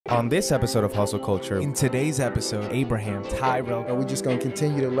On this episode of Hustle Culture, in today's episode, Abraham, Tyrell, and we're just going to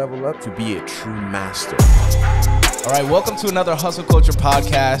continue to level up to be a true master. All right, welcome to another Hustle Culture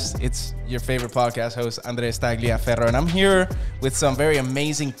podcast. It's your favorite podcast host, Andres Tagliaferro, and I'm here with some very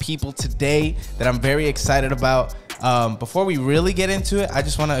amazing people today that I'm very excited about. Before we really get into it, I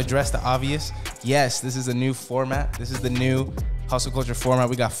just want to address the obvious. Yes, this is a new format. This is the new Hustle Culture format.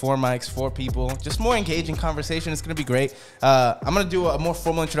 We got 4 mics, 4 people, just more engaging conversation. It's going to be great. I'm going to do a more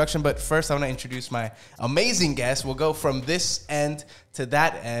formal introduction, but first I want to introduce my amazing guest. We'll go from this end to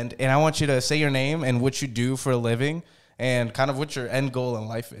that end, and I want you to say your name and what you do for a living and kind of what your end goal in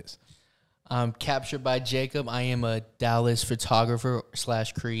life is. I'm Captured by Jacob. I am a Dallas photographer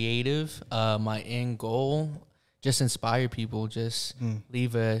 / creative. My end goal, just inspire people, just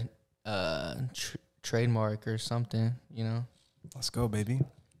leave a trademark or something, you know. Let's go, baby.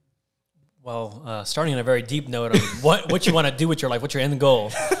 Well, starting on a very deep note on what you want to do with your life, what's your end goal?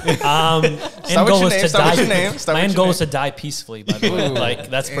 My end goal is to die peacefully, by the way. Like,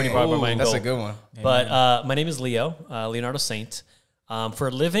 that's pretty broad my end goal. That's a good one. But my name is Leonardo Saint. For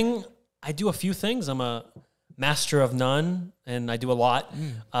a living, I do a few things. I'm a master of none, and I do a lot.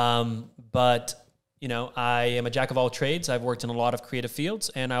 But, you know, I am a jack of all trades. I've worked in a lot of creative fields,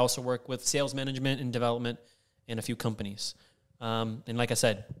 and I also work with sales management and development in a few companies. And like I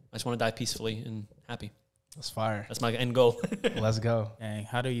said, I just want to die peacefully and happy. That's fire. That's my end goal. Let's go. Dang,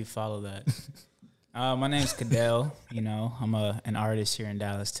 how do you follow that? My name's Kiddell. You know, I'm an artist here in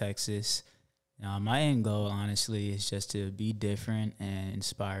Dallas, Texas. My end goal, honestly, is just to be different and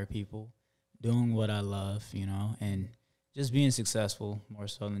inspire people, doing what I love, you know, and just being successful more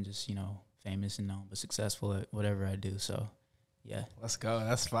so than just, you know, famous and known, but successful at whatever I do. So, yeah. Let's go.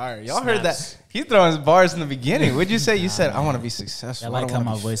 That's fire. Y'all heard that? He's throwing his bars in the beginning. What'd you say? You said, I want to be successful. I like how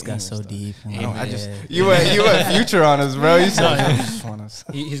my voice got so deep. You went future on us, bro. You said,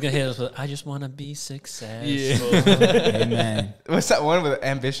 he's going to hit us with, I just want to be successful. Yeah. Amen. What's that one with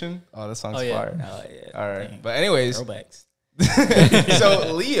Ambition? Oh, that song's fire. Oh, yeah. All right. Dang. But anyways. Throwbacks.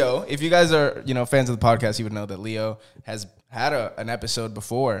 So Leo, if you guys are, you know, fans of the podcast, you would know that Leo has had an episode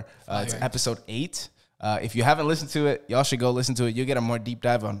before. It's episode 8. If you haven't listened to it, y'all should go listen to it. You'll get a more deep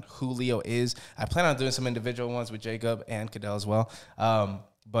dive on who Leo is. I plan on doing some individual ones with Jacob and Kiddell as well.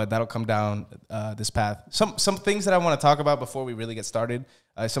 But that'll come down this path. Some things that I want to talk about before we really get started.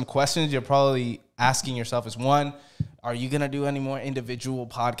 Some questions you're probably asking yourself is, one, are you going to do any more individual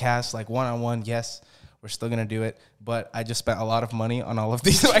podcasts, like one-on-one? Yes, we're still going to do it. But I just spent a lot of money on all of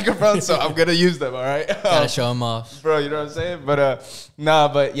these microphones, so I'm going to use them, all right? Gotta show them off. Bro, you know what I'm saying? But,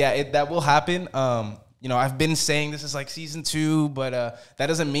 but yeah, that will happen. You know, I've been saying this is like season 2, but that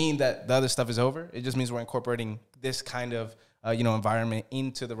doesn't mean that the other stuff is over. It just means we're incorporating this kind of, environment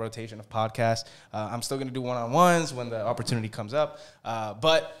into the rotation of podcasts. I'm still going to do one-on-ones when the opportunity comes up.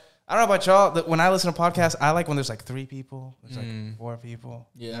 But I don't know about y'all. When I listen to podcasts, I like when there's like 3 people. There's like 4 people.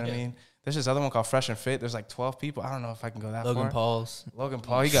 Yeah. You know what I mean? There's this other one called Fresh and Fit. There's like 12 people. I don't know if I can go that far. Logan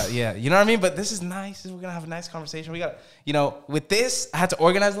Paul, you got, you know what I mean? But this is nice. We're going to have a nice conversation. We got, you know, with this, I had to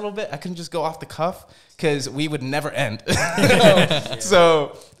organize a little bit. I couldn't just go off the cuff because we would never end.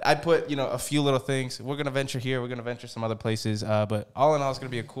 So I put, you know, a few little things. We're going to venture here. We're going to venture some other places. But all in all, it's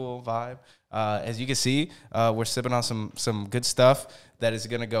going to be a cool vibe. As you can see, we're sipping on some good stuff that is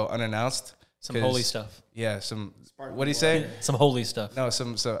going to go unannounced. Some holy stuff. Yeah, what do you say? Some holy stuff. No,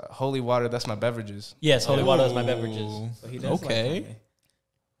 some holy water. That's my beverages. Yes, holy water. That's my beverages. So okay.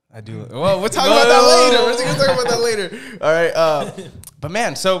 I do. Well, we'll talk about that later. We're going to talk about that later. All right. But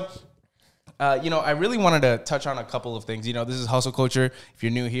man, so, you know, I really wanted to touch on a couple of things. You know, this is Hustle Culture. If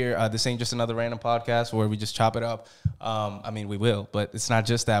you're new here, this ain't just another random podcast where we just chop it up. I mean, we will, but it's not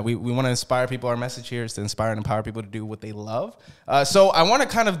just that. We want to inspire people. Our message here is to inspire and empower people to do what they love. So I want to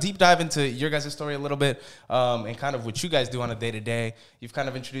kind of deep dive into your guys' story a little bit and kind of what you guys do on a day-to-day. You've kind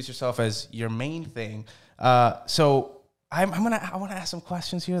of introduced yourself as your main thing. So I want to ask some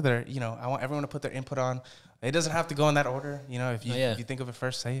questions here that are, you know, I want everyone to put their input on. It doesn't have to go in that order. You know, if you think of it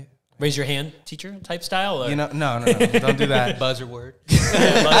first, say it. Raise your hand, teacher type style? Or? You know, no, don't do that. Buzzer word.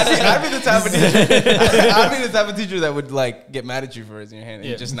 I'd be the type of teacher. I'd be the type of teacher that would like get mad at you for raising your hand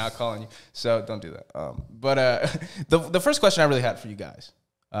and just not calling you. So don't do that. But the first question I really had for you guys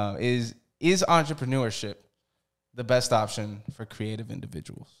is entrepreneurship the best option for creative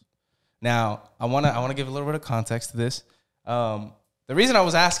individuals? Now, I wanna give a little bit of context to this. The reason I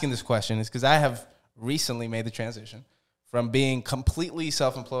was asking this question is because I have recently made the transition from being completely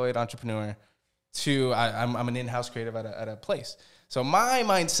self-employed entrepreneur to I'm an in-house creative at a place. So my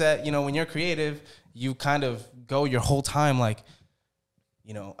mindset, you know, when you're creative, you kind of go your whole time like,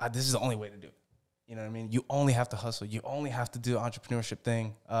 you know, this is the only way to do it. You know what I mean? You only have to hustle. You only have to do the entrepreneurship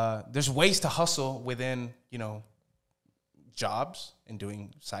thing. There's ways to hustle within, you know, jobs and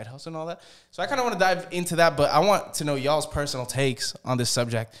doing side hustle and all that. So I kind of want to dive into that, but I want to know y'all's personal takes on this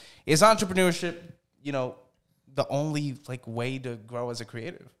subject. Is entrepreneurship, you know, the only like way to grow as a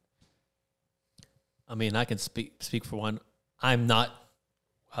creative? I mean, I can speak for one. I'm not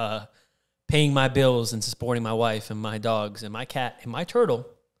paying my bills and supporting my wife and my dogs and my cat and my turtle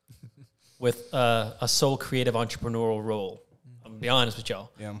with a sole creative entrepreneurial role. I'm gonna be honest with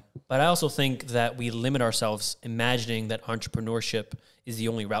y'all. Yeah. But I also think that we limit ourselves imagining that entrepreneurship is the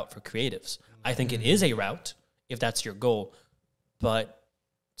only route for creatives. I think it is a route if that's your goal. But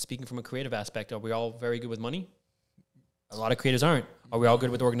speaking from a creative aspect, are we all very good with money? A lot of creatives aren't. Are we all good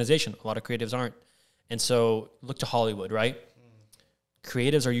with organization? A lot of creatives aren't. And so look to Hollywood, right?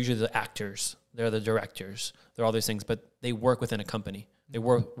 Creatives are usually the actors. They're the directors. They're all these things, but they work within a company. They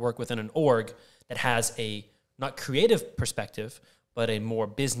work within an org that has a not creative perspective, but a more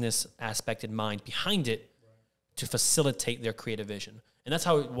business aspect in mind behind it to facilitate their creative vision. And that's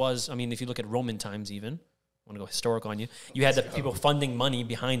how it was. I mean, if you look at Roman times even, I want to go historical on you, you had the people funding money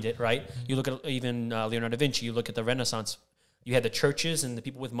behind it, right? You look at even Leonardo da Vinci, you look at the Renaissance, you had the churches and the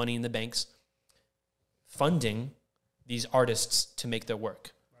people with money in the banks funding these artists to make their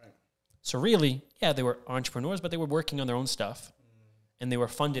work. Right. So really, yeah, they were entrepreneurs, but they were working on their own stuff. And they were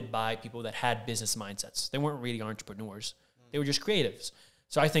funded by people that had business mindsets. They weren't really entrepreneurs. They were just creatives.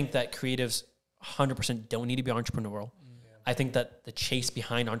 So I think that creatives 100% don't need to be entrepreneurial. I think that the chase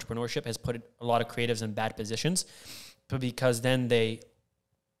behind entrepreneurship has put a lot of creatives in bad positions, but because then they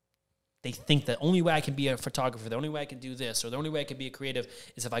think that the only way I can be a photographer, the only way I can do this, or the only way I can be a creative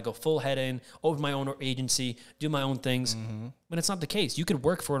is if I go full head in, open my own agency, do my own things. But it's not the case. You could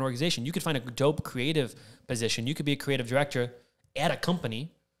work for an organization. You could find a dope creative position. You could be a creative director at a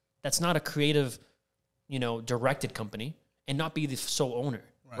company that's not a creative, you know, directed company and not be the sole owner,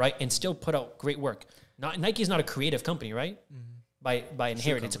 right? And still put out great work. Nike's not a creative company, right? By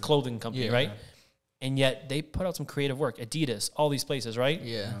inherent, it's a clothing company, right? And yet they put out some creative work. Adidas, all these places, right?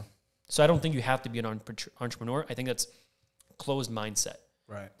 Yeah. So I don't think you have to be an entrepreneur. I think that's closed mindset.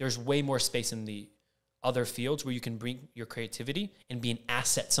 Right. There's way more space in the other fields where you can bring your creativity and be an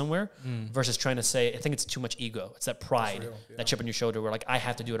asset somewhere versus trying to say, I think it's too much ego. It's that pride, that chip on your shoulder where like, I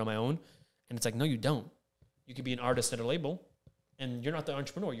have to do it on my own. And it's like, no, you don't. You could be an artist at a label and you're not the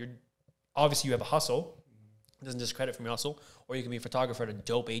entrepreneur. Obviously you have a hustle. It doesn't discredit from your hustle. Or you can be a photographer at a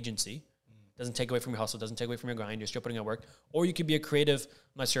dope agency. Doesn't take away from your hustle, doesn't take away from your grind. You're still putting out work. Or you could be a creative,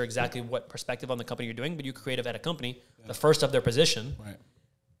 I'm not sure exactly what perspective on the company you're doing, but you're creative at a company, the first of their position. Right.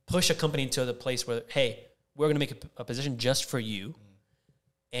 Push a company to the place where, hey, we're going to make a position just for you,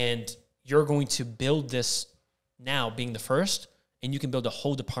 and you're going to build this now being the first, and you can build a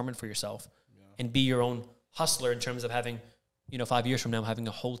whole department for yourself and be your own hustler in terms of having, 5 years from now, having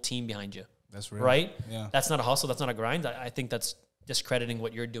a whole team behind you. That's real. Right? Yeah. That's not a hustle. That's not a grind. I think that's discrediting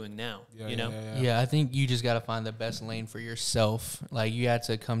what you're doing now, Yeah, I think you just got to find the best lane for yourself. Like, you have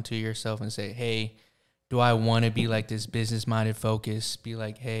to come to yourself and say, hey, do I want to be like this business-minded focus? Be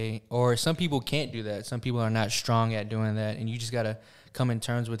like, hey, or some people can't do that. Some people are not strong at doing that. And you just got to come in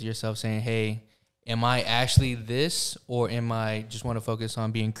terms with yourself saying, hey, am I actually this, or am I just want to focus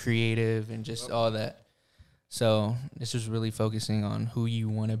on being creative and just all that? So it's just really focusing on who you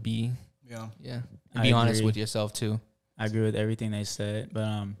want to be. Yeah. Yeah. And be honest with yourself too. I agree with everything they said,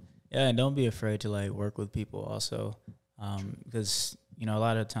 but and don't be afraid to like work with people also, because a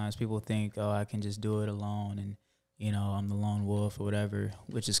lot of times people think, oh, I can just do it alone, and I'm the lone wolf or whatever,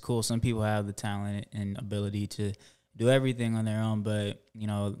 which is cool. Some people have the talent and ability to do everything on their own, but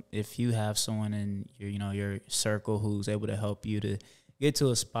if you have someone in your circle who's able to help you to get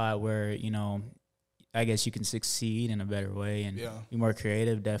to a spot where I guess you can succeed in a better way and be more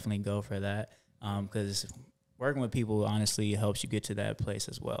creative, definitely go for that, because working with people honestly helps you get to that place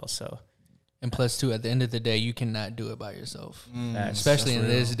as well. So, and plus too, at the end of the day, you cannot do it by yourself. Especially in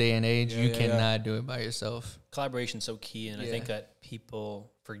this day and age, you cannot do it by yourself. Collaboration's so key, and I think that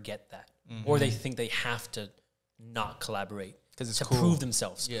people forget that, or they think they have to not collaborate because it's to prove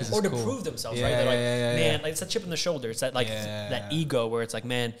themselves, or to prove themselves. Right? They're like, man, like it's a chip on the shoulder. It's that that ego where it's like,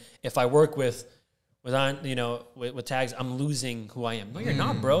 man, if I work with tags, I'm losing who I am. No, you're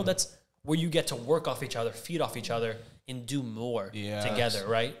not, bro. That's where you get to work off each other, feed off each other, and do more together,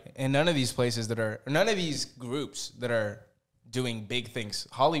 right? And none of these groups that are doing big things.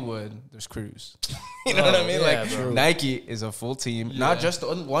 Hollywood, there's crews. You know what I mean? Like, bro. Nike is a full team, not just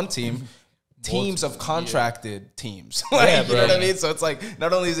one team. Teams of contracted teams. You know what I mean? So it's like,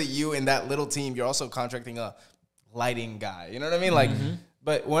 not only is it you and that little team, you're also contracting a lighting guy. You know what I mean? Like,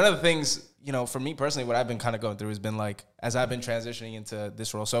 but one of the things, you know, for me personally, what I've been kind of going through has been like, as I've been transitioning into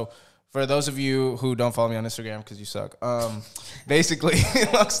this role. So for those of you who don't follow me on Instagram because you suck, basically,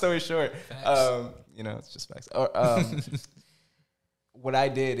 long story short, you know, it's just facts. What I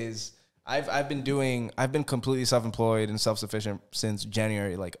did is I've been completely self-employed and self-sufficient since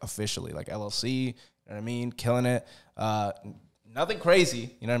January, like officially, like LLC, you know what I mean? Killing it. Nothing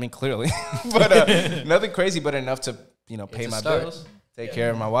crazy, you know what I mean? Clearly, but nothing crazy, but enough to, you know, pay my bills, take care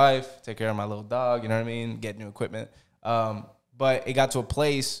of my wife, take care of my little dog, you know what I mean? Get new equipment. But it got to a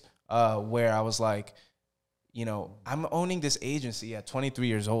place where I was like, you know, I'm owning this agency at 23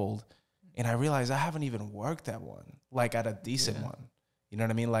 years old, and I realized I haven't even worked at one, like at a decent one. You know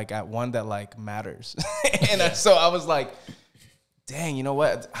what I mean? Like at one that like matters. And so I was like, dang, you know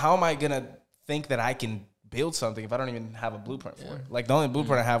what? How am I going to think that I can build something if I don't even have a blueprint for it? Like the only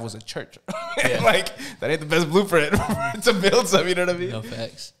blueprint I have was a church. Like that ain't the best blueprint to build something, you know what I mean? No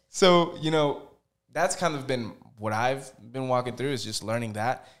facts. So, you know, that's kind of been what I've been walking through, is just learning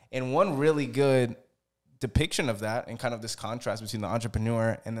that. And one really good depiction of that, and kind of this contrast between the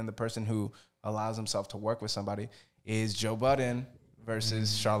entrepreneur and then the person who allows himself to work with somebody, is Joe Budden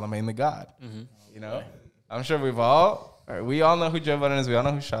versus Charlemagne the God. You know, I'm sure we all know who Joe Budden is. We all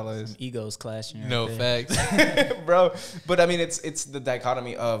know who Charla is. Egos clashing. No facts. Bro. But I mean, it's the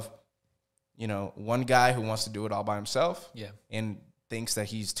dichotomy of, you know, one guy who wants to do it all by himself and thinks that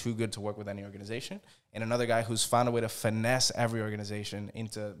he's too good to work with any organization, and another guy who's found a way to finesse every organization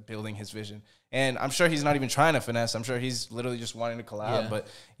into building his vision. And I'm sure he's not even trying to finesse. I'm sure he's literally just wanting to collab. But,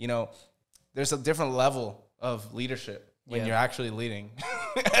 you know, there's a different level of leadership when you're actually leading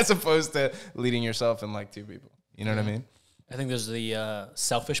as opposed to leading yourself and like two people. You know what I mean? I think there's the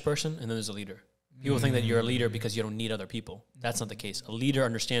selfish person, and then there's a leader. People think that you're a leader because you don't need other people. That's not the case. A leader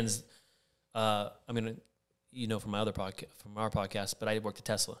understands, I mean, you know, from our podcast, but I worked at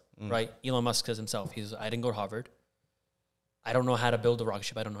Tesla, right? Elon Musk says himself, I didn't go to Harvard. I don't know how to build a rocket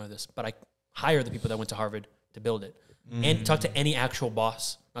ship. I don't know this, but I hire the people that went to Harvard to build it. And talk to any actual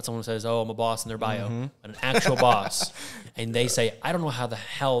boss, not someone who says, oh, I'm a boss in their bio, but an actual boss. And they say, I don't know how the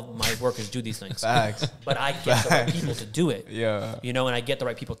hell my workers do these things. Facts. But I get the right people to do it. Yeah. You know, and I get the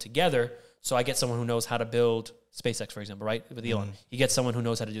right people together. So I get someone who knows how to build SpaceX, for example, right? With Elon. You get someone who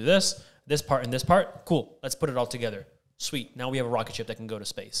knows how to do this part, and this part. Cool. Let's put it all together. Sweet. Now we have a rocket ship that can go to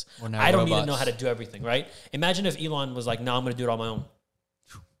space. I don't need to know how to do everything, right? Imagine if Elon was like, no, I'm going to do it on my own.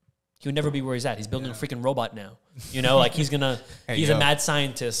 He would never be where he's at. He's building a freaking robot now. You know, like he's a mad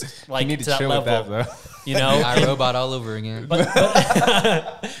scientist, like to that level. That, you know, iRobot all over again. But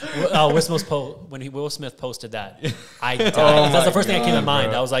when Will Smith posted that, I died. That's the first thing that came to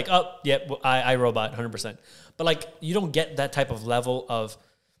mind. I was like, oh, yeah, iRobot, 100%. But like, you don't get that type of level of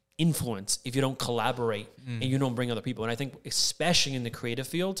influence if you don't collaborate and you don't bring other people. And I think, especially in the creative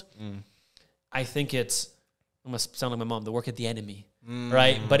field, I think I'm gonna sound like my mom, the work of the enemy.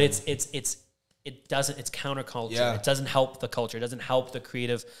 Right, but it's counterculture. Yeah. It doesn't help the culture. It doesn't help the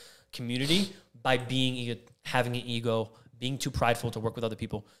creative community by having an ego, being too prideful to work with other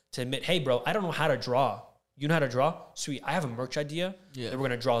people. To admit, hey, bro, I don't know how to draw. You know how to draw? Sweet. I have a merch idea. Yeah. That we're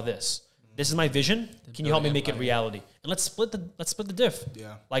gonna draw this. This is my vision. Can you help me make it reality? And let's split the diff.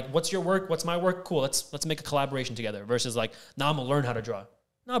 Yeah. Like, what's your work? What's my work? Cool. Let's make a collaboration together. Versus like, nah, I'm gonna learn how to draw.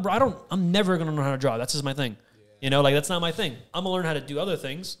 No, bro, I'm never gonna learn how to draw. That's just my thing. You know, like, that's not my thing. I'm going to learn how to do other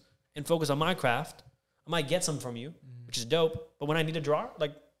things and focus on my craft. I might get some from you, which is dope. But when I need to draw,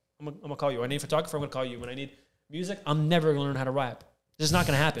 like, I'm going to call you. When I need a photographer, I'm going to call you. When I need music, I'm never going to learn how to rap. This is not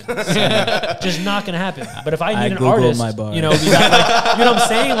going to happen. Just not going to happen. But if I need an artist, you know, you know what I'm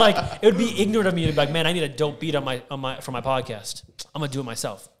saying? Like, it would be ignorant of me to be like, man, I need a dope beat for my podcast. I'm going to do it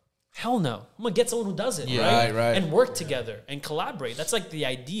myself. Hell no. I'm going to get someone who does it, right? And work together and collaborate. That's like the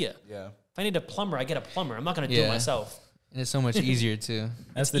idea. Yeah. If I need a plumber, I get a plumber. I'm not going to do it myself. And it's so much easier, too.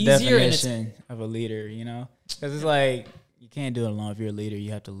 That's the definition of a leader, you know? Because it's like, you can't do it alone. If you're a leader,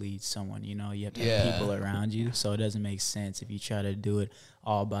 you have to lead someone, you know? You have to have people around you. So it doesn't make sense if you try to do it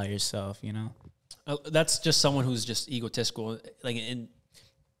all by yourself, you know? That's just someone who's just egotistical. Like,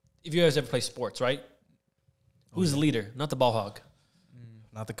 if you guys ever play sports, right? Who's the leader? Not the ball hog.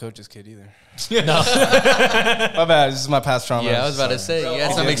 Not the coach's kid either. No. My bad. This is my past trauma. Yeah, I was about to say, you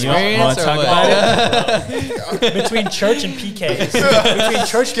had some experience or what? Between church and PKs. Between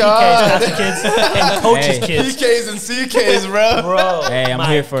church PKs, pastor kids, and coaches kids. PKs and CKs, bro. Hey, I'm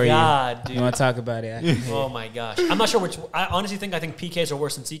here for you. Dude. You want to talk about it? Oh, my gosh. I'm not sure which. I honestly think PKs are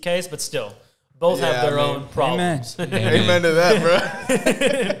worse than CKs, but still. Both have their own problems. Amen to that, bro.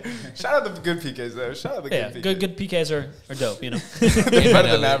 Shout out the good PKs, though. Shout out the good PKs. Good PKs are dope, you know. They're better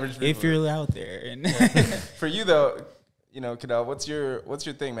than average people. If you're out there. For you, though, Kiddell, what's your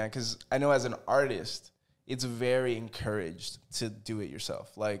thing, man? Because I know as an artist, it's very encouraged to do it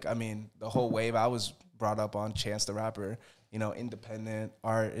yourself. Like, I mean, the whole wave, I was brought up on Chance the Rapper, independent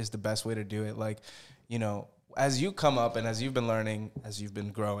art is the best way to do it. Like, as you come up and as you've been learning, as you've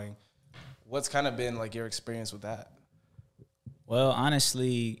been growing, what's kind of been like your experience with that? Well,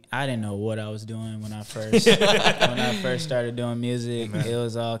 honestly, I didn't know what I was doing when I first started doing music. It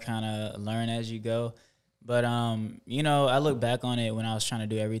was all kind of learn as you go. But I look back on it when I was trying to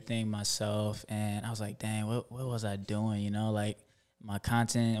do everything myself, and I was like, dang, what was I doing? Like my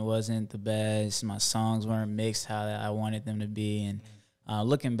content wasn't the best, my songs weren't mixed how I wanted them to be, and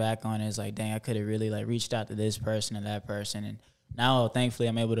looking back on it, it's like, dang, I could have really like reached out to this person and that person, and now thankfully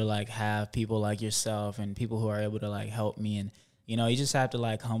I'm able to like have people like yourself and people who are able to like help me, and you just have to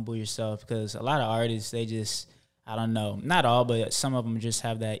like humble yourself, because a lot of artists, they just, I don't know, not all, but some of them just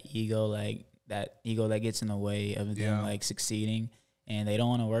have that ego, like that ego that gets in the way of them like succeeding, and they don't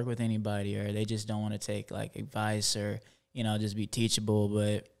want to work with anybody, or they just don't want to take like advice, or just be teachable.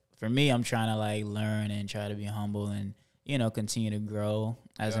 But for me, I'm trying to like learn and try to be humble, and continue to grow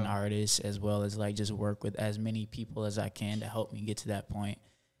as an artist, as well as like just work with as many people as I can to help me get to that point.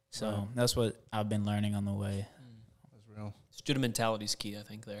 So that's what I've been learning on the way. That's real. Student mentality is key, I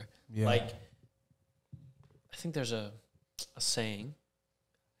think, there. Yeah. Like, I think there's a saying,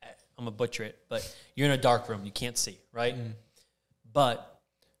 I'm going to butcher it, but you're in a dark room, you can't see, right? But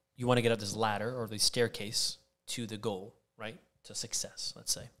you want to get up this ladder or the staircase to the goal, right? To success,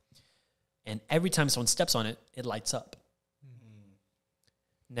 let's say. And every time someone steps on it, it lights up.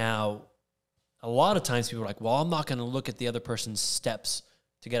 Now, a lot of times people are like, well, I'm not going to look at the other person's steps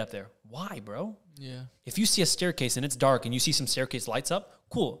to get up there. Why, bro? Yeah. If you see a staircase and it's dark and you see some staircase lights up,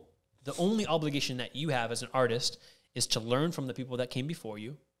 cool. The only obligation that you have as an artist is to learn from the people that came before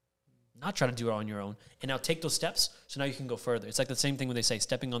you, not try to do it on your own, and now take those steps so now you can go further. It's like the same thing when they say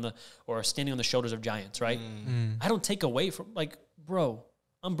standing on the shoulders of giants, right? I don't take away from, like, bro,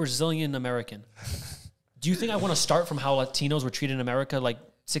 I'm Brazilian American. Do you think I want to start from how Latinos were treated in America like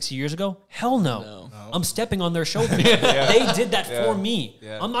 60 years ago? Hell no. I'm stepping on their shoulders. They did that for me.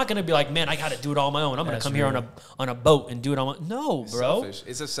 I'm not going to be like, man, I got to do it all on my own. I'm going to come here on a boat and do it on my own. No, It's bro. selfish.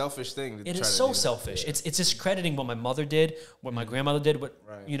 It's a selfish thing. It is so selfish. It's discrediting what my mother did, what my grandmother did, what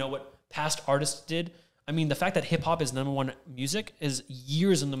what past artists did. I mean, the fact that hip hop is #1 music is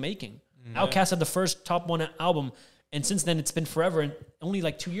years in the making. Outkast had the first top 1 album, and since then it's been forever. And only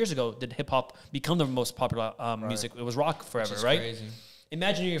like 2 years ago did hip hop become the most popular music. It was rock forever, right? Crazy.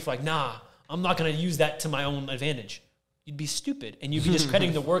 Imagine you're like, nah, I'm not going to use that to my own advantage. You'd be stupid, and you'd be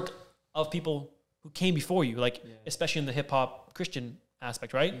discrediting the work of people who came before you, like especially in the hip hop Christian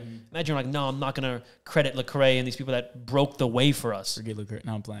aspect, right? Imagine you're like, no, I'm not going to credit Lecrae and these people that broke the way for us. Forget Lecrae.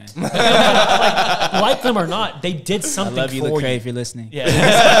 No, I'm playing. like them or not, they did something I love you, for Lecrae, you. if you're listening. Yeah.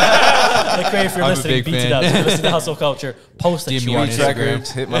 Lecrae, if you're listening, beats it up. If you listen to Hustle Culture, post that you Reach Records,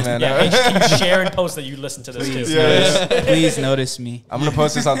 hit my man up. can you share and post that you listen to this too? Please notice me. I'm going to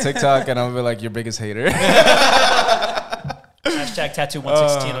post this on TikTok, and I'm going to be like your biggest hater. Hashtag tattoo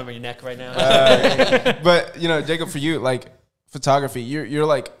 116 over your neck right now. But, Jacob, for you, like, photography, you're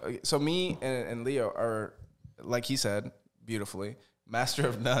like, so me and Leo are, like he said beautifully, master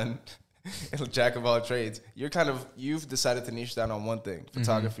of none, jack of all trades. You've decided to niche down on one thing.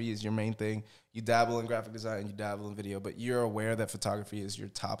 Photography is your main thing. You dabble in graphic design, you dabble in video, but you're aware that photography is your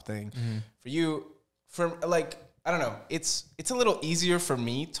top thing. For you, I don't know, it's a little easier for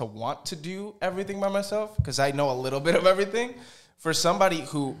me to want to do everything by myself because I know a little bit of everything. For somebody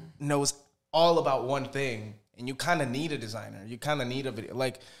who knows all about one thing, and you kind of need a designer, you kind of need a video.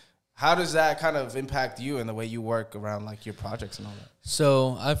 Like, how does that kind of impact you and the way you work around like your projects and all that?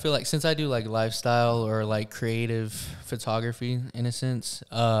 So I feel like since I do like lifestyle or like creative photography in a sense,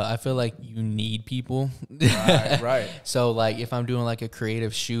 I feel like you need people. Right. So like if I'm doing like a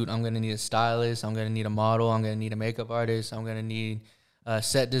creative shoot, I'm going to need a stylist. I'm going to need a model. I'm going to need a makeup artist. I'm going to need a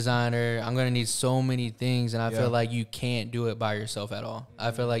set designer. I'm going to need so many things. And I feel like you can't do it by yourself at all. I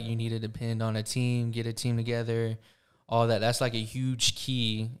feel like you need to depend on a team, get a team together, all that. That's like a huge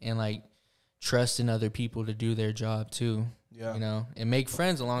key, and like trusting other people to do their job too. Yeah. And make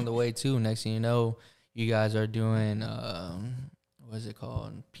friends along the way too. Next thing you know, you guys are doing, what is it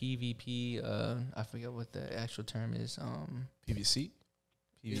called? PVP. I forget what the actual term is. PVC?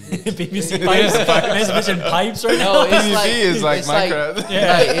 PVC pipes. There's a bunch of pipes right now. No, it's PVC is like Minecraft.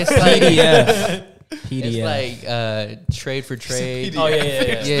 It's like PDF. It's like trade for trade. Oh, yeah.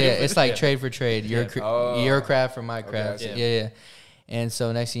 It's like trade for trade. Your craft for my craft. Okay, Yeah. And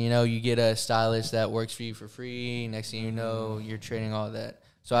so next thing you know, you get a stylist that works for you for free. Next thing you know, you're trading all that.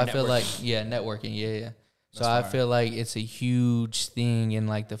 So I feel like, networking. Yeah. So I feel like it's a huge thing in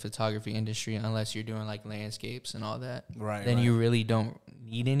like the photography industry, unless you're doing like landscapes and all that. Right. Then you really don't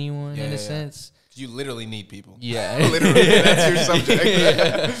need anyone in a sense. You literally need people. Yeah. Literally, that's your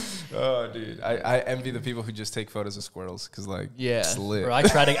subject. Oh, dude. I envy the people who just take photos of squirrels because, like, it's lit. Bro, I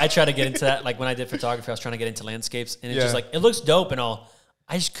try to get into that. Like, when I did photography, I was trying to get into landscapes. And it's just like, it looks dope and all.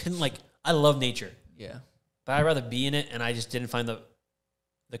 I just couldn't, like, I love nature. Yeah. But I'd rather be in it, and I just didn't find the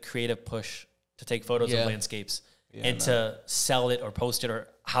creative push to take photos of landscapes and to sell it or post it or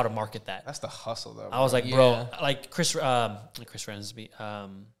how to market that. That's the hustle, though. I was like, bro, like Chris Ransby,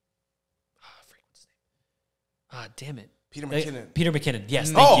 damn it. Peter McKinnon. Peter McKinnon.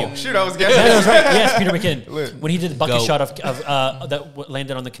 Yes, thank you. Shoot, I was guessing. That was right. Yes, Peter McKinnon. Lit. When he did the bucket shot of that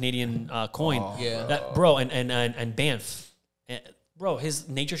landed on the Canadian coin. That, bro, and Banff. Bro, his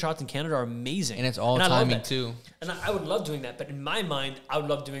nature shots in Canada are amazing. And it's all timing, too. And I would love doing that. But in my mind, I would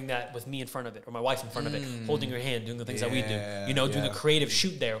love doing that with me in front of it or my wife in front of it, holding her hand, doing the things that we do. You know, doing a creative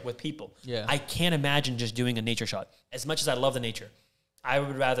shoot there with people. Yeah. I can't imagine just doing a nature shot. As much as I love the nature, I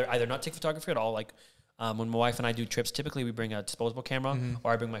would rather either not take photography at all. Like when my wife and I do trips, typically we bring a disposable camera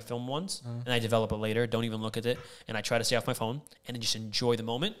or I bring my film ones and I develop it later. Don't even look at it. And I try to stay off my phone and then just enjoy the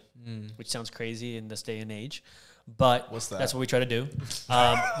moment, which sounds crazy in this day and age. But that's what we try to do.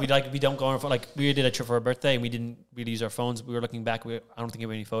 We don't go on like we did a trip for our birthday and we didn't really use our phones. We were looking back. I don't think we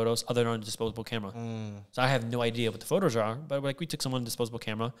have any photos other than on a disposable camera. So I have no idea what the photos are. But like we took someone disposable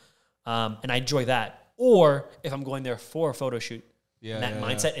camera, and I enjoy that. Or if I'm going there for a photo shoot, in that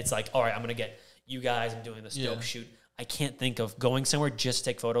mindset, it's like, all right, I'm gonna get you guys. I'm doing this dope shoot. I can't think of going somewhere just to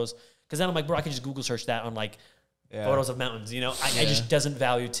take photos because then I'm like, bro, I can just Google search that on like photos of mountains. You know, I just doesn't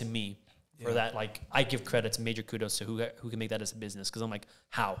value to me. For that, like, I give credits, major kudos to who can make that as a business. Because I'm like,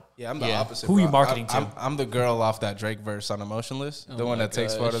 how? Yeah, I'm the opposite. Who are you marketing to? I'm the girl off that Drake verse on Emotionless, the one that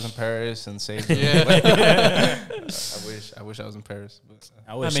takes photos in Paris and saves me. I wish I was in Paris. But,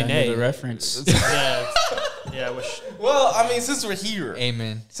 I wish I knew the reference. I wish. Well, I mean, since we're here,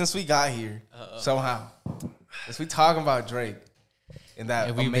 amen. Since we got here, somehow, since we talking about Drake in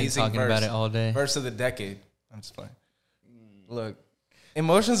that we've amazing been talking about it all day. Verse of the decade. I'm just playing. Look.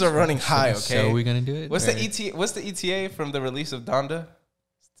 Emotions are running high, okay? So are we going to do it? What's the ETA from the release of Donda?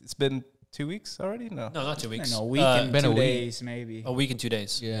 It's been 2 weeks already? No, not 2 weeks. A week and 2 days, maybe. A week and 2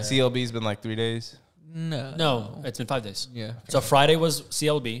 days. Yeah. CLB's been like 3 days. No, it's been 5 days. Yeah. Okay. So Friday was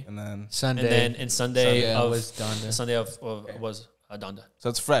CLB. And then Sunday. And Sunday was Donda. Sunday was Donda. So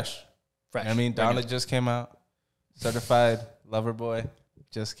it's fresh. Fresh. You know what I mean, Donda just came out. Certified Lover Boy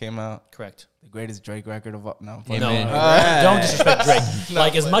just came out. Correct. The greatest Drake record of all. No, don't disrespect Drake.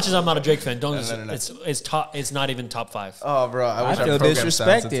 Like as much as I'm not a Drake fan, don't. It's top. It's not even top 5. Oh, bro, I feel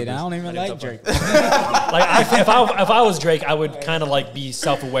disrespected. I don't even like Drake. Like if I was Drake, I would kind of like be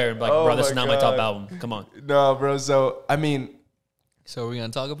self-aware and be like, bro, this is not my top album. Come on. No, bro. So I mean. So we're gonna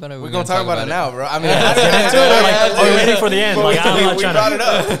talk about it. We're gonna talk about it now, bro. I mean, are we waiting for the end? Like I'm not trying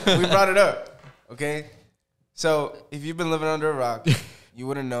to. We brought it up. Okay. So if you've been living under a rock. You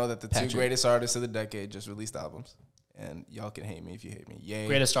wouldn't know that the two greatest artists of the decade just released albums. And y'all can hate me if you hate me. Yay.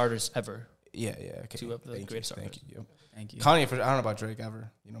 Greatest artists ever. Yeah, okay. Two of the greatest artists. Thank you. Thank you. Kanye, I don't know about Drake ever.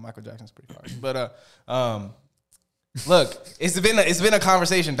 You know, Michael Jackson's pretty hard. But, look, it's been a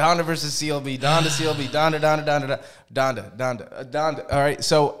conversation. Donda versus CLB. Donda, CLB. Donda. All right,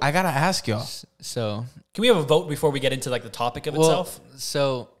 so I got to ask y'all. So can we have a vote before we get into, like, the topic of itself?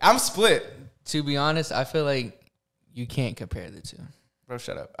 So I'm split. To be honest, I feel like you can't compare the two. Bro,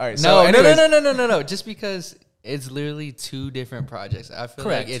 shut up. All right. No. Just because it's literally 2 different projects. I feel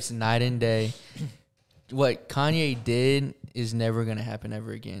like it's night and day. What Kanye did is never going to happen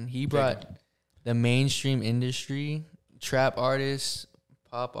ever again. He brought the mainstream industry, trap artists,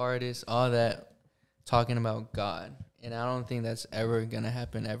 pop artists, all that, talking about God. And I don't think that's ever going to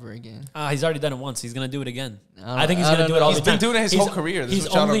happen ever again. He's already done it once. He's going to do it again. I think he's going to do it all the time. He's been doing it his whole career. He's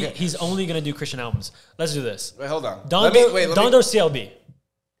only going to do Christian albums. Let's do this. Wait, hold on. Donda or CLB?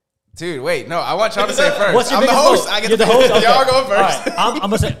 Dude, wait. No, I want y'all to say it first. What's your I'm the host. Vote? I get You're the host? Okay. Y'all go first. All right. I'm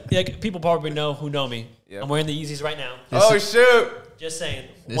going to say, like, people probably know me. Yep. I'm wearing the Yeezys right now. Shoot. Just saying.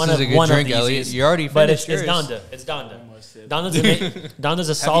 This is a good drink, Elliot. You already finished yours. It's Donda. Donda's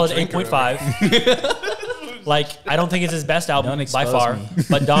a solid 8.5. Like, I don't think it's his best album by far,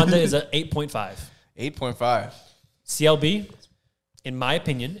 but Donda is an 8.5. 8.5. CLB, in my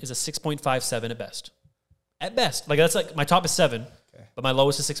opinion, is a 6.57 at best. At best. Like, that's like, my top is 7, but my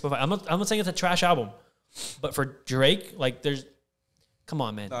lowest is 6.5. I'm not saying it's a trash album, but for Drake, like, come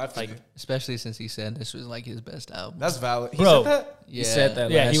on, man. No, like, especially since he said this was like his best album. That's valid. He said that? Yeah. He said that.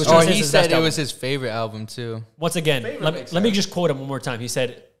 Yeah, he was. He said it was his favorite album too. Once again, let me just quote him one more time. He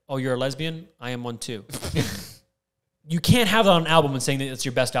said, oh, you're a lesbian? I am one too. You can't have that on an album and saying that it's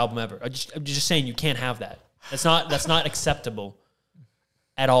your best album ever. I'm just saying you can't have that. That's not acceptable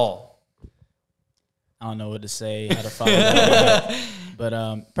at all. I don't know what to say, how to follow that.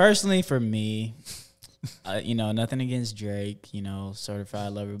 But personally, for me, you know, nothing against Drake. You know,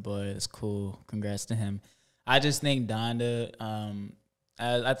 certified lover boy, it's cool. Congrats to him. I just think Donda.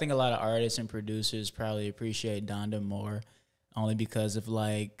 I think a lot of artists and producers probably appreciate Donda more, only because of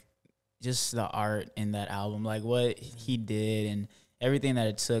like just the art in that album, like what he did and everything that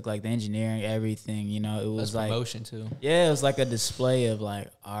it took, like the engineering, everything. You know, it was like promotion too. Yeah, it was like a display of like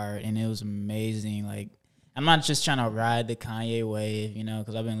art, and it was amazing. Like, I'm not just trying to ride the Kanye wave, you know,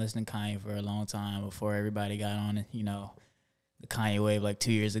 because I've been listening to Kanye for a long time before everybody got on it, you know, the Kanye wave like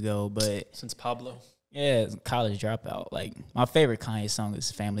 2 years ago. But Since Pablo. yeah, College Dropout. Like, my favorite Kanye song is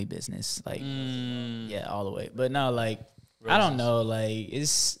Family Business. Like, yeah, all the way. But no, like, I don't know. Like,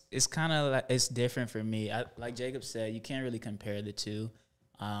 it's kind of like, it's different for me. Like Jacob said, you can't really compare the two.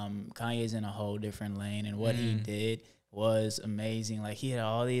 Kanye's in a whole different lane, and what he did was amazing. Like, he had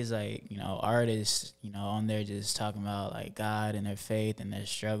all these, like, you know, artists, you know, on there just talking about like God and their faith and their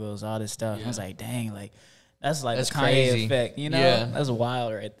struggles, all this stuff. I was like, dang, like, that's like the Kanye crazy. effect, you know? Yeah. That's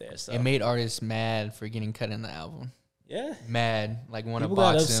wild right there. So It made artists mad for getting cut in the album. yeah, Mad, like want to people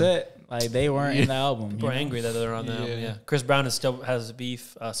got box him. upset. Like, they weren't in the album. People are you know? angry that they're on the album. Yeah. Chris Brown still has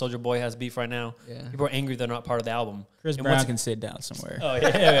beef. Soulja Boy has beef right now. Yeah. People are angry they're not part of the album. Chris And Brown once- can sit down somewhere. Oh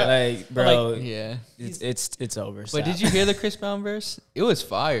yeah. Like, bro, Yeah. it's over. But did you hear the Chris Brown verse? It was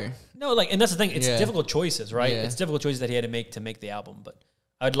fire. No, like, and that's the thing. It's Yeah. difficult choices, right? Yeah. It's difficult choices that he had to make the album. But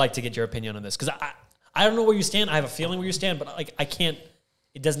I'd like to get your opinion on this because I don't know where you stand. I have a feeling where you stand, but like I can't.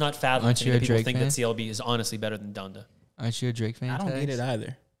 It does not fathom Aren't to you me a that people Drake think fan? that CLB is honestly better than Donda. Aren't you a Drake fan? I don't get Tags? it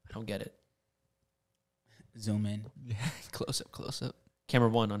either. I don't get it. Zoom in. Close up, close up. Camera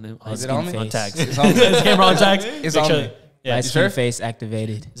one on Is it on me? on tags. It's on me. Is camera on tags? It's Make on sure- me. Yeah, Light you skin sure? face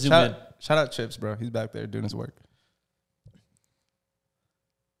activated. zoom in. Shout out Chips, bro. He's back there doing his work.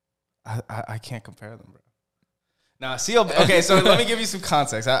 I can't compare them, bro. Now, CLB. Okay, so let me give you some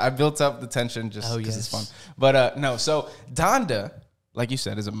context. I built up the tension just because it's fun. But no, so Donda, like you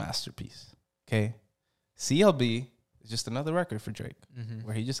said, is a masterpiece. Okay, CLB is just another record for Drake,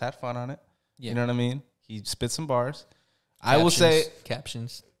 where he just had fun on it. Yeah. You know what I mean? He spit some bars. I will say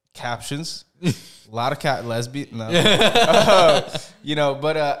captions. a lot of lesbian. No, you know,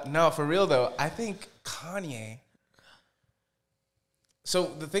 but no, for real though, I think Kanye. So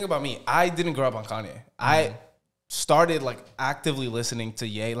the thing about me, I didn't grow up on Kanye. I started like actively listening to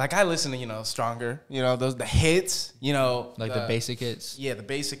Ye. Like, I listen to, you know, Stronger, you know, the hits, you know, Like the basic hits. Yeah, the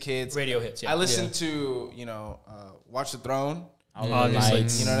basic hits. Radio hits. Yeah. I listened to, you know, Watch the Throne. Obviously.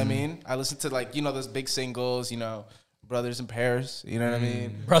 You know what I mean? I listened to, like, you know, those big singles, you know, Brothers in Pairs. You know what I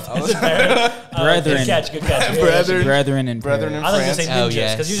mean? Brothers in Paris. Brethren. Good catch. Good catch. Brethren. Brethren and Brethren Paris. and I like to say France. Oh, ninjas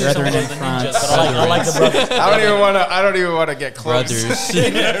yes. because usually someone Brethren says the in ninjas, France. but I like the brothers. I don't even want to get close. Brothers.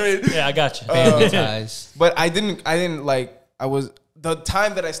 You know what I mean? Yeah, I got you. Family ties. But I didn't like. The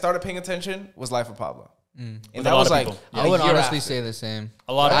time that I started paying attention was Life of Pablo, and With that a lot was of like people. I would a year honestly after. say the same.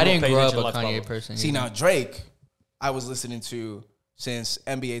 A lot of I people didn't pay grow up attention a to Life of Kanye Pablo. person. See, either. now Drake, I was listening to since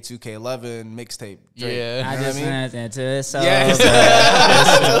NBA 2K11 mixtape. Drake. Yeah. I You know just what I mean? went into this. So Yeah,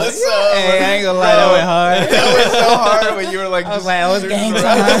 hey, I ain't gonna lie, that went hard. that was so hard when you were like, I was just like, I was zooming gang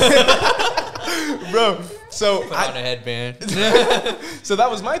around. time. bro. So Put on a headband. so that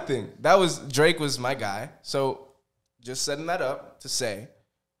was my thing. Drake was my guy. So just setting that up to say,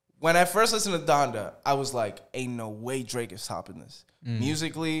 when I first listened to Donda, I was like, ain't no way Drake is topping this.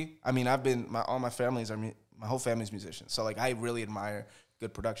 Musically, I mean, all my whole family's musicians. So like, I really admire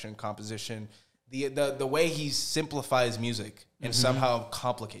good production, composition, the way he simplifies music and somehow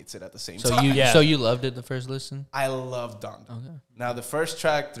complicates it at the same time. So you loved it the first listen? I love Donda. Okay. Now the first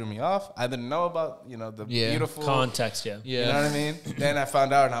track threw me off. I didn't know about, you know, the beautiful Context, yeah. Yeah. You know what I mean? Then I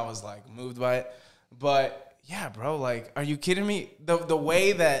found out and I was like moved by it. But yeah, bro, like, are you kidding me? The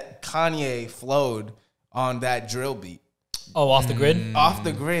way that Kanye flowed on that drill beat, Oh, off the grid? off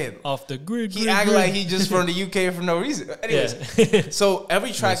the grid. Off the grid. He acted like he just from the UK for no reason. Anyways, Yeah. so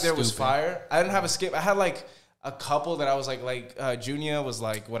every track That's there was stupid. fire. I didn't have a skip. I had like a couple that I was like Junior was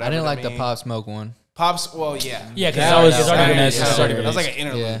like whatever. I didn't to like the me. Pop Smoke one. Pops, well, yeah. Yeah, because That was it's already unnecessary. That was like an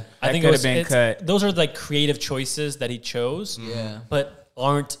interlude. Yeah. I That think could it have been cut. those are like creative choices that he chose, Yeah. but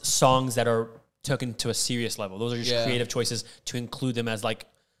aren't songs that are taken to a serious level. Those are just Yeah. creative choices to include them as like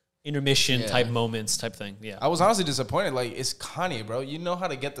intermission type moments type thing. Yeah. I was honestly disappointed. Like, it's Kanye, bro. You know how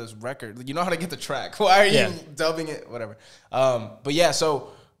to get this record. You know how to get the track. Why are you dubbing it? Whatever. But yeah, so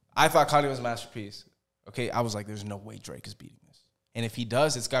I thought Kanye was a masterpiece. Okay, I was like, there's no way Drake is beating this. And if he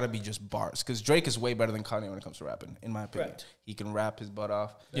does, it's got to be just bars. Because Drake is way better than Kanye when it comes to rapping, in my opinion. Correct. He can rap his butt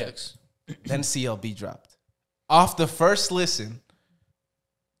off. Yes. Then CLB dropped. Off the first listen,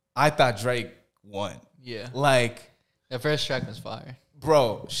 I thought Drake won. Yeah. Like, The first track was fire.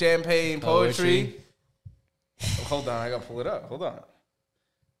 bro, Champagne Poetry. Hold on, I got to pull it up. Hold on.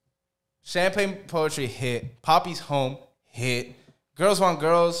 Champagne Poetry hit. Poppy's Home hit. Girls Want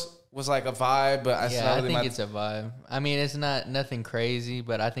Girls was like a vibe, but I really think it's a vibe. I mean, it's not nothing crazy,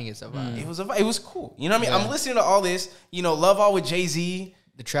 but I think it's a vibe. It was a vibe. It was cool. You know what I mean? I'm listening to all this. You know, Love All with Jay-Z.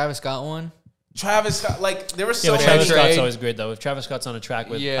 The Travis Scott one. Travis Scott, like there were Yeah, so but many. Travis Scott's Drake. always great though. If Travis Scott's on a track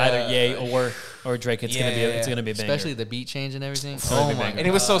with Yeah. either Ye or Drake, it's gonna be a banger. Especially the beat change and everything. Oh Oh my my And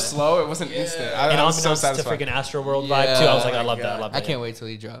it was so slow, it wasn't instant. and I was so ambiance to satisfied. freaking Astro World vibe too. I was like, Oh I my love that. I God. love I that. can't wait till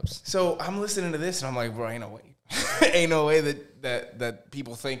he drops. So I'm listening to this and I'm like, bro, ain't no way. Ain't no way that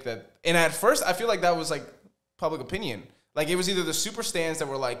people think that. And at first, I feel like that was like public opinion. Like it was either the super stands that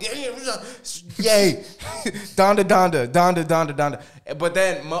were like, yay, Donda. But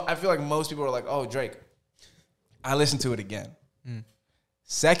then I feel like most people were like, oh, Drake. I listened to it again.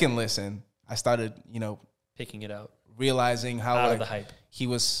 Second listen, I started, Picking it out realizing how out of like the hype. he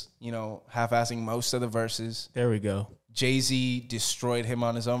was, half-assing most of the verses. There we go. Jay-Z destroyed him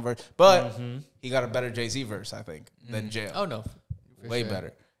on his own verse. But he got a better Jay-Z verse, I think, than Jail. Oh no, for Way sure.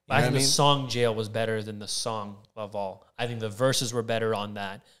 better. But I You know think what the song Jail was better than the song Love All. I think the verses were better on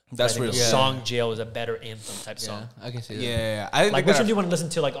that. That's I think real. the Yeah. song Jail was a better anthem type Yeah, song. I can see that. Yeah. I didn't Like think which that one do you want to listen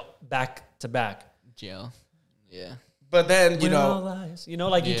to like back to back? Jail. Yeah. But then, When all lies, you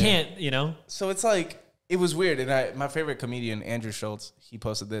Yeah. can't, so it's like, it was weird. And my favorite comedian, Andrew Schultz, he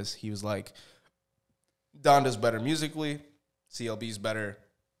posted this. He was like, Donda's better musically. CLB's better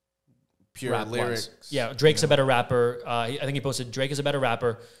pure rap-wise. lyrics. Yeah, Drake's a better rapper. I think he posted Drake is a better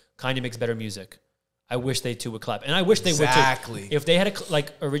rapper. Kanye makes better music. I wish they two would clap, and I wish they would Exactly. too. If they had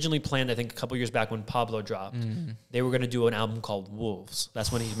originally planned, I think a couple years back when Pablo dropped, they were going to do an album called Wolves.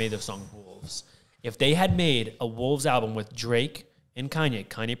 That's when he made the song Wolves. If they had made a Wolves album with Drake and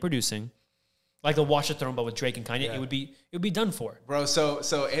Kanye producing, like the Watch the Throne, but with Drake and Kanye, it would be done for. Bro, so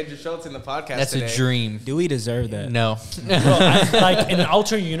Andrew Schultz in the podcast That's today, a dream. Do we deserve that? No. Bro, like in an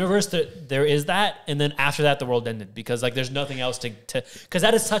alternate universe, there is that, and then after that, the world ended because there's nothing else to because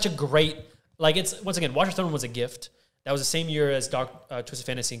that is such a great it's once again, Watch the Throne was a gift. That was the same year as Dark Twisted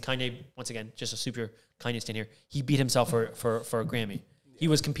Fantasy, and Kanye once again just a super Kanye stand here. He beat himself for a Grammy. He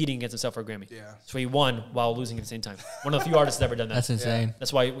was competing against himself for a Grammy. Yeah. So he won while losing at the same time. One of the few artists that's ever done that. That's insane.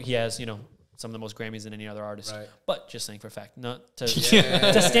 That's why he has some of the most Grammys than any other artist. Right. But just saying for a fact, not to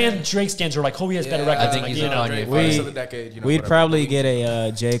to stand Drake stands are like, he has better records. I think Like, he's on Drake, Kanye. artist of the decade, We'd whatever. probably get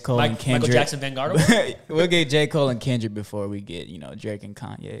a J. Cole and Michael Kendrick. Jackson, Vanguard. We'll get J. Cole and Kendrick before we get, Drake and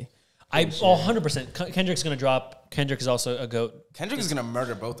Kanye. 100%. Kendrick's going to drop. Kendrick is also a GOAT. Kendrick is gonna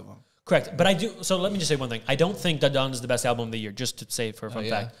murder both of them. Correct. But I do. So let me just say one thing. I don't think that Donda is the best album of the year, just to say for a fun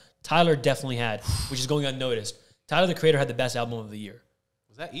fact. Tyler definitely had, which is going unnoticed. Tyler, the Creator, had the best album of the year.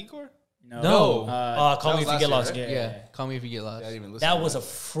 Was that Igor? No. Call that Me If was You Get last Lost. year, right? Yeah. Call me if you get lost. I didn't even listen. That to was a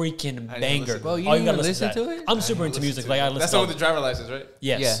freaking even banger. listen to Bro, you All didn't gotta even listen to that. it? I'm super into music. Like I listen That's to the one with the driver license, right?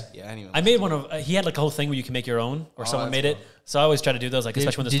 Yes. Yeah, I didn't even I made one of. He had a whole thing where you can make your own, or someone that's made it. So I always try to do those, especially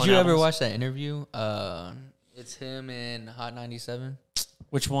when there's Did fun you ever albums. watch that interview? It's him in Hot 97.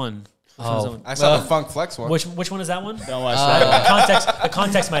 Which one? Which Oh. one is that one? I saw the Funk Flex one. Which one is that one? Don't watch that. The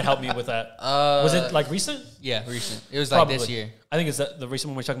context might help me with that. Was it recent? Yeah, recent. It was Probably. like this year. I think it's the recent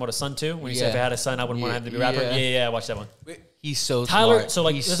one we're talking about a son too. When you say Yeah. if I had a son, I wouldn't want him to be a rapper. Yeah. Yeah, I watched that one. He's so Tyler, smart. so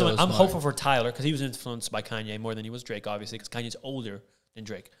He's listen, so I'm smart. hopeful for Tyler because he was influenced by Kanye more than he was Drake, obviously, because Kanye's older than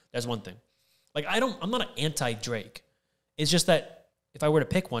Drake. That's one thing. I'm not an anti-Drake. It's just that if I were to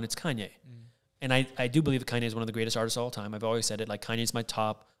pick one, it's Kanye. And I do believe that Kanye is one of the greatest artists of all time. I've always said it. Like Kanye's my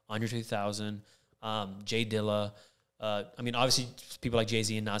top, Andre 3000, Jay Dilla. Obviously people like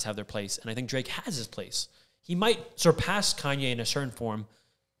Jay-Z and Nas have their place, and I think Drake has his place. He might surpass Kanye in a certain form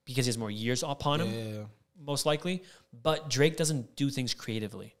because he has more years upon him, most likely. But Drake doesn't do things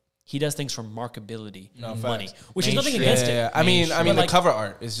creatively. He does things for markability, money, which is nothing against it. Yeah, I mean, But the cover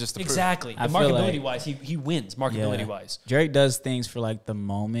art is just the proof. Exactly. I The feel markability like- wise, he wins markability wise. Drake does things for the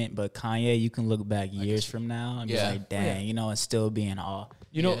moment, but Kanye, you can look back years from now and be Yeah. like, dang, and still be in awe.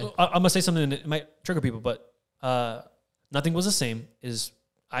 You know, I'm gonna say something that might trigger people, but Nothing Was the Same is,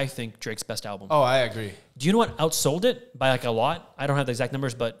 I think, Drake's best album. Oh, I agree. Do you know what outsold it by a lot? I don't have the exact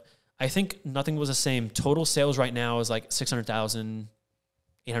numbers, but I think Nothing Was the Same. Total sales right now is 600,000,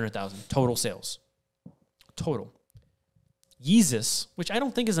 800,000 total sales. Total. Yeezus, which I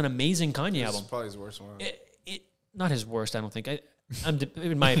don't think is an amazing Kanye This album. is probably his worst one. Not his worst, I don't think.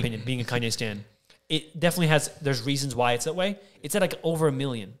 In my opinion, being a Kanye stan, it definitely has. There's reasons why it's that way. It's at like over 1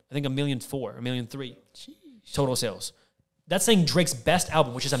 million. I think 1.4 million, 1.3 million total sales. That's saying Drake's best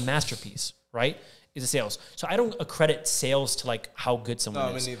album, which is a masterpiece, right? Is the sales. So I don't accredit sales to like how good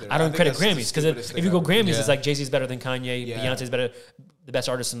someone is. I don't credit Grammys because if you go Grammys, it's like Jay-Z's better than Kanye, Beyonce's better, the best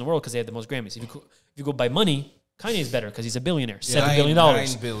artists in the world because they have the most Grammys. If you go by money, Kanye's better because he's a billionaire, $7 billion.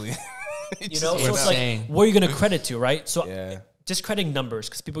 $9 billion. You know, so it's like, what are you going to credit to, right? So just crediting numbers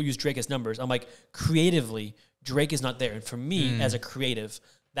because people use Drake as numbers. I'm like, creatively, Drake is not there. And for me, as a creative,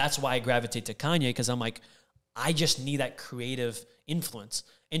 that's why I gravitate to Kanye because I'm like, I just need that creative influence.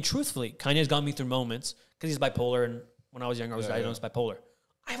 And truthfully, Kanye's got me through moments because he's bipolar. And when I was younger, I was diagnosed bipolar.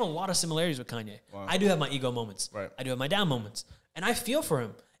 I have a lot of similarities with Kanye. Wow. I do have my ego moments. Right. I do have my down moments. And I feel for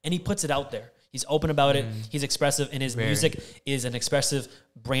him. And he puts it out there. He's open about it. He's expressive. And his music is an expressive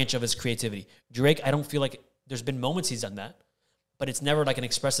branch of his creativity. Drake, I don't feel like there's been moments he's done that. But it's never like an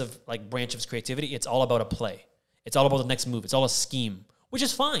expressive like branch of his creativity. It's all about a play. It's all about the next move. It's all a scheme. Which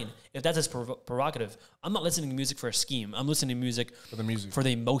is fine if that's his prerogative. I'm not listening to music for a scheme. I'm listening to music for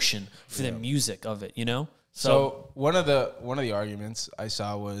the emotion, for the music of it. You know. So one of the arguments I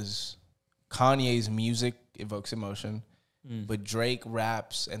saw was Kanye's music evokes emotion, but Drake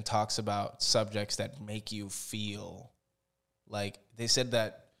raps and talks about subjects that make you feel. Like they said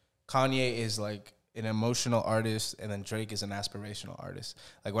that Kanye is like an emotional artist, and then Drake is an aspirational artist.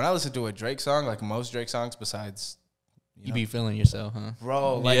 Like when I listen to a Drake song, like most Drake songs, besides. You be feeling yourself, huh?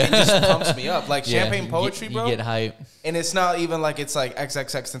 Bro, like it just pumps me up. Like Champagne Poetry, bro. You get hype. And it's not even like it's like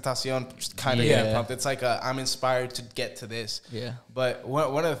XXX Tentacion kind of getting pumped. It's like I'm inspired to get to this. Yeah. But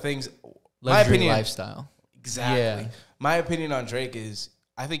one of the things, my opinion, lifestyle. Exactly. Yeah. My opinion on Drake is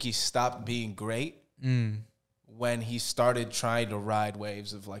I think he stopped being great when he started trying to ride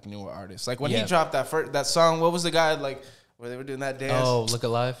waves of like newer artists. Like when he dropped that song, what was the guy like where they were doing that dance? Oh, Look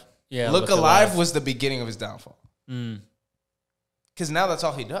Alive? Yeah. Look Alive was the beginning of his downfall. Because now that's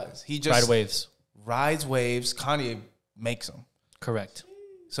all he does. He just rides waves. Kanye makes them. Correct.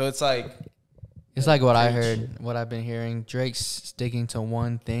 So it's like what I heard, what I've been hearing. Drake's sticking to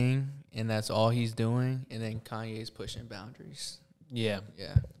one thing, and that's all he's doing. And then Kanye's pushing boundaries. Yeah.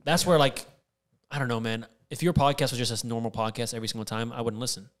 That's where like, I don't know, man. If your podcast was just a normal podcast every single time, I wouldn't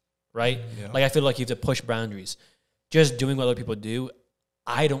listen, right? Yeah. Like I feel like you have to push boundaries. Just doing what other people do,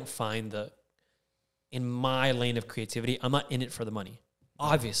 I don't find in my lane of creativity, I'm not in it for the money,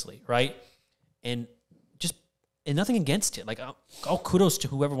 obviously, right? And nothing against it. Like, all kudos to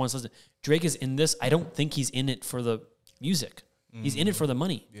whoever wants to listen. Drake is in this. I don't think he's in it for the music. He's in it for the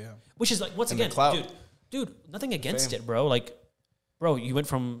money. Yeah. Which is like, once again, dude, nothing against it, bro. Like, bro, you went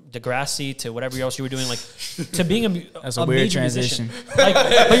from Degrassi to whatever else you were doing, like, to being that's a weird transition. Like, but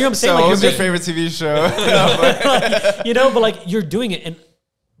you know what I'm saying? So like, what was your favorite TV show? Like, you know, but like, you're doing it, and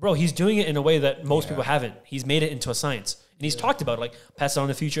bro, he's doing it in a way that most people haven't. He's made it into a science. And he's talked about it, like, pass it on in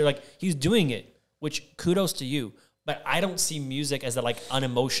the future. Like, he's doing it, which kudos to you. But I don't see music as that, like,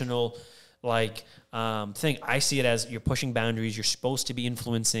 unemotional, like, thing. I see it as you're pushing boundaries. You're supposed to be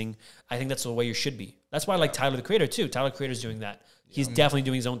influencing. I think that's the way you should be. That's why I like Tyler, the Creator, too. Tyler, the Creator's doing that. He's definitely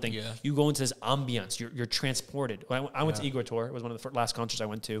doing his own thing. Yeah. You go into this ambiance. You're transported. I went to Igor Tour. It was one of the last concerts I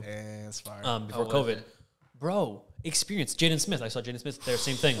went to before COVID. Bro, experience. Jaden Smith. I saw Jaden Smith there.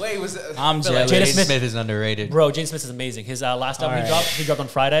 Same thing. Wait, was it? I'm jealous. Jaden Smith is underrated. Bro, Jaden Smith is amazing. His last album he dropped on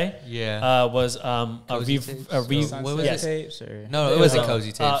Friday. Yeah. Was what was it? Tapes or? No, it wasn't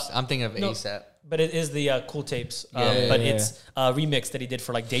Cozy Tapes. I'm thinking of ASAP. But it is the Cool Tapes. It's a remix that he did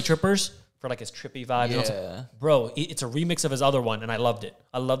for like Day Trippers. For like his trippy vibe. Yeah. Bro, it's a remix of his other one, and I loved it.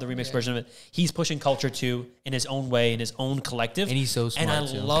 I love the remix version of it. He's pushing culture too in his own way, in his own collective. And he's so smart. And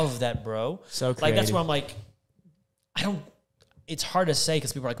I love that, bro. So creative. Like, that's where I'm like, it's hard to say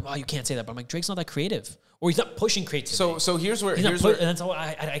because people are like, oh, you can't say that. But I'm like, Drake's not that creative. Or he's not pushing creativity. So here's where... and that's all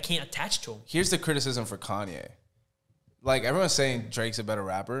I can't attach to him. Here's the criticism for Kanye. Like, everyone's saying Drake's a better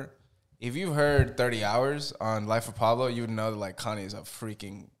rapper. If you've heard 30 Hours on Life of Pablo, you would know that, like, Kanye's a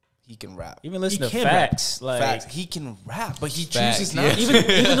freaking... He can rap. Even listen to Facts. Like, Facts. He can rap, but he chooses not.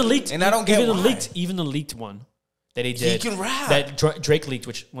 Even the leaked... And I don't get why. Even the leaked one that he did... He can rap. That Drake leaked,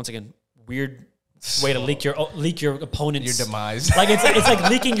 which, once again, weird... way to leak your opponent's... Your demise. Like, it's like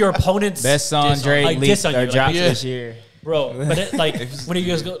leaking your opponent's... Best song Drake leaked or dropped this year. Bro, but when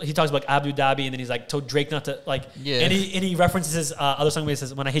he talks about Abu Dhabi, and then he's like, told Drake not to, like... Yeah. And he references his other song where he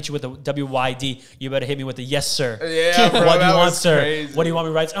says, when I hit you with the WYD, you better hit me with the yes, sir. Yeah, bro, what do you want, sir? Crazy. What do you want me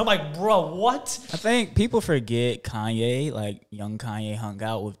to write? I'm like, bro, what? I think people forget Kanye, like, young Kanye hung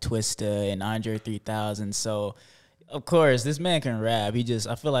out with Twista and Andre 3000, so... Of course, this man can rap.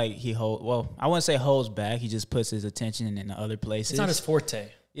 I feel like I wouldn't say holds back. He just puts his attention in other places. It's not his forte.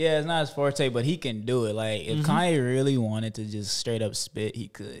 Yeah, it's not his forte, but he can do it. Like, if Kanye really wanted to just straight up spit, he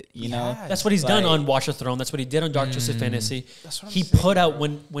could, you know? That's what he's done on Watch the Throne. That's what he did on Dark Twisted Fantasy. He put out,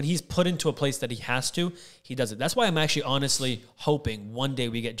 when he's put into a place that he has to, he does it. That's why I'm actually honestly hoping one day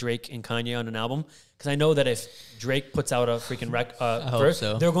we get Drake and Kanye on an album, because I know that if Drake puts out a freaking verse,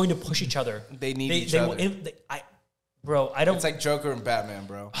 they're going to push each other. They need each other. Bro, I don't. It's like Joker and Batman,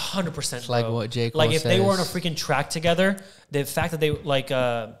 bro. 100%. It's like what J. Cole Like if says. they were on a freaking track together, the fact that they like,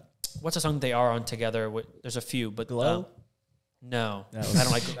 what's the song they are on together? There's a few, but Glow? No, I don't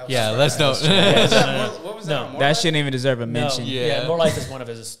like. Yeah, let's don't. What was that? No. That shouldn't even deserve a mention. Yeah, More Life is one of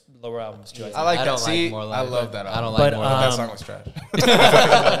his lower albums too. I like I that. don't See, like More I Life. love that. I don't album. like But, More But Life. that song was trash.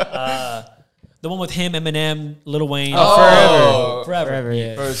 The one with him, Eminem, Lil Wayne. Forever.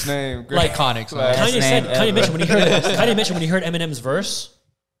 Yeah. First name, great. Like Iconic song. Last name Kanye mentioned ever. when he heard Eminem's verse,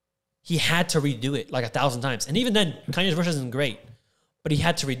 he had to redo it like 1,000 times. And even then, Kanye's verse isn't great, but he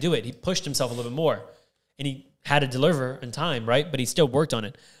had to redo it. He pushed himself a little bit more, and he had to deliver in time, right? But he still worked on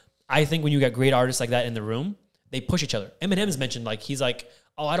it. I think when you got great artists like that in the room, they push each other. Eminem's mentioned, like, he's like,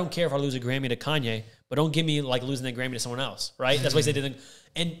 oh, I don't care if I lose a Grammy to Kanye, but don't give me like losing that Grammy to someone else, right? That's why he said.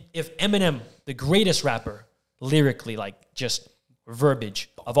 And if Eminem, the greatest rapper, lyrically, like just verbiage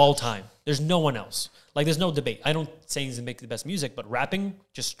of all time, there's no one else. Like, there's no debate. I don't say he's make the best music, but rapping,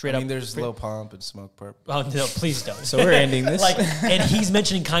 just straight I up. mean, there's Lil Pump and Smoke Purp. Oh no, please don't. So we're ending this. Like, and he's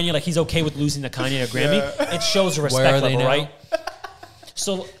mentioning Kanye, like he's okay with losing to Kanye a Grammy. It shows a Where respect are they level, now? right?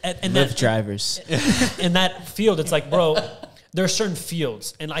 So, and Lyft that drivers. in that field, it's like, bro, there are certain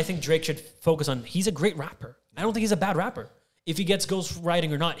fields, and I think Drake should focus on. He's a great rapper. I don't think he's a bad rapper. If he gets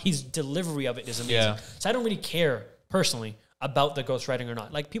ghostwriting or not, his delivery of it is amazing. Yeah. So I don't really care personally about the ghostwriting or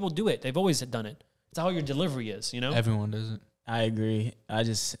not. Like, people do it; they've always done it. It's how your delivery is, you know. Everyone does it. I agree. I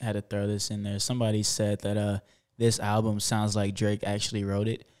just had to throw this in there. Somebody said that this album sounds like Drake actually wrote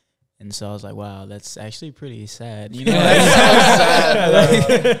it. And so I was like, wow, that's actually pretty sad. You know?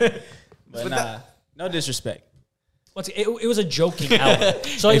 But nah, no disrespect. It was a joking album.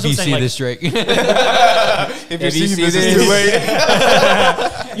 So If you see like, this, Drake. If you see this, too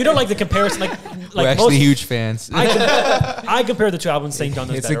late. you know, like the comparison, like We're actually huge fans. I compare the two albums, saying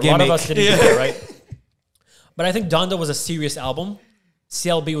Donda's It's a better. A lot of gimmick. us didn't compare, right? But I think Donda was a serious album.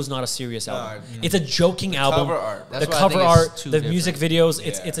 CLB was not a serious album. It's a joking album. cover art. That's The why I cover think it's art, too the different. music videos,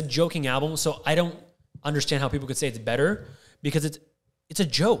 Yeah. it's a joking album. So I don't understand how people could say it's better, because it's a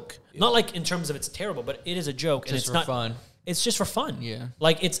joke. Not like in terms of it's terrible, but it is a joke. And Just it's for not fun. It's just for fun. Yeah.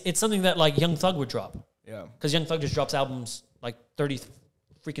 Like it's something that like Young Thug would drop. Yeah. Because Young Thug just drops albums, like 30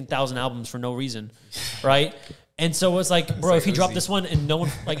 freaking thousand albums for no reason, right? And so it's like, bro, if he dropped this one and no one,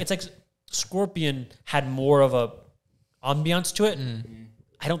 like, it's like Scorpion had more of a ambiance to it.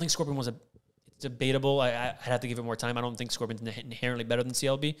 I don't think Scorpion was it's debatable. I'd have to give it more time. I don't think Scorpion's inherently better than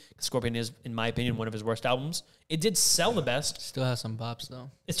CLB. Scorpion is, in my opinion, one of his worst albums. It did sell the best. Still has some bops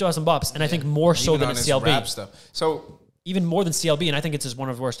though. It still has some bops, and I think more so Even than on its his CLB. rap stuff. So Even more than CLB, and I think it's just one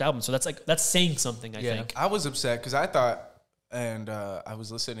of his worst albums. So that's saying something, I think. I was upset because I thought, and I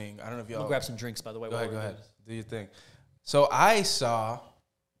was listening. I don't know if y'all. I'll grab some drinks, by the way. Go ahead. Do your thing. So I saw,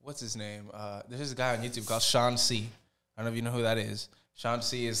 what's his name? There's a guy on YouTube called Sean C. I don't know if you know who that is. Sean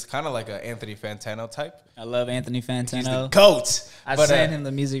C is kind of like an Anthony Fantano type. I love Anthony He's the Fantano. GOAT. I But, sent him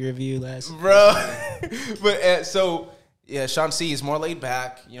the music review last. bro. But so yeah, Sean C is more laid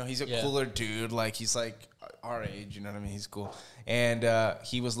back. You know, he's a cooler dude. Like, he's like our age. You know what I mean? He's cool. And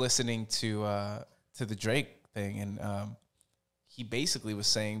he was listening to the Drake thing, and he basically was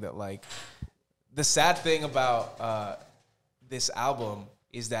saying that, like, the sad thing about this album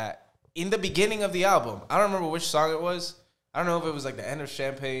is that in the beginning of the album, I don't remember which song it was. I don't know if it was like the end of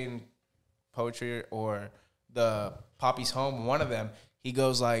Champagne Poetry or the Poppy's Home. One of them, he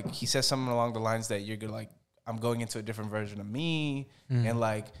goes like, he says something along the lines that you're gonna like, I'm going into a different version of me. And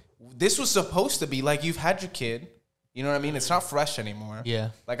like, this was supposed to be like, you've had your kid. You know what I mean? It's not fresh anymore.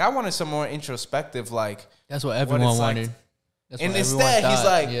 Yeah. Like, I wanted some more introspective, like. That's what everyone it's like. wanted. That's And what everyone instead, he's thought,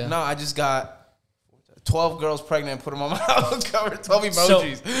 like, yeah. no, I just got 12 girls pregnant and put them on my album cover, 12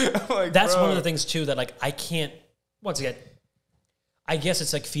 emojis. I'm like, That's bro. one of the things too that, like, I can't. Once again, I guess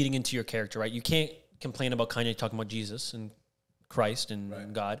it's like feeding into your character, right? You can't complain about Kanye talking about Jesus and Christ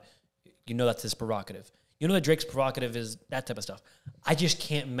and God. You know that's his prerogative. You know that Drake's prerogative is that type of stuff. I just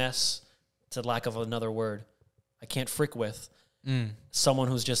can't mess, to lack of another word, I can't frick with someone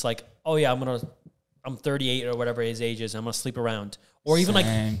who's just like, oh yeah, I'm 38 or whatever his age is, I'm gonna sleep around. Or even like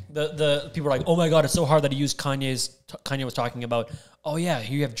the people are like, oh my God, it's so hard that he used Kanye was talking about, oh yeah,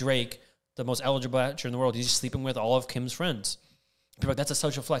 here you have Drake, the most eligible actor in the world. He's sleeping with all of Kim's friends. People are like, that's a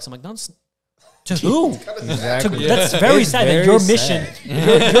social flex. I'm like, no, To who? Exactly. That's very sad. That your mission.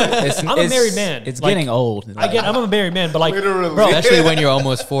 I'm a married man. It's like, getting old. I'm a married man, but like, Literally. bro, Especially when you're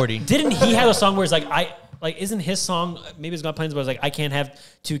almost 40. didn't he have a song where it's like, isn't his song, maybe it's got plans, but it's like, I can't have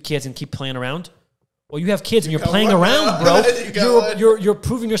 2 kids and keep playing around? Well, you have kids and you're playing around, bro. You're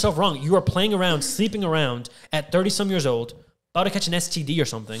proving yourself wrong. You are playing around, sleeping around at 30-some years old, about to catch an STD or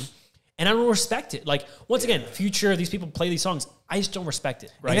something. And I don't respect it. Like, once again, Future, these people play these songs. I just don't respect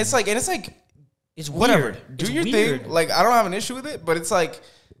it. Right? And it's like, it's whatever. weird. Do It's your weird. thing. Like, I don't have an issue with it, but it's like,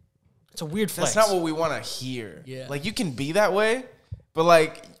 It's a weird flex. that's not what we want to hear. Yeah. Like, you can be that way, but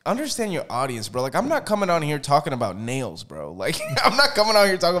like, understand your audience, bro. Like, I'm not coming on here talking about nails, bro. Like, I'm not coming on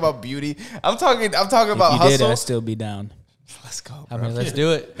here talking about beauty. I'm talking about If you hustle. did, I'd still be down. Let's go, I bro. mean, let's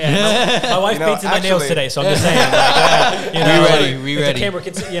do it. My wife painted my nails actually- today, so I'm just saying. Like, We if ready. the camera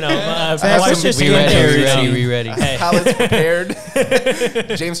can, my have wife's some- just We in ready. there, We so- ready. We ready. Hey. Palettes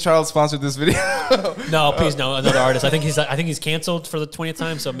prepared. James Charles sponsored this video. No, please no, another artist. I think he's canceled for the 20th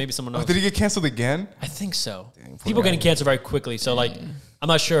time, so maybe someone else. Did he get canceled again? I think so. People getting canceled very quickly, so like I'm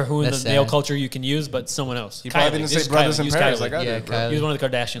not sure who in That's the nail sad. culture you can use, but someone else. He probably didn't say Brothers in Paris like I Yeah, did, bro. Kylie. He was one of the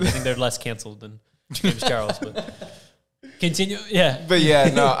Kardashians. I think they're less canceled than James Charles. But continue, yeah. But yeah,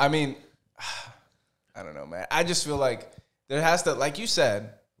 no, I mean, I don't know, man. I just feel like there has to, like you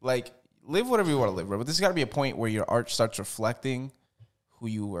said, like live whatever you want to live, bro. But there's got to be a point where your art starts reflecting who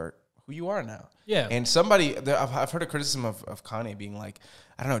you are now. Yeah. And somebody, I've heard a criticism of Kanye being like,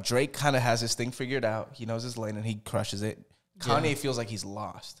 I don't know, Drake kind of has his thing figured out. He knows his lane and he crushes it. Kanye feels like he's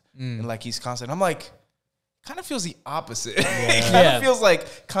lost and like he's constant. I'm like, kind of feels the opposite. It kind of feels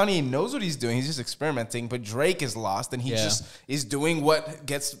like Kanye knows what he's doing. He's just experimenting, but Drake is lost and he just is doing what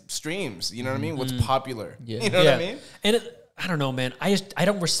gets streams. You know what I mean? What's popular. Yeah. You know what I mean? And I don't know, man. I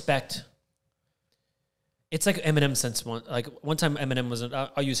don't respect. It's like Eminem since one time Eminem was.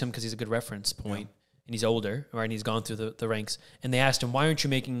 I'll use him because he's a good reference point, and he's older, right? And he's gone through the ranks. And they asked him, "Why aren't you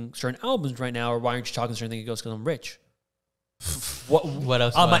making certain albums right now, or why aren't you talking certain things?" He goes, "Because I'm rich." What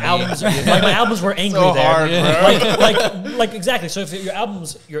else? My do I need? albums, my albums were angry So there. hard, bro. Like exactly. So if your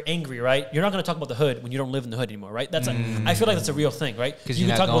albums, you're angry, right? You're not going to talk about the hood when you don't live in the hood anymore, right? That's I feel like that's a real thing, right? 'Cause You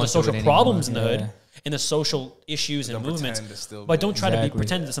you're can not talk about going the social through it problems in the anymore. hood and the social issues and Don't movements, pretend to still but be- don't try to be Exactly.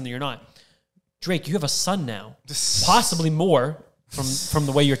 pretend to something you're not. Drake, you have a son now, possibly more from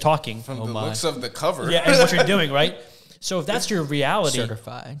the way you're talking, From the looks of the cover. yeah, and what you're doing, right? So if that's your reality,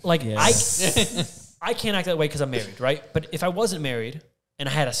 Certified. like Yes. I can't act that way because I'm married, right? But if I wasn't married and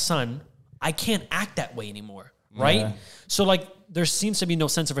I had a son, I can't act that way anymore, right? Yeah. So like there seems to be no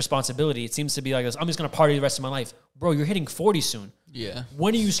sense of responsibility. It seems to be like this, I'm just gonna party the rest of my life, bro. You're hitting 40 soon. Yeah.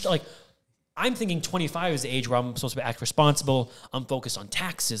 When do you like? I'm thinking 25 is the age where I'm supposed to act responsible. I'm focused on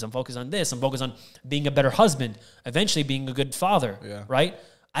taxes. I'm focused on this. I'm focused on being a better husband. Eventually, being a good father. Yeah. Right.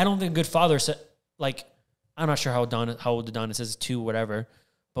 I don't think a good father. Like, I'm not sure how old Adonis is, 2, whatever.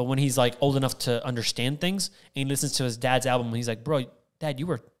 But when he's like old enough to understand things, and he listens to his dad's album, and he's like, "Bro, Dad, that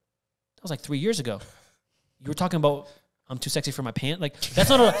was like 3 years ago. You were talking about I'm too sexy for my pant. Like, that's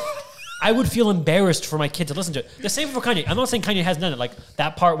not a." I would feel embarrassed for my kid to listen to it. The same for Kanye. I'm not saying Kanye hasn't done it. Like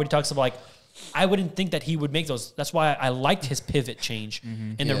that part when he talks about like, I wouldn't think that he would make those. That's why I liked his pivot change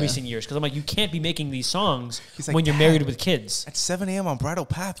in the recent years. Because I'm like, you can't be making these songs like, when you're "Dad, married with kids. At 7 a.m. on Bridal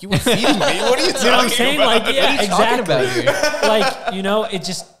Path, you were feeding me. What are you You know what I'm talking saying? about? Like, yeah, exactly. about Like, it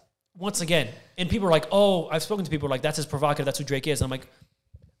just, once again, and people are like, oh, I've spoken to people like, that's his provocative, that's who Drake is. And I'm like,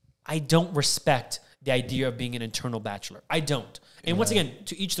 I don't respect the idea of being an internal bachelor. I don't. And once again,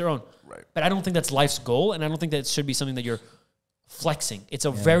 to each their own. Right. But I don't think that's life's goal, and I don't think that it should be something that you're flexing. It's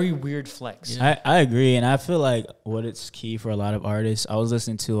a very weird flex. I agree, and I feel like what it's key for a lot of artists. I was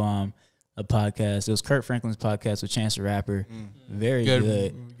listening to a podcast. It was Kurt Franklin's podcast with Chance the Rapper. Very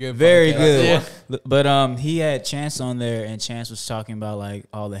good. Very podcast. good. Yeah. But he had Chance on there, and Chance was talking about like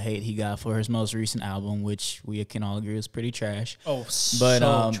all the hate he got for his most recent album, which we can all agree is pretty trash. Oh, But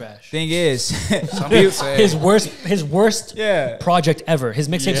so trash. thing is, Some people say His worst yeah. project ever. His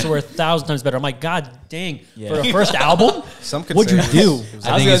mixtapes were 1,000 times better. I'm like, God dang, Yeah. for a first album, some could what'd say you do? it was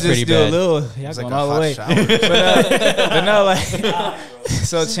I like, think was it's gonna pretty just do a bad. little, it y'all was like going a all the hot way. shower. But no, like,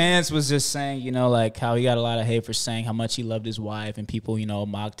 so Chance was just saying, you know, like how he got a lot of hate for saying how much he loved his wife, and people, you know,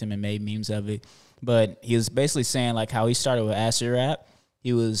 mocked him and made memes of it. But he was basically saying like how he started with acid rap.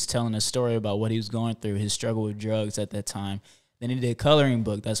 He was telling a story about what he was going through, his struggle with drugs at that time. Then he did Coloring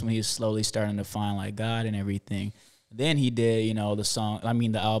Book. That's when he was slowly starting to find like God and everything. Then he did, you know,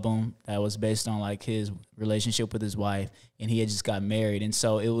 the album that was based on like his relationship with his wife, and he had just got married. And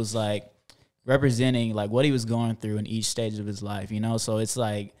so it was like representing like what he was going through in each stage of his life, you know? So it's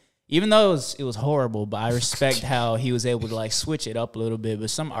like, even though it was horrible, but I respect how he was able to like switch it up a little bit. But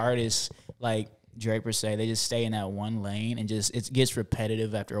some artists, like Drake per se. They just stay in that one lane and just it gets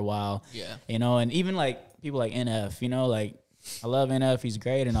repetitive after a while. Yeah. You know, and even like people like NF, you know, like I love NF, he's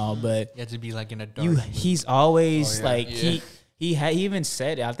great and all, but You have to be like in a dark he's always Oh, yeah. like he even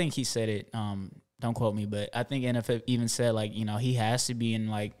said it. I think he said it. Don't quote me, but I think NF even said like, you know, he has to be in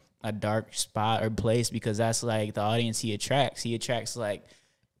like a dark spot or place because that's like the audience he attracts. He attracts like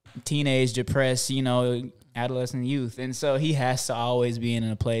teenage, depressed, you know, adolescent youth. And so he has to always be in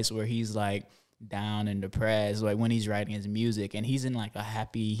a place where he's like down and depressed, like when he's writing his music. And he's in like a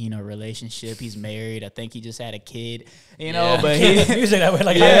happy, you know, relationship. He's married. I think he just had a kid, you know, but music that way,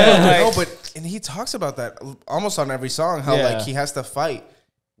 like, No, but and he talks about that almost on every song. How Yeah. like he has to fight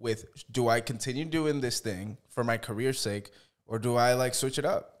with, do I continue doing this thing for my career's sake, or do I like switch it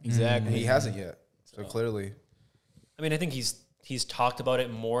up? Exactly. And he hasn't yet. So clearly, I mean, I think he's talked about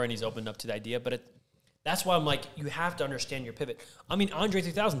it more and he's opened up to the idea, but that's why I'm like, you have to understand your pivot. I mean, Andre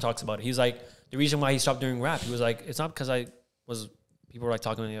 3000 talks about it. He's like, the reason why he stopped doing rap, he was like, it's not because people were like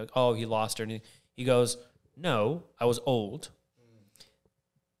talking to me like, oh, he lost or anything. He goes, no, I was old.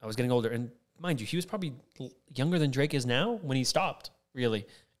 I was getting older. And mind you, he was probably younger than Drake is now when he stopped, really.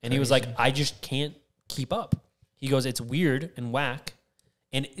 And he was like, I just can't keep up. He goes, it's weird and whack.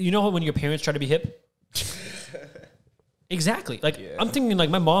 And you know when your parents try to be hip? Exactly. Like, I'm thinking like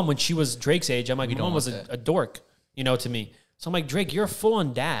my mom, when she was Drake's age, I'm like, my mom was a dork, you know, to me. So I'm like, Drake, you're a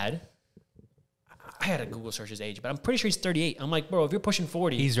full-on dad. I had to Google search his age, but I'm pretty sure he's 38. I'm like, bro, if you're pushing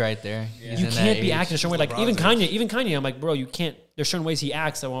 40, He's right there. He's you in that can't be age. acting a certain way. Like even Kanye, I'm like, bro, you can't. There's certain ways he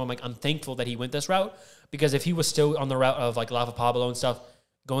acts that I'm like, I'm thankful that he went this route, because if he was still on the route of like Lava Pablo and stuff,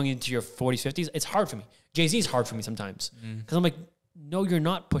 going into your 40s, 50s, it's hard for me. Jay-Z is hard for me sometimes because I'm like, no, you're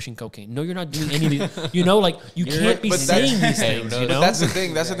not pushing cocaine. No, you're not doing any of these. You know, like you can't be but saying that's- these things. You but know, that's the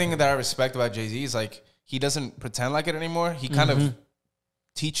thing. That's the thing that I respect about Jay-Z is like he doesn't pretend like it anymore. He kind of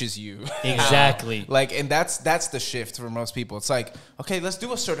teaches you exactly. like, and that's the shift for most people. It's like, okay, let's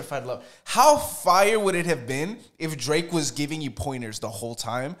do a certified love. How fire would it have been if Drake was giving you pointers the whole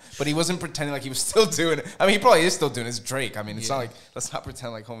time, but he wasn't pretending like he was still doing it? I mean, he probably is still doing it. It's Drake. I mean, it's not like, let's not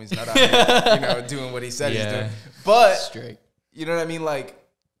pretend like homie's not out here, you know, doing what he said he's doing. But Straight. you know what I mean? Like,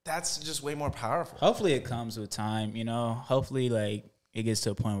 that's just way more powerful. Hopefully it comes with time, you know. Hopefully, like, it gets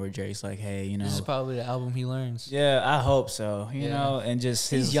to a point where Drake's like, hey, you know. This is probably the album he learns. Yeah, I hope so, you know, and just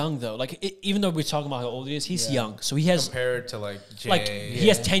He's young though. Like even though we're talking about how old he is, he's young. So he has Compared to like Jay. like he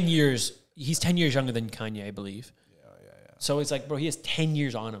has 10 years. He's 10 years younger than Kanye, I believe. Yeah. So it's like, bro, he has 10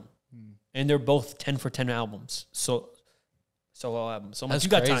 years on him, and they're both 10 for 10 albums. So albums. So I'm like, That's you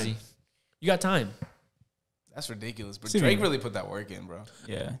got crazy. time. You got time. That's ridiculous. But See, Drake man. really put that work in, bro.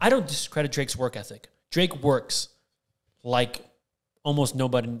 yeah. I don't discredit Drake's work ethic. Drake works like almost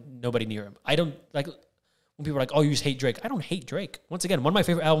nobody near him. I don't like when people are like, "Oh, you just hate Drake." I don't hate Drake. Once again, one of my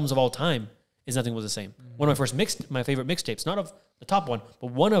favorite albums of all time is Nothing Was the Same. One of my favorite mixtapes, not of the top one,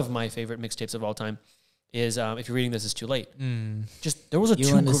 but one of my favorite mixtapes of all time is If You're Reading This, It's Too Late. Just there was a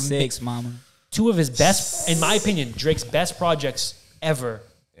You and the six, mama. two of his best, in my opinion, Drake's best projects ever.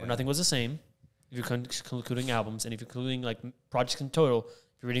 Where Nothing Was the Same. If you're including albums, and if you're including like projects in total,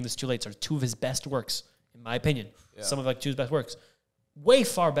 If You're Reading This Too Late, are two of his best works, in my opinion. Some of like two of his best works. Way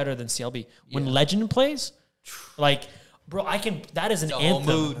far better than CLB. When Legend plays, like, bro, that is an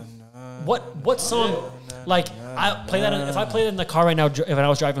anthem. What song? Like, I play that if I play it in the car right now. If I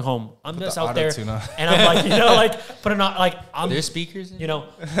was driving home, I'm just out there, auto-tune on. and I'm like, you know, like putting on like I'm. There's speakers. You know,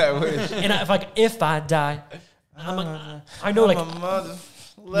 I wish. and if I die, I'm like, I know like I'm a mother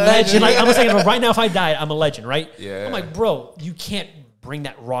legend. Like I'm saying, right now, if I died, I'm a legend, right? Yeah. I'm like, bro, you can't bring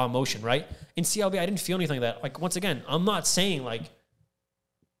that raw emotion, right? In CLB, I didn't feel anything like that. Like once again, I'm not saying like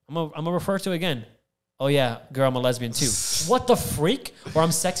I'm gonna refer to it again. Oh yeah, girl, I'm a lesbian too. What the freak? Or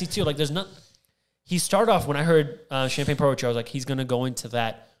I'm sexy too. Like there's not. He started off when I heard Champagne Poetry. I was like, he's gonna go into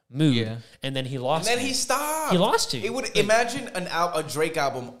that mood, and then he lost. And then me. he stopped. He lost you. It would imagine a Drake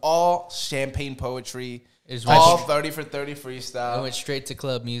album, all champagne poetry, It's all right. 30 for 30 I freestyle, went straight to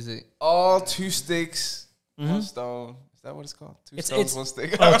club music. all 2 sticks, 1 stone. Is that what it's called? Two stones, 1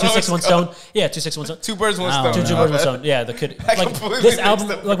 stick. Oh, 2 6 1 stone. Yeah, 2 6 1 stone. 2 birds, 1 I don't stone. Two know. birds, 1 stone. Yeah, the could like completely this album.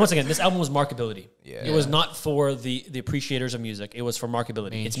 mixed up. Like once again, this album was marketability. Yeah. It was not for the appreciators of music. It was for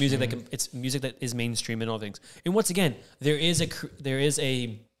marketability. It's music that it's music that is mainstream and all things. And once again, there is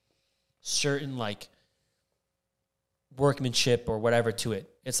a certain like workmanship or whatever to it.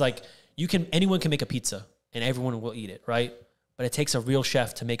 It's like anyone can make a pizza and everyone will eat it, right? But it takes a real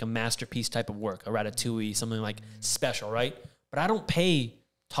chef to make a masterpiece type of work, a ratatouille, something like special, right? But I don't pay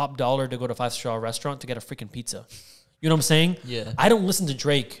top dollar to go to a 5-star restaurant to get a freaking pizza. You know what I'm saying? Yeah. I don't listen to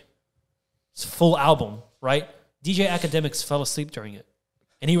Drake's full album, right? DJ Academics fell asleep during it.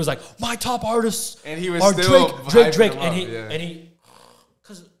 and he was like, my top artists And he was are still Drake, hyping him and up, he, yeah. and he,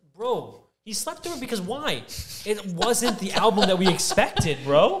 because, bro, he slept through it because why? It wasn't the album that we expected,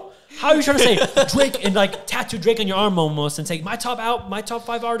 bro. How are you trying to say Drake and like tattoo Drake on your arm almost and say my top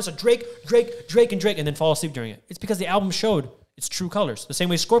 5 artists are Drake, and then fall asleep during it? It's because the album showed its true colors. The same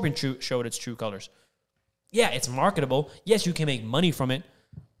way Scorpion showed its true colors. Yeah, it's marketable. Yes, you can make money from it,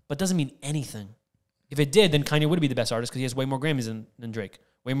 but doesn't mean anything. If it did, then Kanye would be the best artist because he has way more Grammys than Drake,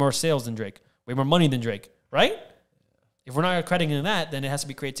 way more sales than Drake, way more money than Drake, right? If we're not crediting that, then it has to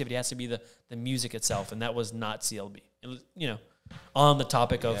be creativity. It has to be the music itself, and that was not CLB. It was, on the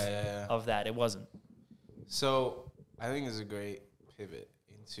topic of that, it wasn't. So I think it's a great pivot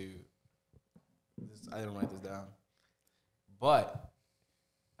into this. I didn't write this down, but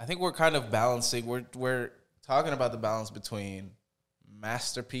I think we're kind of balancing. We're talking about the balance between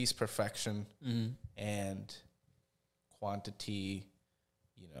masterpiece perfection and quantity,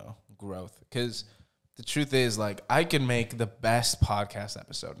 growth. Because the truth is, like, I can make the best podcast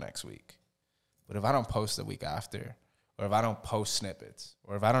episode next week, but if I don't post the week after, or if I don't post snippets,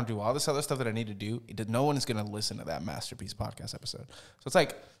 or if I don't do all this other stuff that I need to do, no one is going to listen to that masterpiece podcast episode. So it's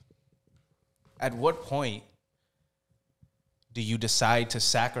like, at what point do you decide to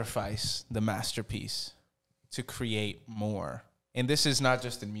sacrifice the masterpiece to create more? And this is not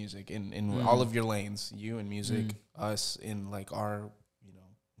just in music, in all of your lanes, you in music, us in like our,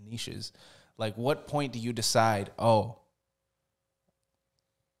 niches. Like, what point do you decide, I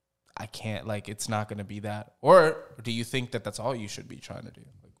can't, like, it's not going to be that? Or do you think that that's all you should be trying to do?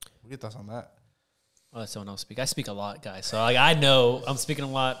 Like, what are your thoughts on that? I'll let someone else speak. I speak a lot, guys. So like, I know I'm speaking a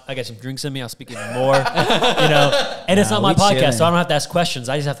lot. I got some drinks in me. I'll speak even more, And it's not my podcast, so I don't have to ask questions.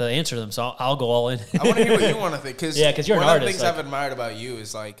 I just have to answer them. So I'll go all in. I want to hear what you want to think. Cause yeah, because you're an one of artist. the things I've admired about you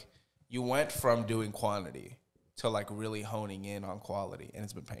is, like, you went from doing quantity to, like, really honing in on quality, and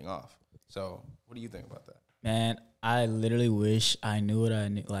it's been paying off. So what do you think about that? Man, I literally wish I knew what I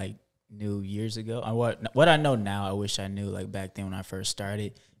knew years ago. What I know now, I wish I knew, like, back then when I first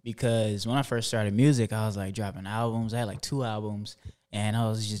started. Because when I first started music, I was, like, dropping albums. I had, like, 2 albums, and I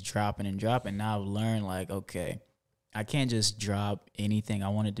was just dropping and dropping. Now I've learned, like, okay, I can't just drop anything. I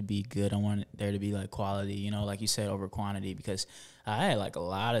want it to be good. I want there to be, like, quality, like you said, over quantity. Because I had, like, a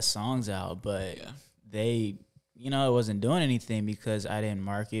lot of songs out, but they, it wasn't doing anything because I didn't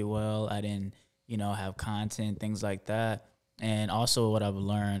market well. I didn't, have content, things like that. And also what I've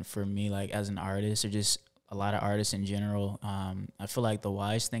learned for me, like, as an artist, or just a lot of artists in general, I feel like the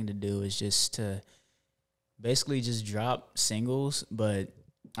wise thing to do is just to basically just drop singles, but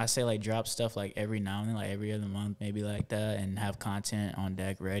I say, like, drop stuff, like, every now and then, like, every other month, maybe like that, and have content on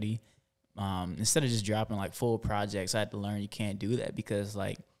deck ready. Instead of just dropping, like, full projects, I had to learn you can't do that because,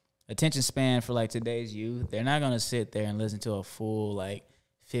 like, attention span for, like, today's youth, they're not going to sit there and listen to a full, like,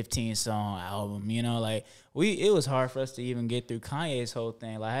 15-song album, like, it was hard for us to even get through Kanye's whole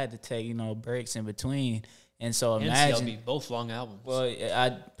thing. Like, I had to take, breaks in between. And so imagine, CLB, both long albums. Well,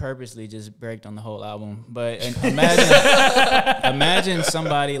 I purposely just braked on the whole album, but imagine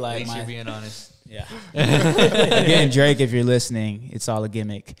somebody like You're being honest. Yeah. Again, Drake, if you're listening, it's all a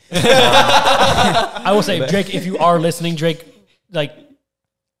gimmick. I will say, Drake, if you are listening, Drake, like,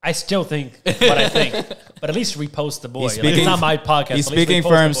 I still think what I think, but at least repost the boy. Like, it's not my podcast. He's speaking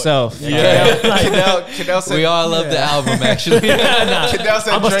for himself. Kiddell said, We all love the album, actually. Kiddell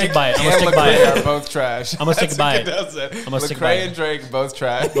said I'm gonna stick by it. I'm gonna stick by it. are both trash. I'm gonna stick by it. Kiddell said. I'm gonna stick by Lecrae it. and Drake both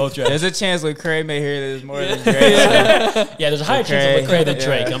trash. Both trash. There's a chance Lecrae may hear this more than Drake. Yeah, there's a higher chance of Lecrae than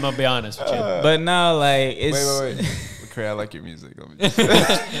Drake. I'm gonna be honest with you. But no, like, it's... Wait. Lecrae, I like your music. Let me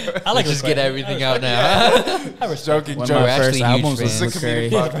I like Just Lecrae. get everything out now. I respect joking. One of my actually first huge albums was fans. It's a comedic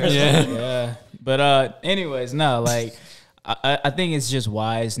Lecrae. podcast. Yeah. But anyways, no, like, I think it's just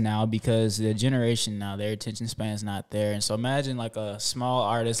wise now because the generation now, their attention span is not there. And so imagine, like, a small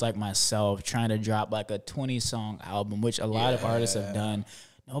artist like myself trying to drop, like, a 20-song album, which a lot of artists have done.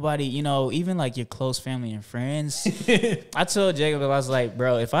 Nobody, even, like, your close family and friends. I told Jacob, I was like,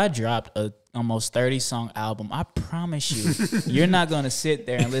 bro, if I dropped a almost 30-song album, I promise you, you're not going to sit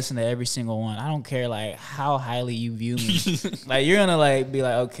there and listen to every single one. I don't care, like, how highly you view me. Like, you're going to, like, be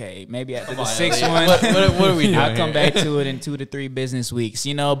like, okay, maybe after the 6th one, What are we doing? I'll come back to it in 2 to 3 business weeks, but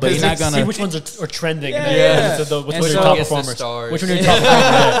you're not going See to... which ones are trending. Yeah. Which And ones are so- top Gets the performers? stars. Which one are your top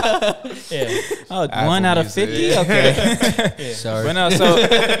performers? Yeah. Oh, Apple 1 out of Music. 50? Okay. Sorry. But no, so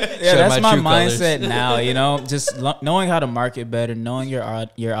yeah, that's my my true mindset now. Just knowing how to market better, knowing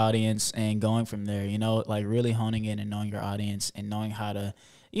your audience, and going from there. Like, really honing in and knowing your audience and knowing how to,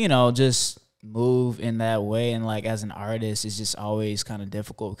 just move in that way, and like as an artist it's just always kind of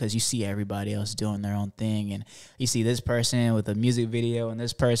difficult because you see everybody else doing their own thing, and you see this person with a music video and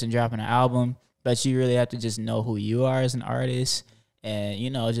this person dropping an album, but you really have to just know who you are as an artist, and you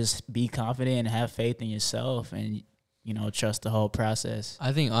know, just be confident and have faith in yourself, and you know, trust the whole process.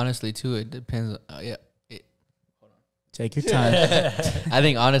 I think honestly too, it depends. Take your time. I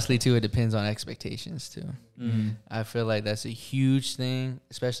think honestly too, it depends on expectations too. Mm-hmm. I feel like that's a huge thing,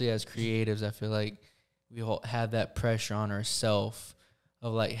 especially as creatives. I feel like we all have that pressure on ourselves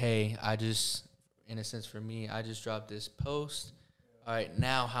of like, hey, I just, in a sense for me, I just dropped this post. All right,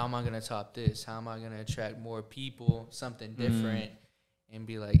 now how am I going to top this? How am I going to attract more people, something different, and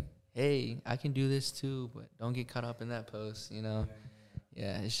be like, hey, I can do this too, but don't get caught up in that post, you know?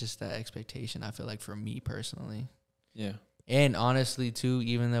 Yeah, it's just that expectation, I feel like, for me personally. Yeah. And honestly, too,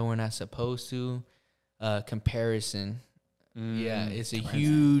 even though we're not supposed to, comparison. Yeah, it's a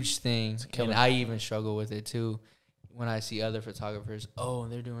huge thing. And I even struggle with it, too. When I see other photographers, oh,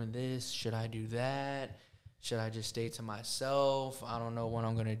 they're doing this. Should I do that? Should I just stay to myself? I don't know what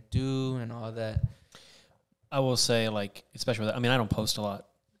I'm going to do and all that. I will say, like, especially with, I mean, I don't post a lot,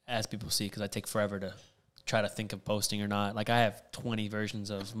 as people see, because I take forever to try to think of posting or not. Like, I have 20 versions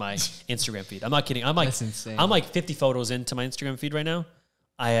of my Instagram feed. I'm not kidding. I'm like, That's insane. I'm like 50 photos into my Instagram feed right now.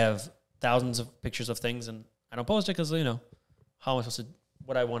 I have thousands of pictures of things, and I don't post it because, you know, how am I supposed to,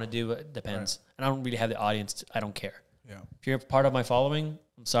 what I want to do, it depends. Right. And I don't really have the audience. I don't care. Yeah. If you're part of my following,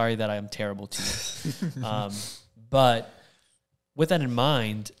 I'm sorry that I am terrible to you. But with that in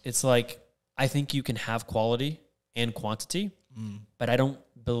mind, it's like, I think you can have quality and quantity, but I don't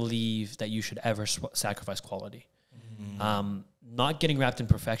believe that you should ever sacrifice quality. Not getting wrapped in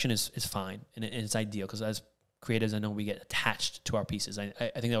perfection is fine, and it's ideal, because as creatives, I know we get attached to our pieces. I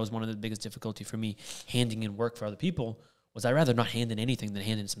think that was one of the biggest difficulty for me handing in work for other people, was I'd rather not hand in anything than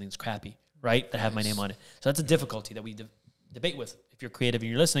hand in something that's crappy, right, that have my name on it. So that's a difficulty that we debate with. If you're creative and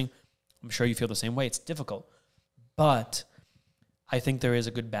you're listening, I'm sure you feel the same way. It's difficult. But I think there is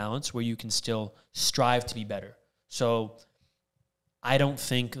a good balance where you can still strive to be better. So I don't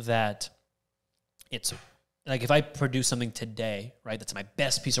think that it's like, if I produce something today, right, that's my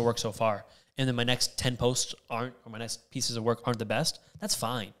best piece of work so far, and then my next 10 posts aren't, or my next pieces of work aren't the best, that's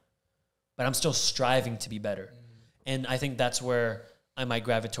fine. But I'm still striving to be better. And I think that's where I might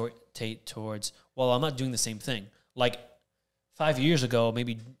gravitate towards, well, I'm not doing the same thing. Like 5 years ago,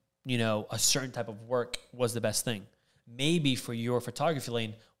 maybe, you know, a certain type of work was the best thing. Maybe for your photography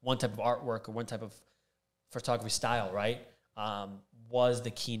lane, one type of artwork or one type of photography style, right, was the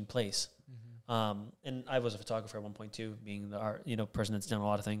keen place. And I was a photographer at one point too, being the art, you know, person that's done a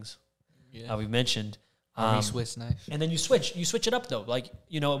lot of things. Yeah. We mentioned. Swiss knife. And then you switch it up though. Like,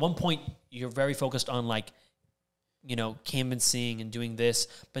 you know, at one point you're very focused on, like, you know, canvassing and doing this,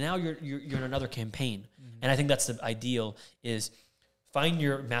 but now you're in another campaign. And I think that's the ideal, is find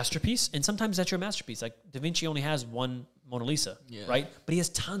your masterpiece. And sometimes that's your masterpiece. Like Da Vinci only has one Mona Lisa, right? But he has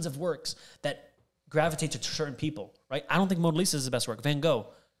tons of works that gravitate to certain people, right? I don't think Mona Lisa is the best work. Van Gogh,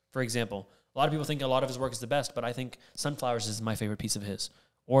 for example. A lot of people think a lot of his work is the best, but I think Sunflowers is my favorite piece of his.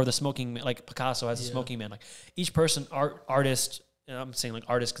 Or the Smoking Man, like Picasso has a Smoking Man. Like each person, artist, and I'm saying like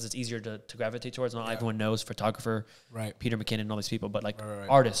artist because it's easier to gravitate towards. Not everyone knows photographer, right? Peter McKinnon and all these people, but like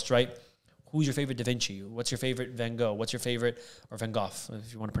artists, right? Who's your favorite Da Vinci? What's your favorite Van Gogh? What's your favorite, or Van Gogh,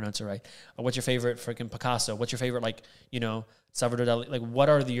 if you want to pronounce it right? What's your favorite freaking Picasso? What's your favorite, like, you know, Salvador Dali? Like, what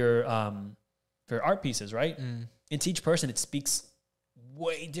are your art pieces, right? And to each person, it speaks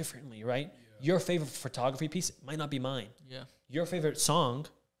way differently, right? Your favorite photography piece might not be mine. Yeah. Your favorite song,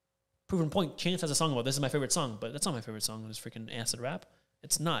 proven point, Chance has a song about, this is my favorite song, but that's not my favorite song. It's freaking acid rap.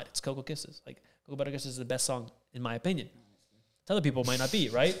 It's not. It's Cocoa Kisses. Like, Cocoa Butter Kisses is the best song, in my opinion. To other people, might not be,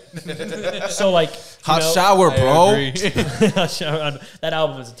 right? So, like, Hot Shower, bro. That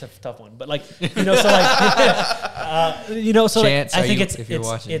album is a tough one, but like, you know, so like, you know, so Chance, like, I think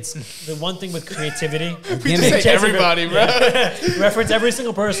it's the one thing with creativity. We just say everybody, bro. Reference every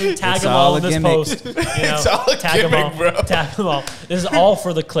single person. Tag them all in this post. You know, it's all a tag gimmick, them all, bro. Tag them all. This is all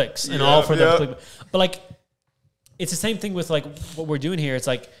for the clicks and all for the click. But like, it's the same thing with like what we're doing here. It's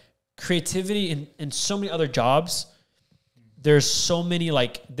like creativity in so many other jobs. There's so many,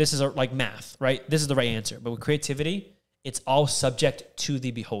 like, this is like math, right? This is the right answer. But with creativity, it's all subject to the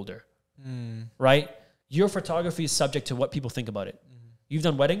beholder, right? Your photography is subject to what people think about it. You've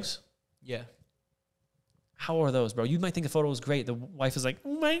done weddings? Yeah. How are those, bro? You might think the photo was great. The wife is like,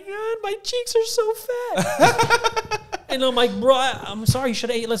 oh my God, my cheeks are so fat. And I'm like, bro, I'm sorry, you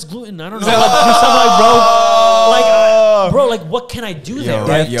should have ate less gluten. I don't know. Like, do something like, bro. Like, bro, like, what can I do there?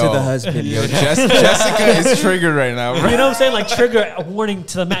 Death Yo. to the husband. Yo, Jessica is triggered right now, bro. You know what I'm saying? Like, trigger warning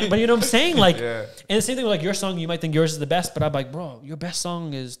to the max. But you know what I'm saying? Like, Yeah. and the same thing with like your song. You might think yours is the best, but I'm like, bro, your best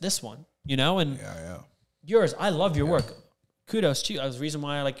song is this one. You know, and Yeah. yours, I love your work. Kudos to you. That's the reason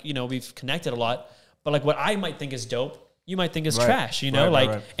why, like, you know, we've connected a lot. But like, what I might think is dope, you might think is Right. trash. You know, Right, like,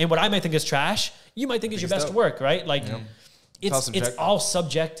 right. and what I might think is trash, you might think is your it's best dope. work, right? Like, all it's subjective. all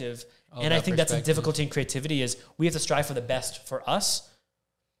subjective. All And I about think that's the perspective. difficulty in creativity is we have to strive for the best for us,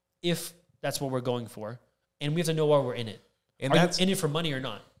 if that's what we're going for, and we have to know why we're in it. And Are you that's in it for money or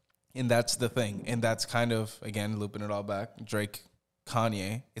not? And that's the thing. And that's kind of, again, looping it all back. Drake,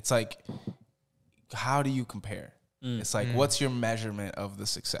 Kanye. It's like, how do you compare? It's like, what's your measurement of the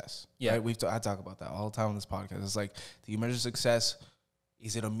success? Yeah. Right? I talk about that all the time on this podcast. It's like, do you measure success?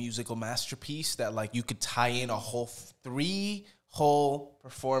 Is it a musical masterpiece that like you could tie in a whole 3 whole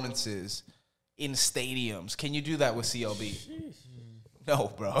performances in stadiums? Can you do that with CLB?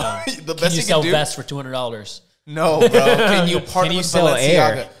 No, bro. The Can best you you sell can do. vests for $200? No, bro. Can you partner Can you with sell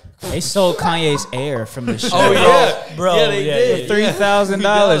Balenciaga? air? They sold Kanye's air from the show. Oh yeah, Bro, Yeah, they yeah, did. yeah.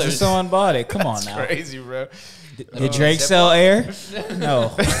 $3,000 and someone bought it. Come on now. Crazy, bro. Did Drake sell air?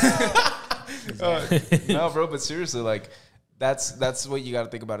 No. No, bro, but seriously, like that's what you got to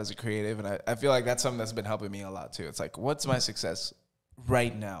think about as a creative, and I feel like that's something that's been helping me a lot too. It's like, what's my success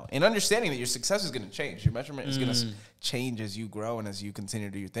right now, and understanding that your success is going to change, your measurement is going to change as you grow and as you continue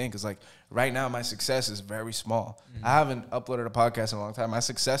to do your thing. Because like right now, my success is very small. I haven't uploaded a podcast in a long time. My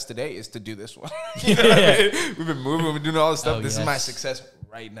success today is to do this one. You know what I mean? We've been moving, we've been doing all this stuff. Oh, This is my yes. success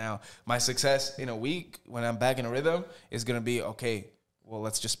right now. My success in a week when I'm back in a rhythm is going to be okay. Well,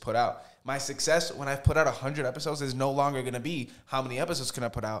 let's just put out. My success when I've put out 100 episodes is no longer going to be how many episodes can I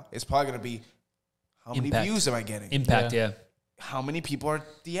put out. It's probably going to be how many Impact. views am I getting? Impact, yeah. How many people are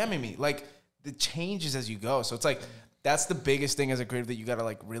DMing me? Like, the changes as you go. So it's like, that's the biggest thing as a creative that you got to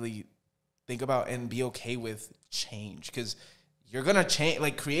like really think about and be okay with change. Because you're going to change,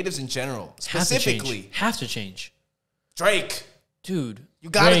 like creatives in general, specifically. Have to change. Drake, Dude. you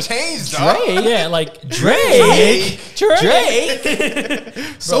got to Drake. change, dog. Yeah, like Drake.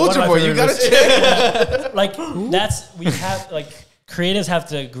 Soldier one of my Boy, you got to favorite change. Like, we have, like, creatives have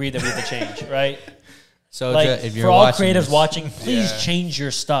to agree that we have to change, right? So Like, if you're for all watching creatives this- watching, please Yeah. change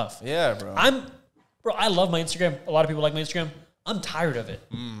your stuff. Yeah, bro. I love my Instagram. A lot of people like my Instagram. I'm tired of it.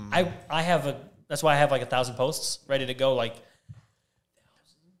 That's why I have like 1,000 posts ready to go. Like,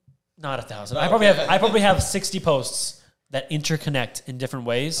 not 1,000. I probably have 60 posts that interconnect in different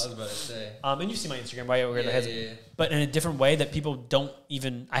ways. I was about to say. And you see my Instagram right over here, Yeah. but in a different way that people don't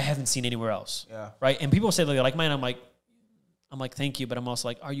even, I haven't seen anywhere else. Yeah. Right. And people say they like mine. I'm like, thank you, but I'm also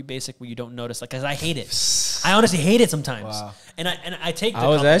like, are you basic where you don't notice? Like, because I hate it. I honestly hate it sometimes. Wow. And I take. I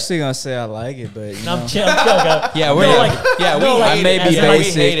was actually gonna say I like it, but you No, know. I'm chill. Okay. Yeah, we're No, like, like- yeah, no, we like, I may be as in, like,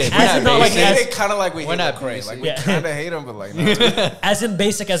 basic. we hate it. As We're in, not not like basic. as- Hate it kind of like we We're hate not Lecrae. basic. Like, we Yeah. kind of hate him, but like, no. As in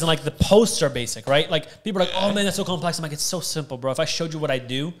basic, as in like the posts are basic, right? Like people are like, oh man, that's so complex. I'm like, it's so simple, bro. If I showed you what I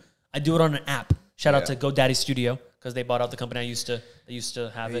do it on an app. Shout out to GoDaddy Studio because they bought out the company I used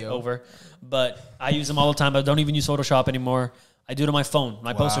to have it over. But I use them all the time. I don't even use Photoshop anymore. I do it on my phone.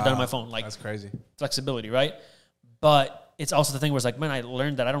 My posts are done on my phone. Like That's crazy. flexibility, right? But it's also the thing where it's like, man, I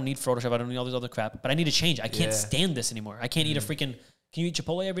learned that I don't need Photoshop. I don't need all this other crap. But I need to change. I can't Yeah. stand this anymore. I can't eat a freaking. Can you eat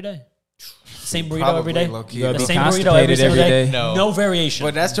Chipotle every day? Same burrito Probably, every day. low-key. You gotta The be same burrito every constipated single every day. day. No variation.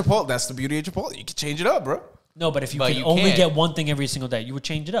 But that's Chipotle. That's the beauty of Chipotle. You can change it up, bro. No, but if you But can you only can't. get one thing every single day, you would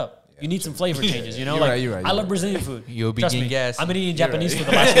change it up. You need some flavor changes, you know? You're like right, you're right, I you're love right. Brazilian food. You'll be Trust getting me. gas. I've been eating Japanese food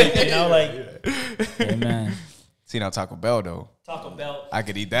the last week, you know? Like Amen. See, now Taco Bell, though. Taco Bell. I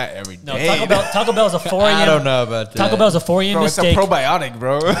could eat that every day. No, Taco Bell is a 4 a.m. I don't know about that. Taco Bell is a 4 a.m. Bro, it's a mistake. probiotic,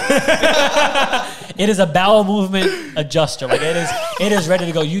 bro. It is a bowel movement adjuster. Like it is ready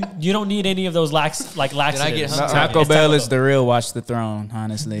to go. You don't need any of those laxatives. hungry? Taco It's Bell is the real Watch the Throne.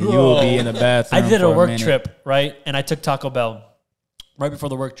 Honestly, you will be in the I bathroom. did a for work minute. trip, right? And I took Taco Bell right before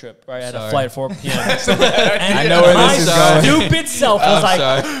the work trip, right? I had a Sorry. flight at 4 p.m. I know where My this is going. stupid self was I'm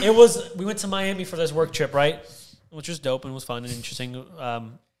like, sorry. we went to Miami for this work trip, right? Which was dope and was fun and interesting,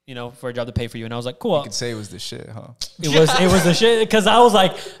 for a job to pay for you. And I was like, cool. You could say it was the shit, huh? It was the shit. Because I was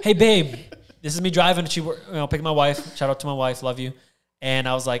like, hey, babe, this is me driving. Picking my wife. Shout out to my wife. Love you. And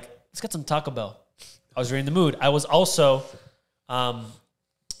I was like, let's get some Taco Bell. I was really in the mood. I was also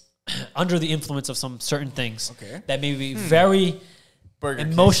under the influence of some certain things Okay. that made me very Burger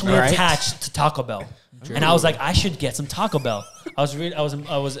King. emotionally Right. attached to Taco Bell. And I was like, I should get some Taco Bell. I was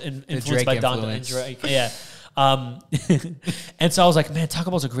influenced Drake by Donda and influence. Drake. Yeah. And so I was like, man, Taco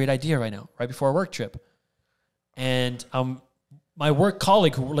Bell's a great idea right now, right before a work trip. And my work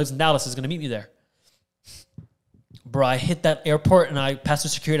colleague who lives in Dallas is going to meet me there. Bro, I hit that airport and I passed through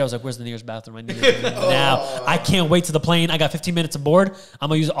security. I was like, where's the nearest bathroom? I need it now. I can't wait to the plane. I got 15 minutes aboard. I'm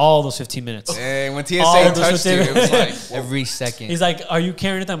going to use all those 15 minutes. Dang, when TSA touched you, it was like, every second. He's like, are you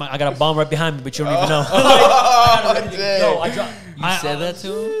carrying anything? I'm like, I got a bomb right behind me, but you don't even know. Like, I got ready to go. You said that to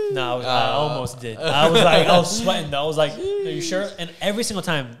him? No, I almost did. I was sweating though. I was like, are you sure? And every single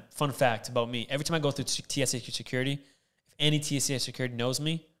time, fun fact about me, every time I go through TSA security, if any TSA security knows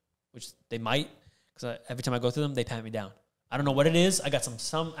me, which they might, because every time I go through them, they pat me down. I don't know what it is. I got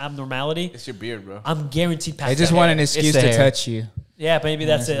some abnormality. it's your beard, bro. I'm guaranteed pat. They just want an excuse to hair. touch you. Yeah, but maybe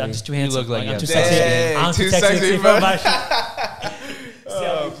that's it. I'm just too handsome. look like I'm you too have sexy. Dang, I'm too too sexy sexy, for bro. my shit. See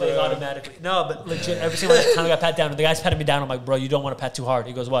how he plays automatically. No, but legit, every single time I got pat down, the guy's patting me down. I'm like, bro, you don't want to pat too hard.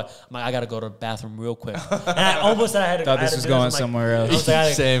 He goes, what? I'm like, I got to go to the bathroom real quick. And I almost said I had to. Thought I had this to was do going I'm like, somewhere I else. was like, I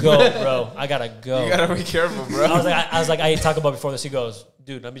gotta Same. go, bro. I gotta go. You gotta be careful, bro. I was like, I ate Taco Bell before this. He goes,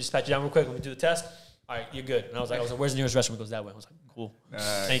 dude, let me just pat you down real quick. Let me do the test. All right, you're good. And I was like, where's the nearest restroom? He goes that way. I was like, cool.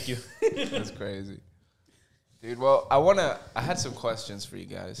 Nice. Thank you. That's crazy. Dude, well, I had some questions for you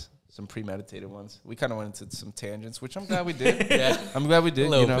guys. Some premeditated ones. We kind of went into some tangents, which I'm glad we did. Yeah. I'm glad we did. A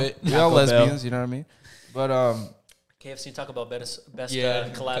little you know, bit. we all Taco Bell. lesbians, you know what I mean? But KFC Taco Bell best Yeah.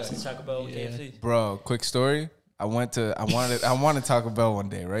 collabs in Taco Bell Yeah. KFC. bro, quick story. I wanted Taco Bell one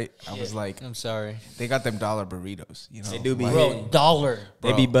day, right? I was like, I'm sorry. they got them dollar burritos, you know. They do be like, Bro, $1.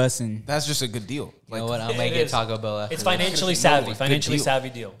 They be bussing. that's just a good deal. You know what? I'm going to get Taco Bell after It's this. financially No, savvy. good Financially deal. savvy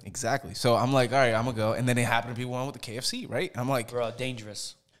deal. Exactly. So I'm like, all right, I'm gonna go. And then it happened to be one with the KFC, right? I'm like, Bro,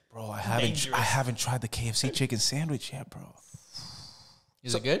 dangerous. bro, I Dangerous. haven't tried the KFC chicken sandwich yet, bro.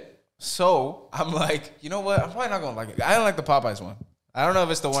 Is it good? So I'm like, you know what? I'm probably not gonna like it. I didn't like the Popeyes one. I don't know if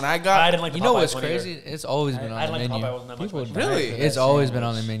it's the one I got. I didn't like the You know Popeyes what's one crazy? either. It's always been I on the didn't like menu. Popeye wasn't that much People fun. die Really? for that It's always been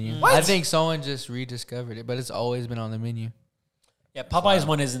on the menu. What? I think someone just rediscovered it, but it's always been on the menu. Yeah, Popeye's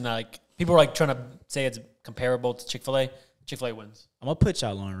one isn't like, people are like trying to say it's comparable to Chick-fil-A. Chick-fil-A wins. I'm gonna put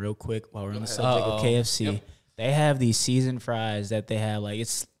y'all on real quick while we're on the subject of Uh-oh. KFC. Yep. They have these seasoned fries that they have like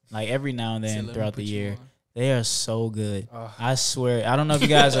it's like every now and So then let me throughout the put you year. on. They are so good. I swear. I don't know if you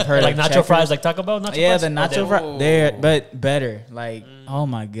guys have heard Like of nacho Checkers. fries, like Taco Bell nacho Yeah, fries? the Or nacho they- fries. They're but better. Like oh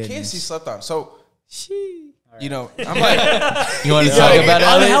my KFC goodness. slept on. So She. you know, I'm like, You want to He's talk like, about it?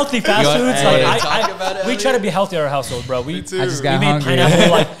 Elliot? Unhealthy fast You want- foods. Hey, Like, talk about it, we try to Elliot? be healthy at our household, bro. We me too. I just got we made hungry.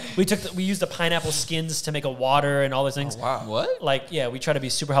 pineapple. Like we used the pineapple skins to make a water and all those things. wow. What? Like yeah, we try to be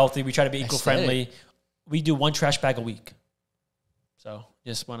super healthy. We try to be eco-friendly. We do one trash bag a week. So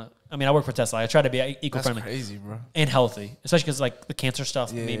just want to. I mean, I work for Tesla. I try to be That's eco-friendly crazy, bro. and healthy, especially because like the cancer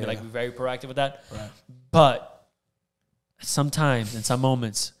stuff Yeah, made me yeah. like very proactive with that. Right. But sometimes in some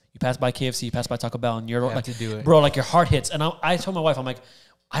moments, you pass by KFC, you pass by Taco Bell, and you're have like, to do it. bro, like your heart hits. And I told my wife, I'm like,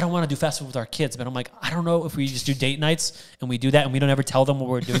 I don't want to do fast food with our kids, but I'm like, I don't know if we just do date nights and we do that and we don't ever tell them what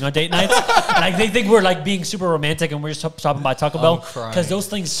we're doing on date nights. Like they think we're like being super romantic and we're just stopping by Taco Bell crying. because those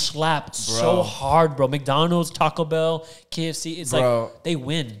things slap so Bro. hard, bro. McDonald's, Taco Bell, KFC, it's Bro. like they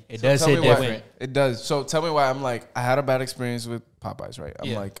win. It So does tell hit me why- different. It does. So tell me why I'm like, I had a bad experience with Popeyes, right? I'm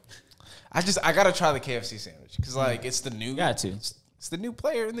Yeah. like, I gotta try the KFC sandwich because like it's the new, Got to. it's the new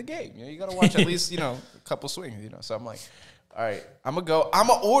player in the game. You know, you gotta watch at least a couple swings. You know, so I'm like, all right, I'm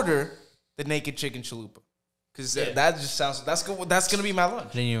gonna order the naked chicken chalupa because that just sounds that's good. That's gonna be my lunch.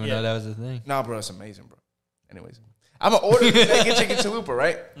 I didn't even Yeah. know that was a thing. Nah, bro, it's amazing, bro. Anyways, I'm gonna order the naked chicken chalupa,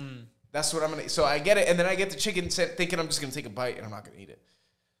 right? That's what I'm gonna. So I get it, and then I get the chicken, thinking I'm just gonna take a bite, and I'm not gonna eat it.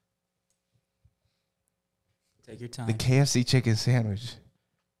 Take your time. The KFC chicken sandwich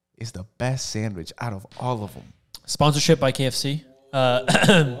is the best sandwich out of all of them. Sponsorship by KFC.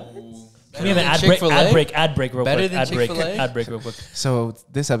 Can we have an than ad break? Chick-fil-A? Ad break real Better quick. than Ad break. Chick-fil-A? Ad break real quick. So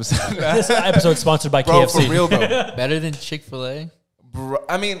this episode, This episode sponsored by bro, KFC. for real though, Better than Chick-fil-A? bro.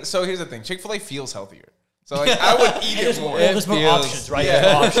 I mean, so here's the thing: Chick-fil-A feels healthier. So like, I would eat it more. Well, there's more feels- options, right? yeah.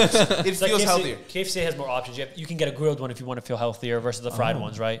 There's more options. It It's like feels KFC, healthier. KFC has more options. You can get a grilled one if you want to feel healthier versus the fried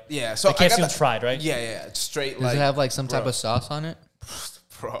ones, right? Yeah. So The I got KFC one's fried, right? Yeah, yeah. It's straight Does like it have like some type bro. of sauce on it?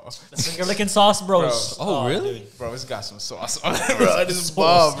 bro. The finger licking sauce, bro. Bro. is- Oh, really? dude. Bro, it's got some sauce on it, bro. It is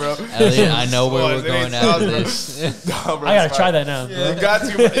bomb, bro. Elliot, I know where Sauce, we're it ain't going after sauce, this. Nah, bro, I gotta it's try fine. that now. You got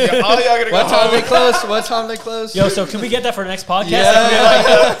to. Yeah, all y'all gotta What go time they home. close? What time they close? Yo, so can we get that for the next podcast?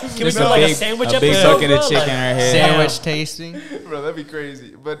 Yeah. Can we Just do like a sandwich a big episode? bucket bro? of chicken Like- right here. Sandwich tasting. Bro, that'd be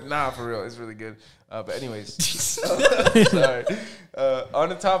crazy. But nah, for real, it's really good. But anyways, sorry. On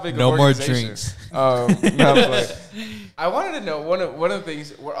the topic No of more organization, drinks. No, but I wanted to know one of the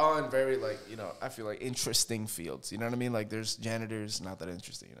things we're all in very I feel like interesting fields. You know what I mean? Like there's janitors, not that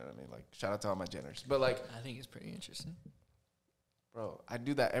interesting. You know what I mean? Like shout out to all my janitors. But like, I think it's pretty interesting. bro, I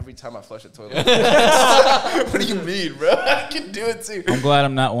do that every time I flush a toilet. What do you mean, bro? I can do it too. I'm glad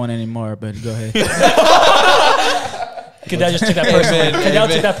I'm not one anymore, but go ahead. Cadell just took that personally. Cadell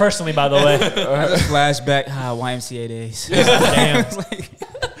took that personally, by the way. Flashback, YMCA days. Damn.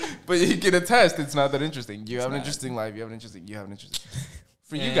 But you can attest, it's not that interesting. You have an interesting life. You have an interesting.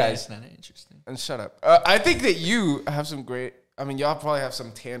 For you guys, it's not interesting. and shut up. I think that you have some great. I mean, y'all probably have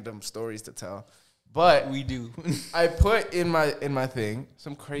some tandem stories to tell. But We do. I put in my thing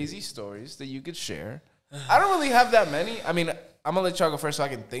some crazy stories that you could share. I don't really have that many. I mean, I'm gonna let y'all go first so I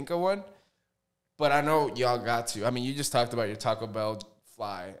can think of one. But I know y'all got to. I mean, you just talked about your Taco Bell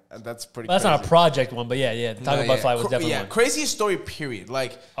fly, and that's pretty. Well, that's crazy. not a project one, but yeah, the Taco Bell fly was definitely one. Craziest story. Period.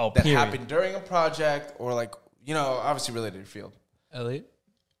 Like that period. happened during a project or like obviously related to your field. Elliot?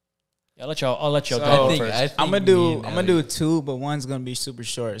 Yeah, I'll let y'all So, go I think first. I'm me gonna and do Elliot- two, but one's gonna be super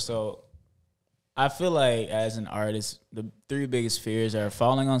short. So I feel like as an artist, the three biggest fears are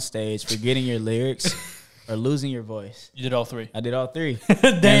falling on stage, forgetting your lyrics, or losing your voice. You did all three. I did all three.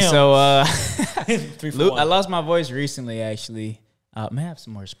 Damn. And so 3 for 1. I lost my voice recently, actually. May I have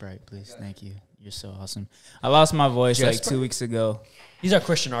some more Sprite, please? Thank you. You're so awesome. I lost my voice Just like Sprite? 2 weeks ago. He's our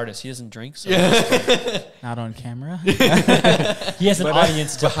Christian artist. He doesn't drink, so Not on camera. he has an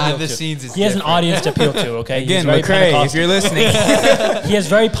audience to Behind appeal the to. scenes, it's He has an different. audience to appeal to. Okay, Again, He's very McCray, if Pentecostal. you're listening. He has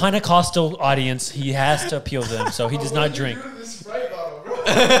very Pentecostal audience. He has to appeal to them, so he does not drink.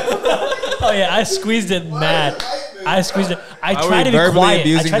 Oh yeah, I squeezed it mad. I squeezed it. I Are tried we to be verbally quiet. I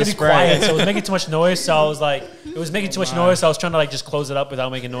abusing tried to the be Sprite? quiet, so it was making too much noise. So I was like, it was making too much noise. So I was trying to like just close it up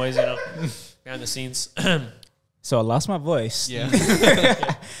without making noise, behind the scenes. So I lost my voice. Yeah.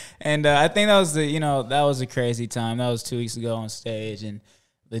 And I think that was that was a crazy time. That was 2 weeks ago on stage, and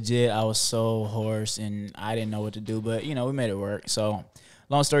legit, I was so hoarse and I didn't know what to do. But we made it work. So,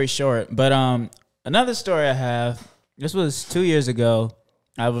 long story short. But another story I have. This was 2 years ago.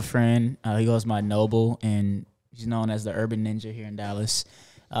 I have a friend. He goes by Noble, and he's known as the Urban Ninja here in Dallas.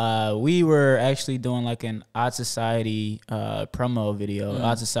 We were actually doing like an Odd Society promo video.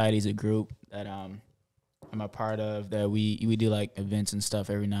 Odd Society is a group that I'm a part of, that we do like events and stuff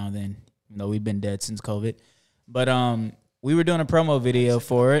every now and then. We've been dead since COVID. But we were doing a promo video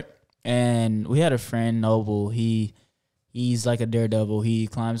for it, and we had a friend, Noble. He's like a daredevil. He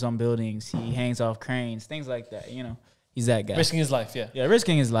climbs on buildings. He hangs off cranes, things like that. He's that guy. Risking his life, yeah. Yeah,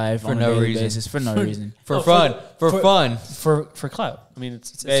 risking his life For on a no daily reason. basis for no reason. For fun. For clout. I mean,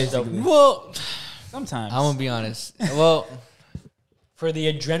 it's Basically. Well, Sometimes. I'm going to be honest. Well, for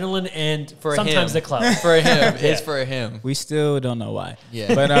the adrenaline and for sometimes him. the clout. For him. It's for him. We still don't know why.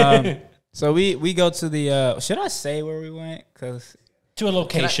 Yeah. But so we go to the should I say where we went? Because To a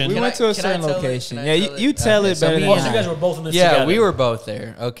location. we went to a can I certain tell it? location. Can I Yeah, tell you it? tell Okay, it so better me than Oh, and so you I. guys were both in this Yeah, together. we were both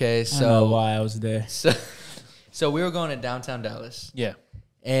there. Okay, I don't know so why I was there. so we were going to downtown Dallas. Yeah.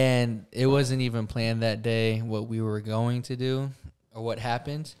 And it wasn't even planned that day what we were going to do or what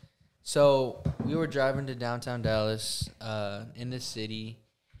happened. So we were driving to downtown Dallas in the city,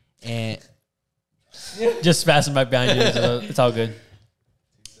 and Just passing by behind you. So it's all good.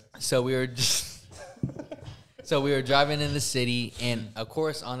 so we were driving in the city, and of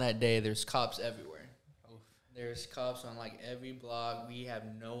course on that day there's cops everywhere. There's cops on like every block. We have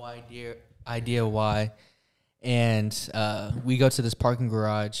no idea why. And we go to this parking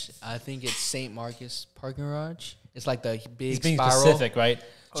garage. I think it's St. Marcus parking garage. It's like the big He's being spiral. specific, right?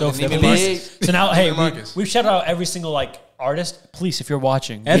 So, the if Neiman police, so now, hey, Neiman Marcus. we've shouted out every single artist. Police, if you're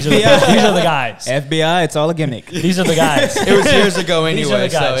watching, FBI. these are the guys. FBI, it's all a gimmick. These are the guys. It was years ago These are anyway,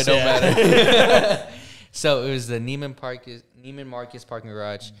 the guys, so it don't yeah. matter. So it was the Neiman Marcus parking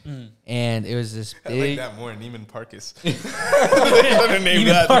garage, and it was this I like big. that more, Neiman Marcus.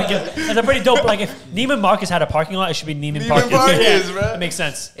 Neiman Marcus. That's a pretty dope. Like if Neiman Marcus had a parking lot, it should be Neiman Marcus. Marcus, Yeah, bro. that makes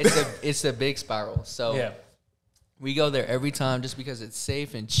sense. It's a big spiral. So Yeah. we go there every time just because it's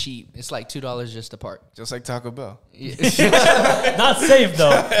safe and cheap. It's like $2 just to park. Just like Taco Bell. Not safe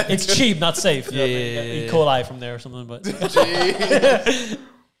though. It's cheap, not safe. Yeah. E. coli from there or something. But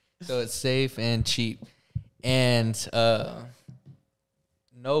So it's safe and cheap. And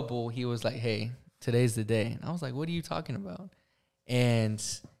Noble, he was like, "Hey, today's the day." And I was like, "What are you talking about?" And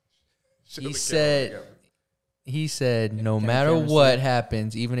he said, "No matter what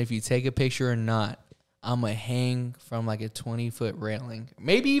happens, even if you take a picture or not, I'm going to hang from like a 20-foot railing.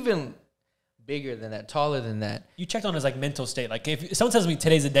 Maybe even bigger than that, taller than that." you checked on his mental state. Like if someone tells me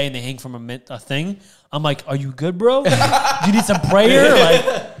today's the day and they hang from a thing, I'm like, "Are you good, bro? Do you need some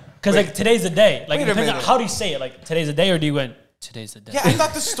prayer?" Because today's the day. Wait a Depends on minute. how do you say it? Today's the day, or do you went today's the day? Yeah, I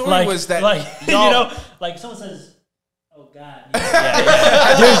thought the story was that someone says, "Oh, God.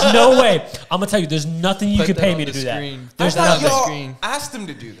 Yeah. There's no way. I'm gonna tell you, there's nothing you Put could that pay on me to the do screen. that. There's I thought nothing. y'all screen. asked him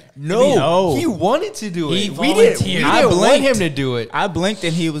to do that. No. He wanted to do He it. We didn't volunteered. I want blinked. him to do it. I blinked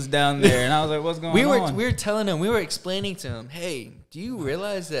and he was down there, and I was like, "What's going on?" We were telling him, we were explaining to him, hey, do you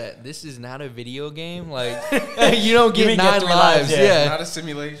realize that this is not a video game? Like, you don't You get ain't 9 get 3 lives. lives, Yeah. Not a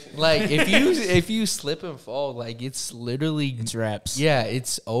simulation. Like if you slip and fall, like it's literally It's raps. yeah,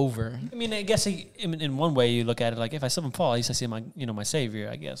 it's over. I mean, I guess in one way you look at it like, if I slip and fall, at least I see my savior.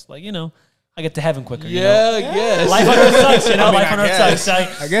 I guess, like, I get to heaven quicker. Yeah, yes. Life on earth sucks. I Life on guess. earth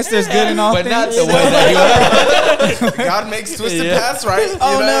sucks. I guess there's good in all but things. not the way that you God makes twisted paths, right? You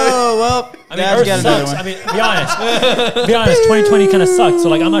Oh know? no! Well, I mean, now Earth you got another sucks. one. I mean, be honest. 2020 kind of sucked. So,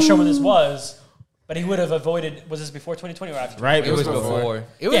 like, I'm not sure when this was, but he would have avoided. Was this before 2020 or after? Right, It was before. before.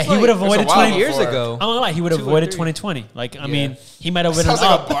 It was Yeah, he would have avoided 20 while years before. ago. I'm not gonna lie, he would have 2 or avoided 3. 2020. Like, I Yeah. mean, he might have been Sounds like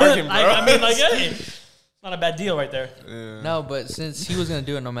a up. bargain, bro. I mean, like, hey, not a bad deal right there. No, but since he was gonna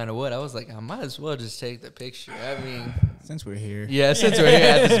do it no matter what, I was like, I might as well just take the picture. I mean, Since we're here, yeah, since we're here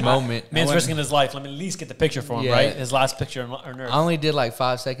at this moment, Man's risking his life. Let me at least get the picture for him, Yeah. right? His last picture on Earth. I only did like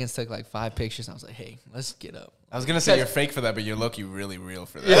 5 seconds, took like 5 pictures. And I was like, hey, let's get up. I was gonna say you're fake for that, but you're low-key really real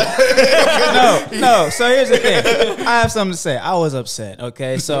for that. no. So here's the thing. I have something to say. I was upset.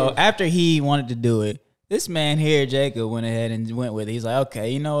 Okay, so after he wanted to do it, this man here, Jacob, went ahead and went with it. He's like,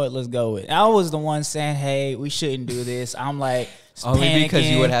 okay, you know what? Let's go with it. I was the one saying, hey, we shouldn't do this. I'm like, Only panicking. because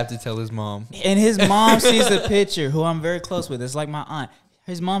you would have to tell his mom. And his mom sees the picture, who I'm very close with. It's like my aunt.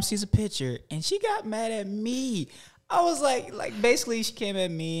 His mom sees a picture, and she got mad at me. I was like basically she came at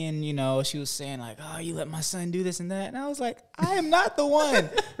me, and she was saying like, oh, you let my son do this and that, and I was like, I am not the one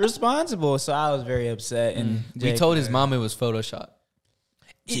responsible. So I was very upset. And We told his mom it was Photoshop.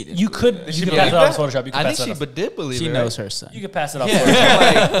 You could pass it believe off that? Photoshop. You could I pass think it she off. did believe she it. knows right? her son. You could pass it off. Yeah.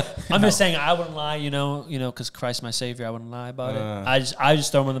 Photoshop. I'm just saying I wouldn't lie, because Christ's my savior. I wouldn't lie about it. I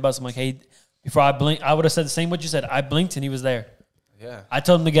just throw him on the bus. I'm like, hey, before I blink, I would have said the same what you said. I blinked and he was there. Yeah. I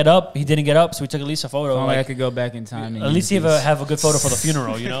told him to get up. He didn't get up, so we took at least a photo. Only I Like, could go back in time. And at least use have a good photo for the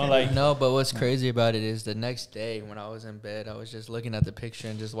funeral. Like No, but what's crazy about it is the next day when I was in bed, I was just looking at the picture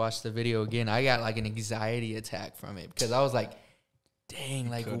and just watched the video again. I got like an anxiety attack from it because I was like,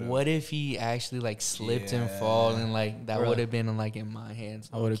 dang, like what if he actually like slipped and fall and like that would have been like in my hands.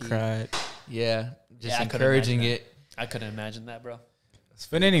 I would have cried. Yeah, just I couldn't encouraging imagine it. I couldn't imagine that, bro.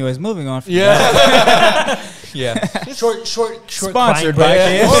 But anyways, moving on. From Yeah. Yeah. Short. Sponsored crying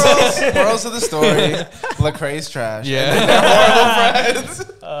by break. Kids. Morals of the story: Lecrae's trash. Yeah. They're horrible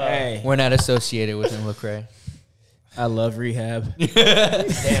friends. Hey, We're not associated with him, Lecrae. I love rehab. Damn,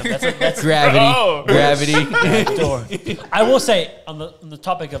 that's Gravity. Gravity. door. I will say on the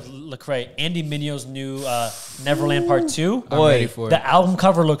topic of Lecrae, Andy Mignot's new Neverland Part 2. I'm ready for it. The album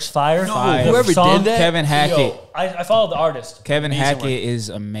cover looks fire. Fire. The Whoever song- did that? Kevin Hackett. Yo, I follow the artist. Kevin Amazing Hackett work. is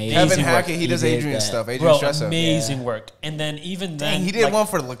amazing. Kevin Amazing Hackett, work. he does He did Adrian that. stuff. Adrian Bro, Stresso. amazing work. And then even then, Dang, he did like, one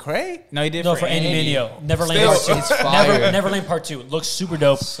for Lecrae. No, he did No, for Andy Mineo. Neverland Still, Part 2. it's fire. Neverland Part 2. Looks super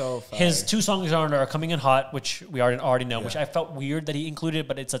dope. So fire. His 2 songs are Coming in Hot, which we already know, which I felt weird that he included,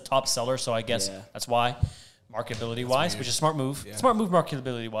 but it's a top seller, so I guess that's why. Marketability-wise, which is a smart move. Yeah. Smart move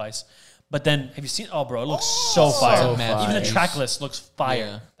marketability-wise. But then, have you seen? Oh, bro, it looks so fire. so Even the fire. track list looks fire.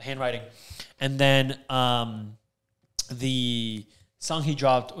 Yeah. The handwriting. And then the song he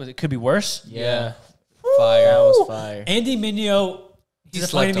dropped, It Could Be Worse. Yeah. That Fire. was fire. Andy Mineo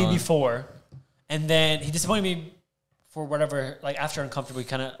disappointed slept me on. before, and then he disappointed me for whatever, like after Uncomfortable, he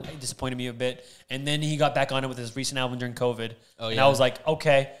kind of disappointed me a bit, and then he got back on it with his recent album during COVID, and yeah. I was like,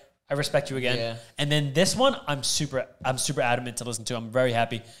 okay, I respect you again. Yeah. And then this one, I'm super adamant to listen to. I'm very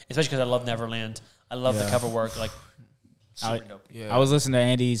happy, especially because I love Neverland. I love the cover work, like super dope. I was listening to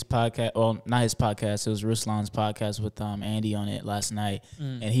Andy's podcast. Well, not his podcast. It was Ruslan's podcast with Andy on it last night,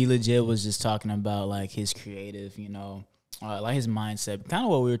 and he legit was just talking about like his creative, like his mindset, kind of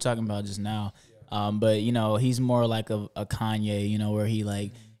what we were talking about just now. But he's more like a Kanye, where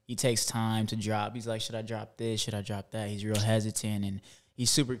he takes time to drop. He's like, should I drop this? Should I drop that? He's real hesitant and he's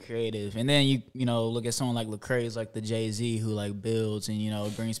super creative. And then you look at someone like Lecrae, is like the Jay-Z who like builds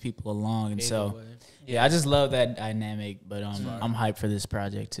and brings people along. And so yeah, I just love that dynamic. But I'm hyped for this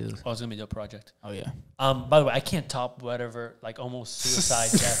project too. Oh, it's gonna be a dope project. Oh yeah. By the way, I can't top whatever, like almost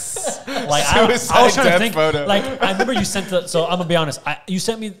suicide death. Like I was Suicide trying to death think. photo. Like I remember you sent so I'm gonna be honest. You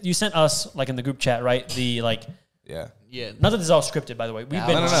sent us like in the group chat, right? The like. Yeah. Yeah. None of this is all scripted, by the way. We've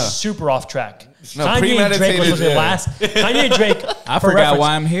been No. super off track. No, Kanye and Drake was supposed to be premeditated, last. Kanye and Drake. I for forgot reference,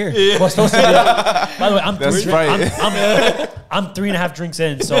 why I'm here. was supposed to be. By the way, That's right. I'm 3.5 drinks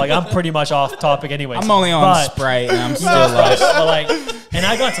in, so like I'm pretty much off topic anyway. I'm only on Sprite and I'm still lost. But like, and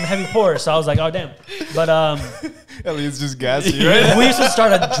I got some heavy pours, so I was like, oh damn. But Elliot's just gassy, right? We used to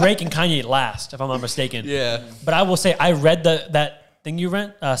start at Drake and Kanye last, if I'm not mistaken. Yeah. But I will say, I read that thing you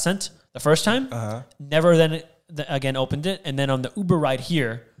sent the first time. Never then again opened it, and then on the Uber ride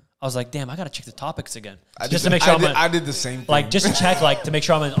here, I was like, damn, I gotta check the topics again, just to make sure I did the same thing. like just to check, like to make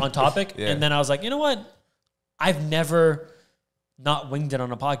sure I'm on topic. Yeah. And then I was like, you know what? I've never not winged it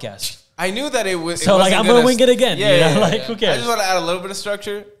on a podcast. I knew that it was. So like I'm gonna wing it again. Yeah, like who cares? I just want to add a little bit of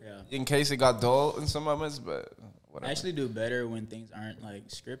structure in case it got dull in some moments, but whatever. I actually do better when things aren't like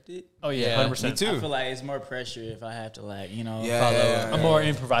scripted. Oh yeah, Yeah, 100%. me too. I feel like it's more pressure if I have to like, you know, follow. Yeah. I'm more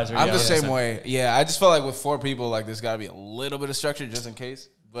improviser. I'm yeah. the same way. Yeah, I just felt like with 4 people, like there's got to be a little bit of structure just in case.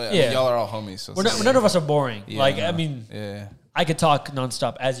 But I mean, Yeah. y'all are all homies, so None of us are boring. Yeah, like no. I mean, yeah. I could talk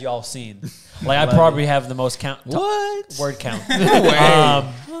nonstop, as y'all seen. Like I probably have the most word count. No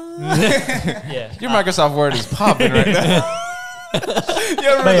way. Yeah. Your Microsoft Word is popping right now. You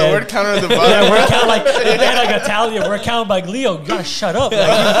ever remember Man. the word counter at the bottom? Yeah, word count like they had like Italian word count like Leo. You gotta shut up.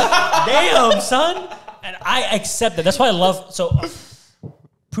 Like, damn, son. And I accept it. That's why I love. So,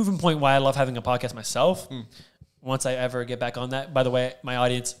 proven point why I love having a podcast myself. Once I ever get back on that. By the way, my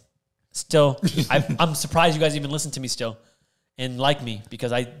audience still. I'm surprised you guys even listen to me still and like me,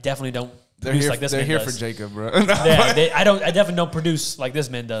 because I definitely don't They're produce here, like this. they're man here does. for Jacob, bro. Yeah, I definitely don't produce like this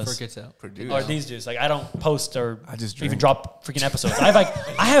man does. Forgets out. Or these dudes. Like I don't post or I just even drink. drop freaking episodes.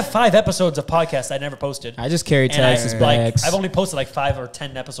 I have 5 episodes of podcasts I never posted. I just carry And taxes bags. I've only posted like 5 or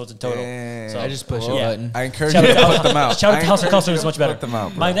 10 episodes in total. Damn. So I just push Well, a yeah. button. I encourage Shout you out to to put them out. Shout out I to House of encourage Culture you is to much better. Put them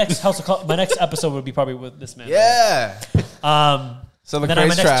out, bro. My next episode would be probably with this man. Yeah. So the Then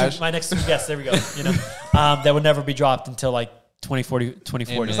craze trash. my next 2 guests, there we go. You know, that would never be dropped until like 2040. It's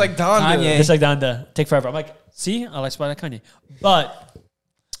like Donda. Kanye. It's like Donda. Take forever. I'm like, see, I like Spider Kanye, but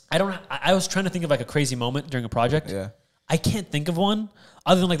I was trying to think of like a crazy moment during a project. Yeah. I can't think of one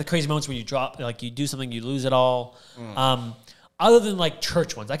other than like the crazy moments when you drop, like you do something, you lose it all. Other than like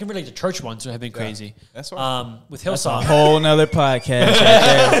church ones, I can relate to church ones that have been crazy. That's right. With That's a Hillsong, whole nother podcast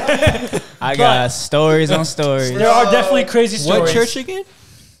right there. I got stories on stories. there are definitely crazy stories. What church again?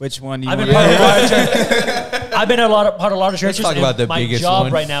 Which one do you I've want been to part of a hear? lot of churches. I've been part of a lot of churches. talk and about the my biggest job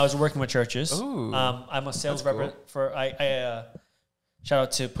one. right now is working with churches. Ooh. I'm a sales That's rep for I shout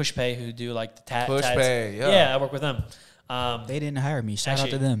out to PushPay who do like the tags. PushPay, yeah. Yeah, I work with them. They didn't hire me. Shout out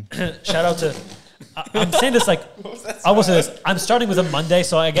to Actually- them. Shout out to. I'm saying this like I will say this. I'm starting with them Monday,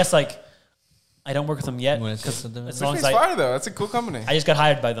 so I guess like I don't work with them yet You wanna say because something? as long It's as fire though. That's a cool company. I just got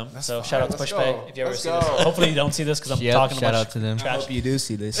hired by them. So shout out to Let's PushPay go. if you ever Let's see go. this. Hopefully you don't see this because I'm Yep, talking shout about out to them. I trash. hope you do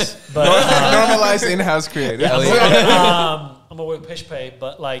see this. But Normalized in-house creative. I'm gonna work with PushPay,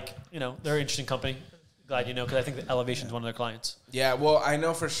 but like you know they're an interesting company. Glad you know because I think that Elevation is one of their clients. Yeah, well, I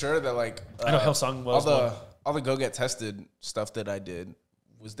know for sure that like I know Hillsong was one. all the Go Get Tested stuff that I did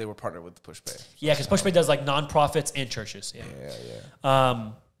was they were partnered with PushPay. Yeah, because PushPay does like nonprofits and churches. Yeah. Yeah.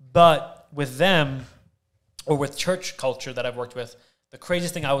 But with them, or with church culture that I've worked with, the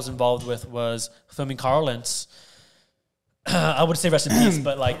craziest thing I was involved with was filming Carl Lentz. I would say rest in peace,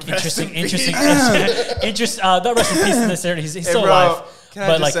 but like not rest in peace necessarily. He's still bro, alive, can I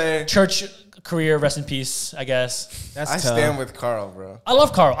but just like say- church career, rest in peace, I guess. That's I tough. stand with Carl, bro. I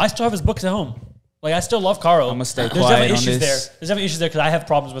love Carl. I still have his books at home. Like I still love Carl. I'ma stay There's quiet definitely on issues this. there. There's definitely issues there because I have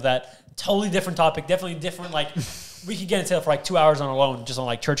problems with that. Totally different topic. Definitely different. Like we could get into it for like 2 hours on alone, just on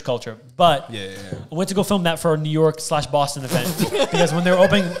like church culture. But Yeah. I went to go film that for a New York/Boston event because when they were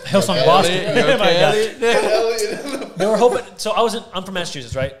opening Hillsong Boston, oh my God. They were hoping. So I'm from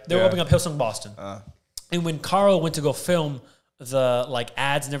Massachusetts, right? They were Yeah. opening up Hillsong Boston, and when Carl went to go film the like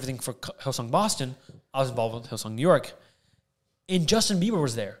ads and everything for Hillsong Boston, I was involved with Hillsong New York, and Justin Bieber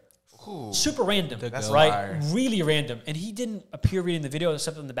was there. Ooh. Super random, That's right? fire. Really random, and he didn't appear reading the video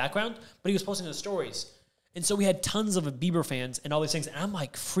except in the background, but he was posting the stories, and so we had tons of Bieber fans and all these things, and I'm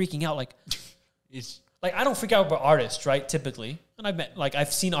like freaking out, like I don't freak out about artists, right? Typically, and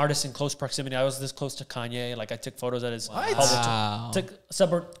I've seen artists in close proximity. I was this close to Kanye. Like I took photos at his Pablo Wow. tour. Took a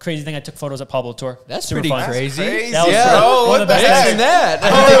separate crazy thing. I took photos at Pablo tour. That's Super pretty fun. crazy. Crazy. That was Yeah. Oh, one of what the the best heck? Imagine that.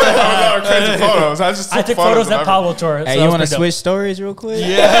 Oh, crazy photos. I just I took photos at Pablo tour. Hey, so you that was want to pretty dope. switch stories real quick?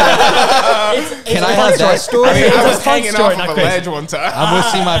 Can I have that story? I mean, It's I a was fun hanging story, off not of a crazy. ledge one time. I'm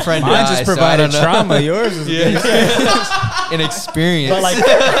gonna see my friend Mine die, just so I provided don't know. trauma. Yours is An experience. But like,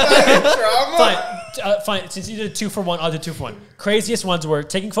 fine. Since you did 2 for 1, I'll do 2 for 1. Craziest ones were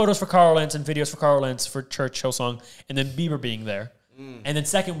taking photos for Carl Lentz and videos for Carl Lentz for church Hillsong, and then Bieber being there. And then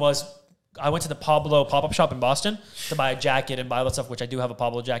second was I went to the Pablo pop-up shop in Boston to buy a jacket and buy all that stuff, which I do have a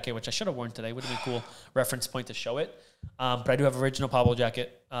Pablo jacket, which I should have worn today. Would have been a cool reference point to show it. But I do have original Pablo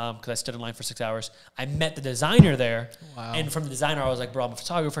jacket because I stood in line for 6 hours. I met the designer there. Wow. And from the designer, I was like, bro, I'm a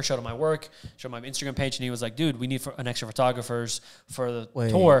photographer. Showed him my work, showed him my Instagram page. And he was like, dude, we need an extra photographers for the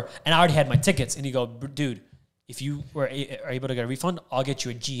tour. And I already had my tickets. And he go, dude, if you are able to get a refund, I'll get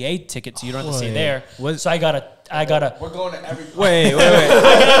you a GA ticket so you don't have to stay there. So I got a. We're going to every. Wait.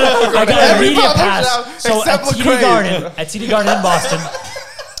 I got a media pass. So at TD Garden in Boston,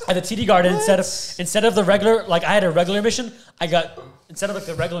 at the TD Garden, instead of the regular, like I had a regular mission, instead of like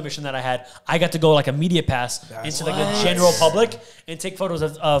the regular mission that I had, I got to go like a media pass into like the general public and take photos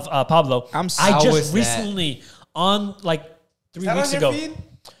of Pablo. I just recently on like 3 weeks ago.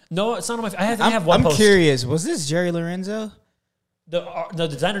 No, it's not on my. I have one post. I'm curious. Was this Jerry Lorenzo? The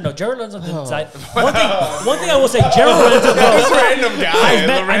designer, no. Jerry Lorenzo didn't design. One thing I will say, Jerry Lorenzo. This random guy.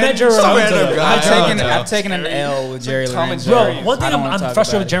 I met Jerry Lorenzo. I've taken an L with Jerry Lorenzo. Bro, one thing I'm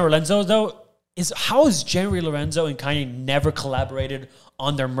frustrated with Jerry Lorenzo though is how has Jerry Lorenzo and Kanye never collaborated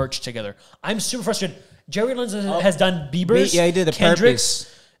on their merch together? I'm super frustrated. Jerry Lorenzo has done Bieber's. Yeah, he did the Kendrick's.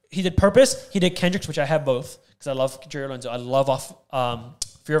 Purpose. He did Purpose. He did Kendrick's, which I have both because I love Jerry Lorenzo. I love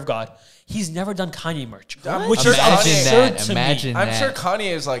Fear of God. He's never done Kanye merch, which is absurd to me. I'm sure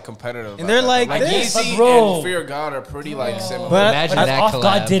Kanye is like competitive, and they're like Yeezy and Fear of God are pretty like similar. But Off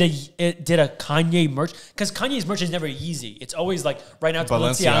God did a Kanye merch because Kanye's merch is never Yeezy. It's always like right now it's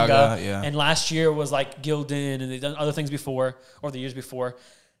Balenciaga, and last year was like Gildan, and they've done other things before or the years before.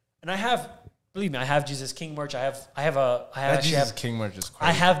 And believe me, I have Jesus King merch. I have Jesus King merch is crazy.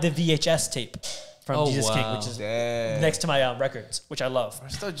 I have the VHS tape from Jesus King, which is Dang. next to my records, which I love.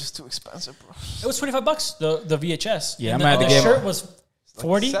 It's still just too expensive, bro. It was $25, the VHS. Yeah, and I'm gonna the shirt was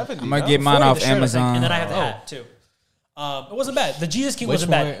 40. Like 70, I'm gonna get mine off Amazon. And then I have the hat too. It wasn't bad. The Jesus King wasn't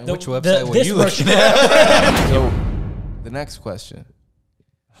bad. Which website were you looking at? So, the next question.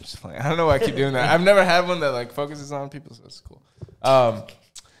 I'm just playing. I don't know why I keep doing that. I've never had one that like focuses on people, so it's cool.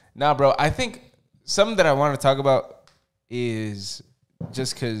 Nah, bro. I think something that I want to talk about is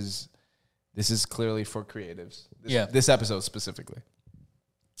just because this is clearly for creatives. This episode specifically.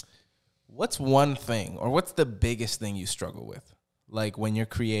 What's one thing, or what's the biggest thing you struggle with? Like when you're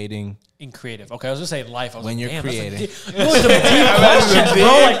creating in creative. Okay, I was gonna say life. I was when like, you're creating. Like, you went to deep questions, bro.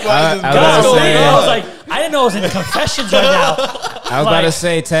 Like, I was like, I didn't know I was in confessions right now. I was about to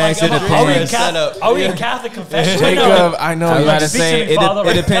say, Tags, it depends. Are we in Catholic confession? Jacob, I know. I was about to say,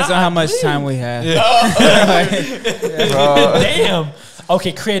 it depends on how much time we have. Damn.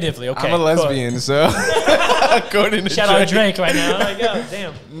 Okay, creatively. Okay, I'm a lesbian, so according to shout out Drake right now. Like, oh,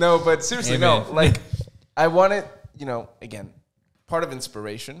 damn. No, but seriously, no. Like, I want it. Again, part of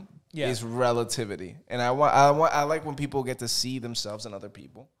inspiration is relativity, and I like when people get to see themselves in other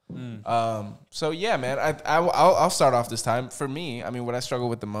people. So yeah, man, I'll start off this time. For me, I mean, what I struggle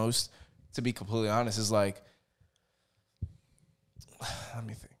with the most, to be completely honest, is like, let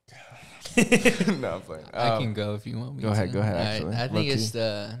me think. No, I'm playing. I can go if you want me. Go ahead. Actually, I think it's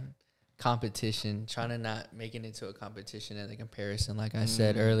the competition, trying to not make it into a competition and a comparison. Like I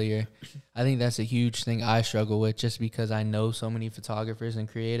said earlier, I think that's a huge thing I struggle with, just because I know so many photographers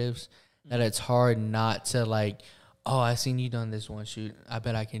and creatives that it's hard not to like, oh, I seen you done this one shoot. I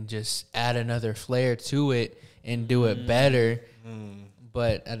bet I can just add another flair to it and do it better.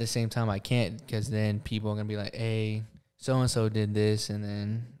 But at the same time, I can't, because then people are gonna be like, hey, so-and-so did this, and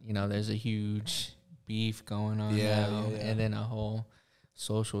then, there's a huge beef going on now, and then a whole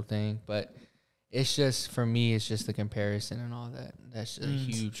social thing. But it's just, for me, it's just the comparison and all that. That's a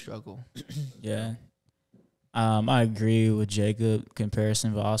huge struggle. Yeah. I agree with Jacob,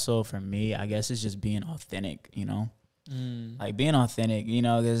 comparison, but also for me, I guess it's just being authentic, Like being authentic,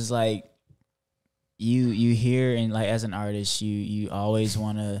 because like you hear, and like as an artist, you always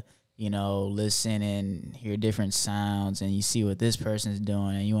want to, listen and hear different sounds, and you see what this person's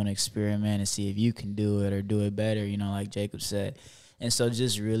doing, and you want to experiment and see if you can do it or do it better, like Jacob said. And so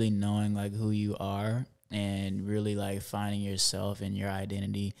just really knowing like who you are and really like finding yourself and your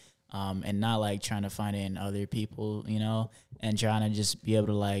identity, and not like trying to find it in other people, and trying to just be able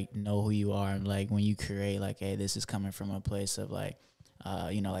to like know who you are. And like when you create, like, hey, this is coming from a place of like,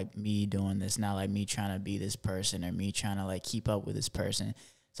 like me doing this, not like me trying to be this person or me trying to like keep up with this person.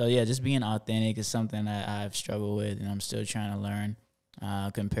 So yeah, just being authentic is something that I've struggled with, and I'm still trying to learn.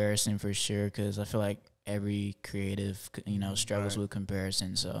 Comparison for sure, because I feel like every creative, struggles with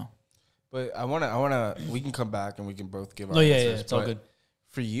comparison. So, but I wanna, we can come back and we can both give our answers. Yeah, it's all good.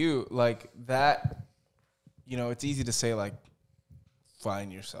 For you, like that, it's easy to say like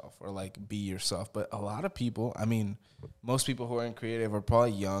find yourself or like be yourself. But a lot of people, I mean, most people who are in creative are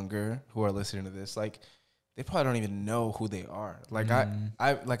probably younger who are listening to this. Like, they probably don't even know who they are. Like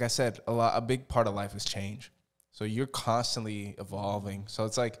like I said, a big part of life is change. So you're constantly evolving. So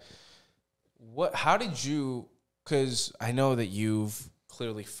it's like, how did you, because I know that you've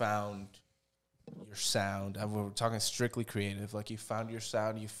clearly found your sound. We're talking strictly creative. Like, you found your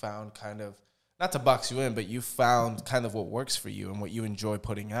sound, you found kind of, not to box you in, but you found kind of what works for you and what you enjoy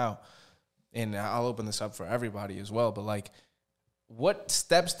putting out. And I'll open this up for everybody as well. But like, what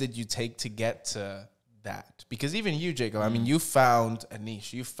steps did you take to get to that? Because even you, Jacob, I mean, you found a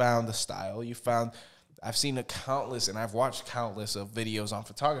niche, you found the style, I've seen and I've watched countless of videos on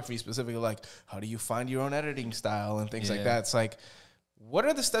photography, specifically like, how do you find your own editing style and things like that. It's like, what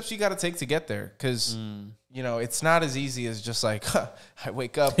are the steps you got to take to get there? Because, you know, it's not as easy as just like, I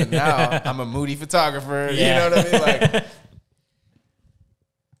wake up and now I'm a moody photographer. You know what I mean? Like,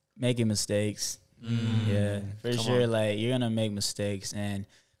 making mistakes. Yeah, for sure. Like, you're going to make mistakes. And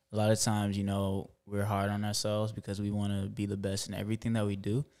a lot of times, you know, we're hard on ourselves because we want to be the best in everything that we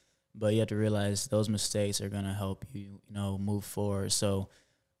do. But you have to realize those mistakes are going to help you, you know, move forward. So,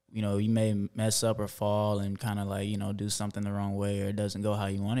 you know, you may mess up or fall and kind of like, you know, do something the wrong way or it doesn't go how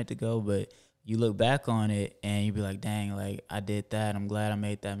you want it to go. But you look back on it and you be like, dang, like, I did that. I'm glad I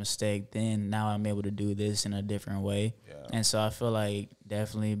made that mistake. Then now I'm able to do this in a different way. Yeah. And so I feel like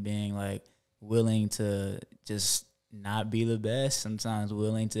definitely being like willing to just not be the best, sometimes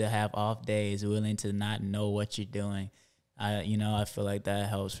willing to have off days, willing to not know what you're doing. I feel like that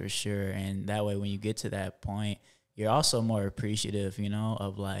helps for sure. And that way, when you get to that point, you're also more appreciative, you know,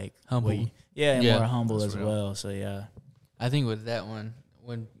 of like humble. More humble as well. So yeah, I think with that one,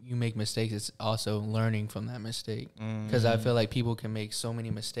 when you make mistakes, it's also learning from that mistake. Because I feel like people can make so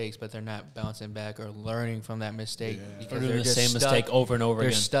many mistakes, but they're not bouncing back or learning from that mistake because they're doing the same mistake over and over again.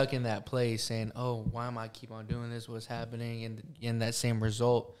 They're stuck in that place saying, "Oh, why am I keep on doing this? What's happening?" And in that same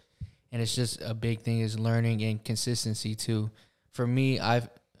result. And it's just a big thing is learning and consistency too. For me,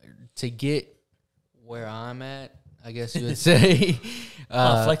 to get where I'm at, I guess you would say.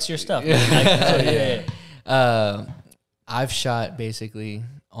 Flex your stuff. I've shot basically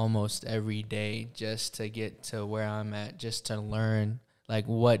almost every day just to get to where I'm at, just to learn, like,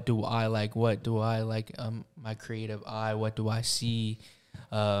 what do I like? What do I like? My creative eye, what do I see?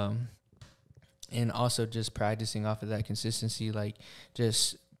 And also just practicing off of that consistency, like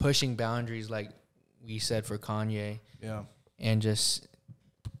just pushing boundaries, like we said for Kanye, and just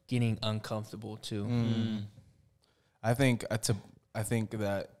getting uncomfortable too. I think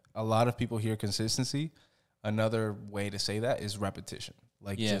that a lot of people hear consistency. Another way to say that is repetition,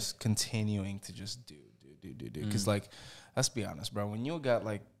 like just continuing to just do. Because like, let's be honest, bro. When you got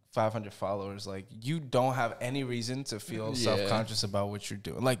like 500 followers, like, you don't have any reason to feel self-conscious about what you're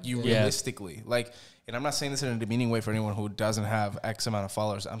doing. Like, you realistically, like, and I'm not saying this in a demeaning way for anyone who doesn't have X amount of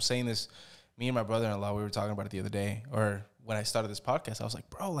followers. I'm saying this, me and my brother-in-law, we were talking about it the other day, or when I started this podcast, I was like,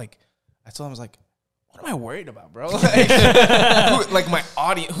 bro, like, I told him, I was like, what am I worried about, bro? Like, my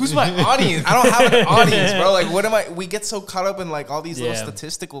audience, who's my audience? I don't have an audience, bro. Like, we get so caught up in like all these little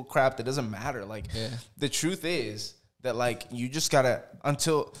statistical crap that doesn't matter. Like, the truth is that, like, you just gotta,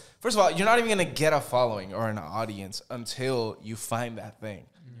 first of all, you're not even gonna get a following or an audience until you find that thing.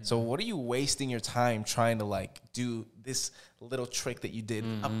 So what are you wasting your time trying to like do this little trick that you did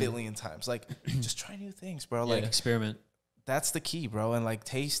a billion times? Like, just try new things, bro. Like, experiment. That's the key, bro. And like,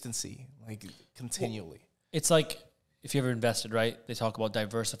 taste and see, like, continually. Well, it's like, if you ever invested, right? They talk about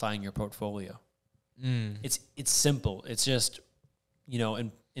diversifying your portfolio. It's simple. It's just, you know,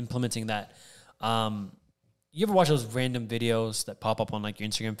 implementing that. You ever watch those random videos that pop up on like your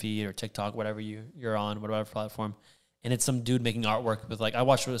Instagram feed or TikTok, whatever you're on, whatever platform, and it's some dude making artwork with like, I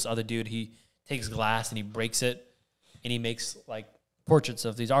watched this other dude, he takes glass and he breaks it and he makes like portraits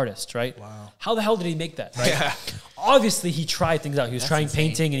of these artists, right? Wow. How the hell did he make that, right? Yeah. Obviously he tried things out. He was trying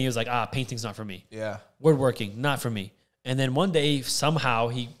painting and he was like, painting's not for me. Yeah. Woodworking, not for me. And then one day somehow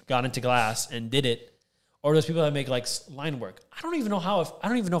he got into glass and did it. Or those people that make like line work. I don't even know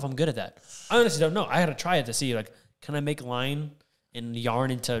if I'm good at that. I honestly don't know. I had to try it to see, like, can I make line and yarn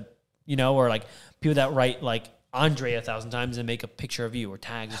into, you know, or like people that write like Andre 1,000 times and make a picture of you or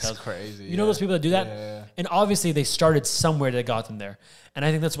tags. That's crazy. You know those people that do that? Yeah. And obviously they started somewhere that got them there. And I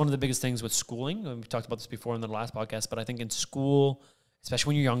think that's one of the biggest things with schooling. We've talked about this before in the last podcast, but I think in school,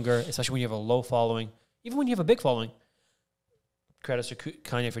 especially when you're younger, especially when you have a low following, even when you have a big following, credits to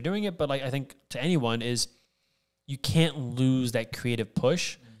Kanye for doing it, but like, I think to anyone is you can't lose that creative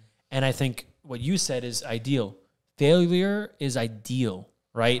push. And I think what you said is ideal. Failure is ideal,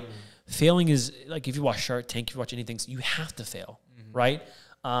 right? failing is like, if you watch Shark Tank, if you watch anything, you have to fail, right?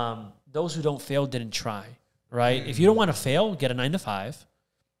 Those who don't fail didn't try, right? If you don't want to fail, get a 9 to 5,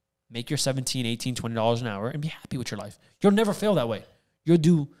 make your $17, $18, $20 an hour, and be happy with your life. You'll never fail that way.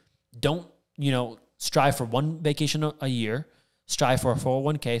 Don't strive for one vacation a year, strive for a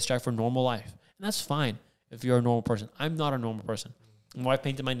 401k, strive for a normal life. And that's fine if you're a normal person. I'm not a normal person. My wife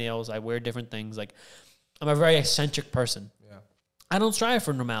painted my nails. I wear different things. Like, I'm a very eccentric person. Yeah. I don't strive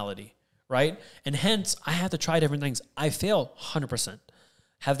for normality, right? And hence, I have to try different things. I fail 100%.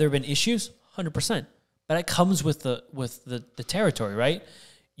 Have there been issues? 100%. But it comes with the territory, right?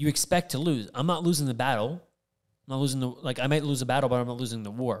 You expect to lose. I'm not losing the battle. I'm not losing I might lose a battle, but I'm not losing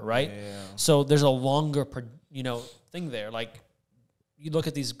the war, right? Yeah. So there's a longer, thing there. Like, you look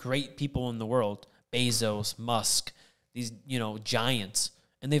at these great people in the world, Bezos, Musk, these, giants,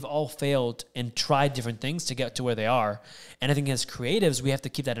 and they've all failed and tried different things to get to where they are. And I think as creatives, we have to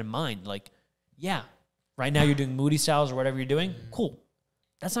keep that in mind. Like, yeah, right now you're doing moody styles or whatever you're doing. Cool.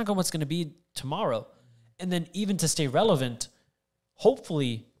 That's not what's going to be tomorrow. And then even to stay relevant,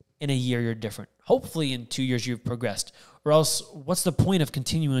 hopefully in a year you're different. Hopefully in 2 years you've progressed. Or else, what's the point of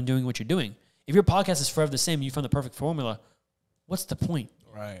continuing doing what you're doing? If your podcast is forever the same and you found the perfect formula, what's the point?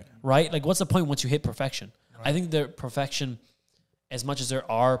 Right? Like, what's the point once you hit perfection? Right. I think that perfection, as much as there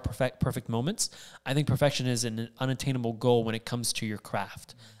are perfect moments, I think perfection is an unattainable goal when it comes to your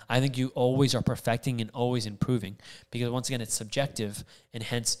craft. I think you always are perfecting and always improving, because once again, it's subjective, and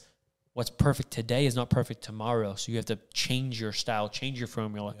hence what's perfect today is not perfect tomorrow. So you have to change your style, change your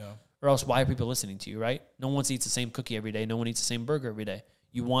formula, or else why are people listening to you, right? No one eats the same cookie every day. No one eats the same burger every day.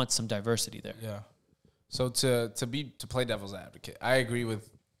 You want some diversity there. Yeah. So to play devil's advocate, I agree with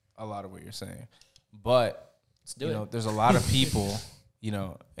a lot of what you're saying, but there's a lot of people,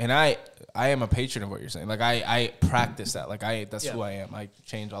 and I am a patron of what you're saying. Like, I practice that. Like, that's who I am. I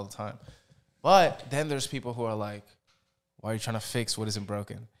change all the time. But then there's people who are like, why are you trying to fix what isn't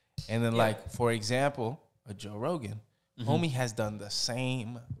broken? And then like, for example, a Joe Rogan, homie has done the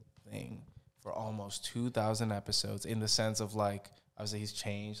same thing for almost 2,000 episodes, in the sense of, like, obviously he's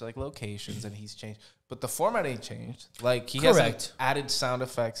changed like locations and he's changed, but the format ain't changed. Like, he hasn't added sound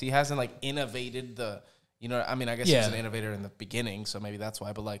effects. He hasn't like innovated the, I guess he was an innovator in the beginning, so maybe that's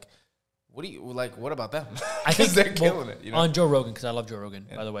why. But like, what about them? I think they're killing it. On Joe Rogan, because I love Joe Rogan,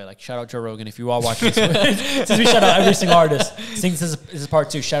 by the way. Like, shout out Joe Rogan if you are watching this. Since we shout out every single artist, since this is part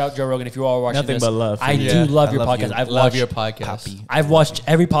 2, shout out Joe Rogan if you are watching Nothing this. but love. I do love your podcast. I love your podcast. I've watched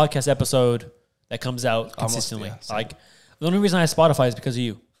every podcast episode that comes out consistently. Like, the only reason I have Spotify is because of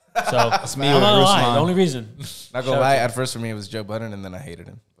you. So it's me. I'm not gonna lie. The only reason. Not gonna lie. At first for me it was Joe Budden, and then I hated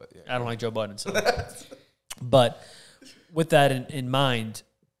him. But I don't like Joe Budden. So. But with that in mind,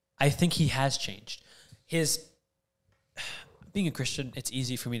 I think he has changed. Being a Christian, it's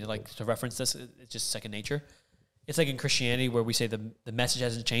easy for me to reference this. It's just second nature. It's like in Christianity where we say the message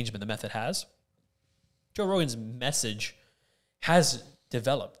hasn't changed, but the method has. Joe Rogan's message has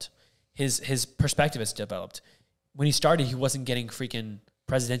developed. His perspective has developed. When he started, he wasn't getting freaking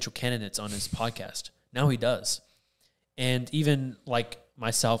presidential candidates on his podcast. Now he does. And even like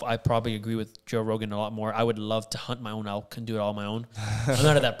myself, I probably agree with Joe Rogan a lot more. I would love to hunt my own elk and do it all on my own. I'm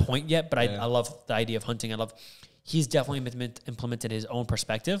not at that point yet, but I love the idea of hunting. He's definitely implemented his own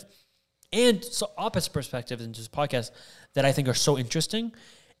perspective and so opposite perspectives into his podcast that I think are so interesting.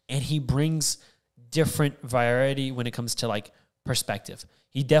 And he brings different variety when it comes to like perspective.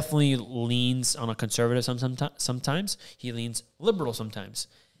 He definitely leans on a conservative sometimes. He leans liberal sometimes.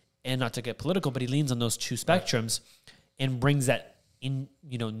 And not to get political, but he leans on those two spectrums and brings that in,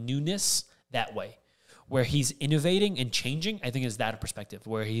 newness that way. Where he's innovating and changing, I think is that perspective.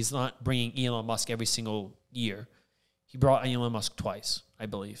 Where he's not bringing Elon Musk every single year. He brought Elon Musk twice, I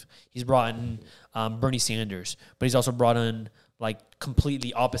believe. He's brought in Bernie Sanders, but he's also brought in like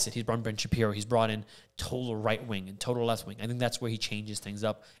completely opposite. He's brought in Ben Shapiro. He's brought in total right wing and total left wing. I think that's where he changes things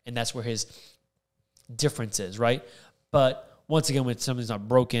up, and that's where his difference is, right? But once again, when something's not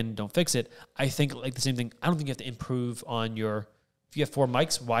broken, don't fix it. I think like the same thing. I don't think you have to improve on your. If you have 4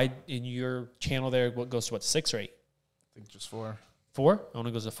 mics, why in your channel there? What goes to 6 or 8? I think just 4. 4? It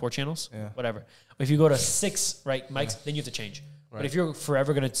only goes to 4 channels. Yeah. Whatever. If you go to 6 mics, then you have to change. Right. But if you're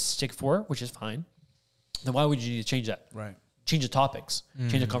forever going to stick 4, which is fine, then why would you need to change that? Right. Change the topics,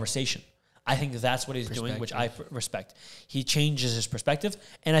 change the conversation. I think that's what he's doing, which I respect. He changes his perspective.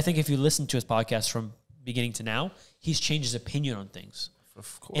 And I think if you listen to his podcast from beginning to now, he's changed his opinion on things.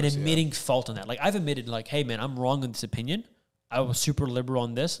 Of course, and admitting fault on that. Like, I've admitted, like, hey, man, I'm wrong on this opinion. I was super liberal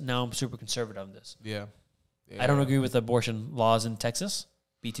on this. Now I'm super conservative on this. Yeah. I don't agree with abortion laws in Texas,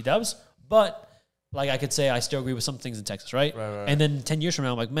 BT dubs, but like I could say I still agree with some things in Texas, right? Right. And then 10 years from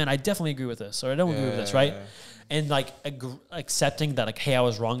now, I'm like, man, I definitely agree with this, or I don't agree with this, right? And like accepting that, like, hey, I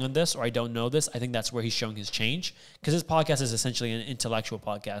was wrong on this, or I don't know this. I think that's where he's showing his change, because his podcast is essentially an intellectual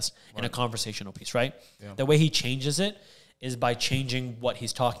podcast and a conversational piece, right? Yeah. The way he changes it is by changing what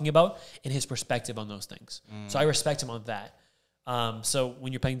he's talking about and his perspective on those things. So I respect him on that. So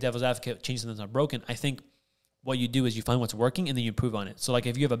when you're playing devil's advocate, changing something that's not broken, I think what you do is you find what's working and then you improve on it. So like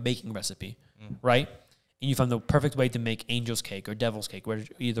if you have a baking recipe, right? And you find the perfect way to make angel's cake or devil's cake,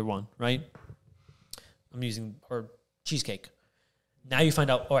 either one, right? I'm using, or cheesecake. Now you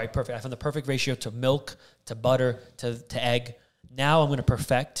find out, all right, perfect. I found the perfect ratio to milk, to butter, to egg. Now I'm going to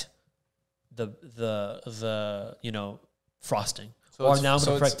perfect the frosting. So or now I'm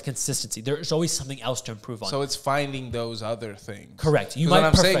going to perfect consistency. There's always something else to improve on. So it's finding those other things. Correct. What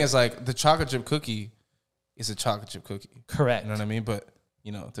I'm saying is like the chocolate chip cookie is a chocolate chip cookie. Correct. You know what I mean? But,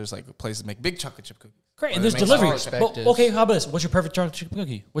 there's like a place to make big chocolate chip cookies. Great. And there's delivery. But, okay, how about this? What's your perfect chocolate chip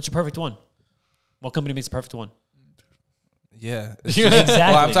cookie? What's your perfect one? What company makes the perfect one? Yeah. Exactly.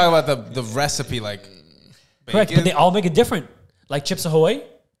 Well, I'm talking about the recipe, like bacon. Correct, but they all make it different. Like Chips Ahoy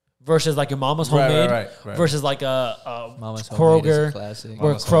versus like your mama's homemade right. versus like a Mama's Kroger. Classic.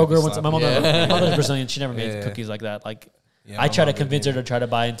 Where Kroger went to my mother's Brazilian. She never made cookies like that. Like I tried to convince her to try to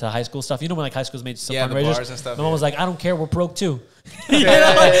buy into high school stuff. You know when like high schools made some fundraisers? Bars and stuff, my mom was like, I don't care, we're broke too. Like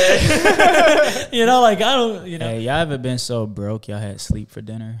I don't, Hey, y'all ever been so broke y'all had sleep for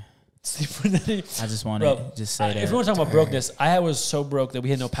dinner? I just want to just say that. If you want to talk about brokenness, I was so broke that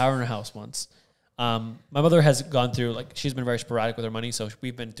we had no power in our house once. My mother has gone through, like, she's been very sporadic with her money, so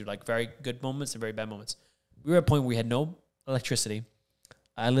we've been through like very good moments and very bad moments. We were at a point where we had no electricity.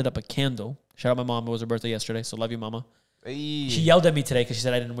 I lit up a candle. Shout out my mom. It was her birthday yesterday, so love you, mama. Hey. She yelled at me today because she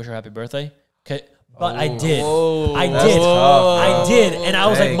said I didn't wish her happy birthday. But I did. I did. And I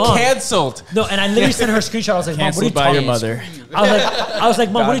was like, Mom. Canceled. No, and I literally sent her a screenshot. I was like, Mom, what are you talking your mother. I was like,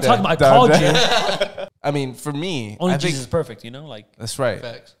 Mom, what are you talking about? I called you. I mean, for me, only Jesus is perfect, like. That's right.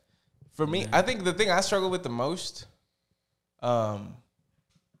 Facts. For me, I think the thing I struggle with the most, I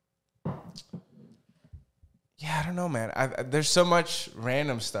don't know, man. There's so much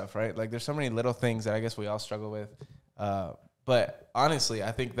random stuff, right? Like, there's so many little things that I guess we all struggle with. But honestly,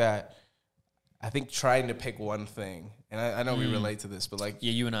 I think trying to pick one thing, and I know we relate to this, but like...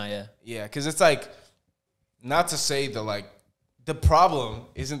 Yeah, you and I, Yeah, because it's like, not to say that the problem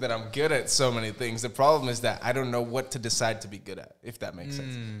isn't that I'm good at so many things. The problem is that I don't know what to decide to be good at, if that makes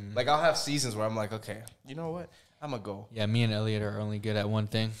sense. Like, I'll have seasons where I'm like, okay, you know what? I'm going to go. Yeah, me and Elliot are only good at one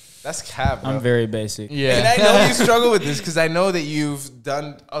thing. That's cap, bro. I'm very basic. Yeah. And I know you struggle with this because I know that you've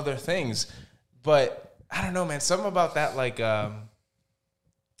done other things. But I don't know, man. Something about that, like... I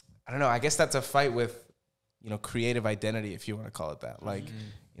don't know. I guess that's a fight with, creative identity, if you want to call it that. Like,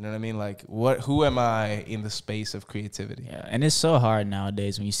 you know what I mean? Like, who am I in the space of creativity? Yeah, and it's so hard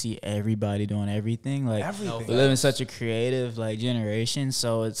nowadays when you see everybody doing everything. Like, everything. We live in such a creative, generation.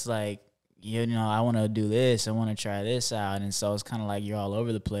 So it's like, I want to do this. I want to try this out. And so it's kind of like you're all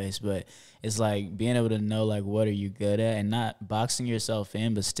over the place. But it's like being able to know, what are you good at and not boxing yourself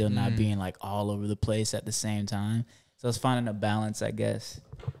in, but still not being, all over the place at the same time. So it's finding a balance, I guess.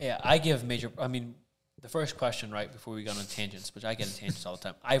 Yeah, I give the first question, right, before we go on tangents, which I get in tangents all the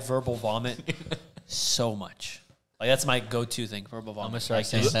time. I verbal vomit so much. Like, that's my go-to thing, verbal vomit. I'm going to start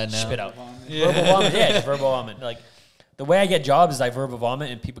saying that now. Spit out. Yeah. Verbal vomit, yeah, it's verbal vomit. Like, the way I get jobs is I verbal vomit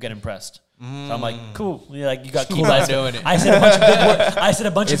and people get impressed. So I'm like, cool. You got cool guys doing it. I said a bunch of big words. I said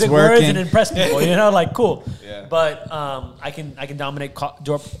a bunch of big words and impressed people. Cool. Yeah. But I can dominate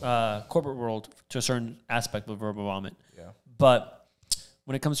corporate world to a certain aspect with verbal vomit. Yeah. But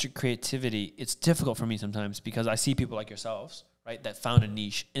when it comes to creativity, it's difficult for me sometimes because I see people like yourselves, right, that found a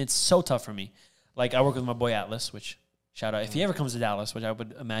niche, and it's so tough for me. Like, I work with my boy Atlas, which, shout out. If he ever comes to Dallas, which I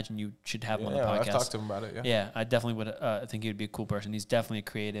would imagine you should have him on the podcast. I've talked to him about it, Yeah, I definitely would think he would be a cool person. He's definitely a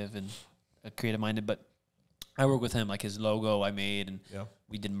creative and creative-minded, but I work with him. Like, his logo I made, and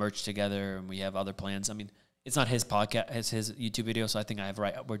we did merch together, and we have other plans. I mean, it's not his podcast, it's his YouTube video, so I think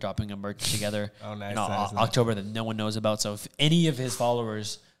we're dropping a merch together in October that no one knows about. So if any of his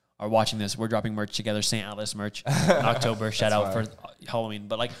followers are watching this, we're dropping merch together, St. Atlas merch in October. Shout out for Halloween.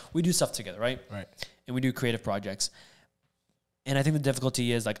 But we do stuff together, right? Right. And we do creative projects. And I think the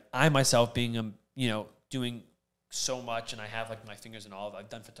difficulty is I myself being doing so much, and I have my fingers in all of it. I've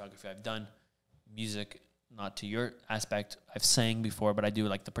done photography, I've done music. Not to your aspect. I've sang before, but I do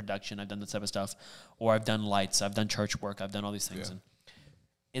the production. I've done this type of stuff. Or I've done lights. I've done church work. I've done all these things. Yeah.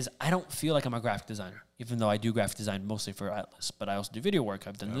 And I don't feel like I'm a graphic designer, even though I do graphic design mostly for Atlas. But I also do video work.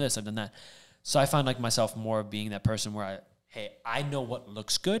 I've done this. I've done that. So I find myself more being that person where hey, I know what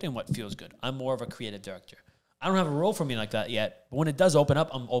looks good and what feels good. I'm more of a creative director. I don't have a role for me like that yet, but when it does open up,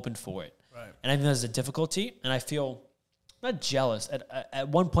 I'm open for it. Right. And I think there's a difficulty, and I feel not jealous. At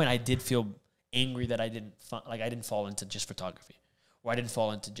one point, I did feel angry that I didn't fall into just photography, or I didn't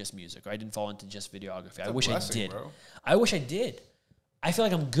fall into just music, or I didn't fall into just videography. I wish I did. Bro. I wish I did. I feel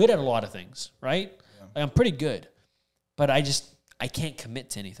like I'm good at a lot of things, right? Yeah. Like I'm pretty good, but I can't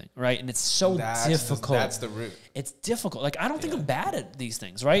commit to anything, right? And it's so difficult. That's the root. It's difficult. Like I don't think I'm bad at these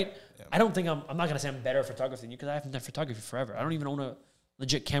things, right? Yeah. I don't think I'm not gonna say I'm better at photography than you because I haven't done photography forever. I don't even own a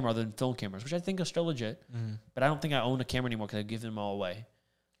legit camera other than film cameras, which I think are still legit. But I don't think I own a camera anymore because I've given them all away.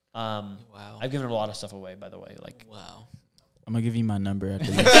 Wow. I've given a lot of stuff away, by the way. Like wow. I'm gonna give you my number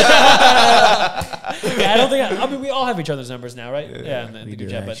after this. I don't think. I mean, we all have each other's numbers now, right? Yeah, we do.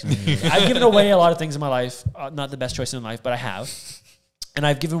 But I've given away a lot of things in my life. Not the best choice in life, but I have, and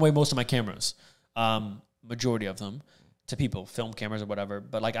I've given away most of my cameras, majority of them, to people, film cameras or whatever.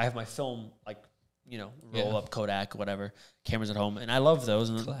 But like, I have my film, like roll up Kodak or whatever cameras at home, and I love those.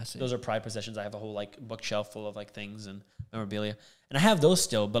 And those are prized possessions. I have a whole like bookshelf full of like things and memorabilia, and I have those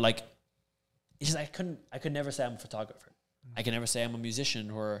still. But like, it's just I could never say I'm a photographer. I can never say I'm a musician,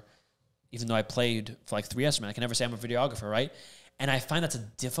 or even though I played for like 3 instruments, I can never say I'm a videographer, right? And I find that's a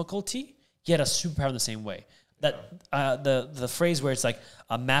difficulty, yet a superpower in the same way. That the phrase where it's like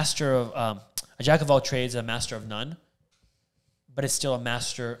a master of a jack of all trades, a master of none, but it's still a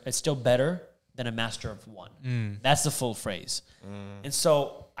master. It's still better than a master of one. That's the full phrase. And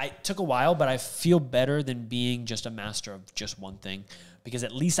so I took a while, but I feel better than being just a master of just one thing, because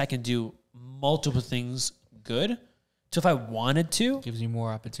at least I can do multiple things good. So if I wanted to, gives you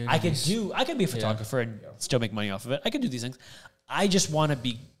more opportunities. I can be a photographer and still make money off of it. I can do these things. I just want to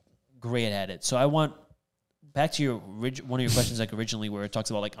be great at it. So I want, back to one of your questions, like originally where it talks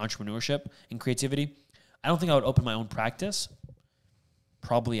about like entrepreneurship and creativity. I don't think I would open my own practice,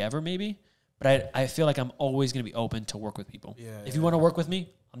 probably ever, maybe. But I feel like I'm always going to be open to work with people. If you want to work with me,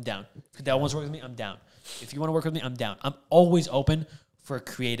 I'm down. If Kiddell wants to work with me, I'm down. If you want to work with me, I'm down. I'm always open for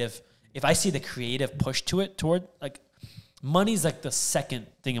creative. If I see the creative push to it toward like, money's like the second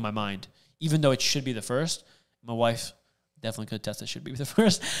thing in my mind, even though it should be the first. My wife definitely could attest it should be the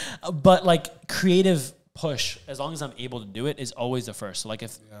first. But like creative push, as long as I'm able to do it, is always the first. So like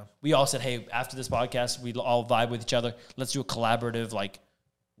if we all said, hey, after this podcast, we all vibe with each other, let's do a collaborative, like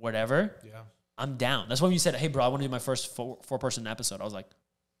whatever. Yeah, I'm down. That's when you said, hey, bro, I want to do my first four-person episode. I was like,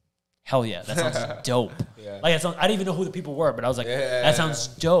 hell yeah, that sounds dope. Like I didn't even know who the people were, but I was like, that sounds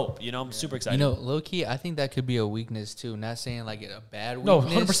dope. I'm super excited. Low key, I think that could be a weakness too. Not saying like a bad weakness. No,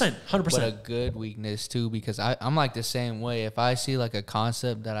 100%. But a good weakness too, because I'm like the same way. If I see like a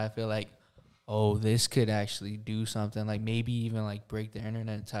concept that I feel like, oh, this could actually do something, like maybe even like break the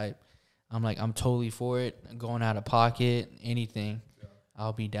internet type, I'm like, I'm totally for it. Going out of pocket, anything,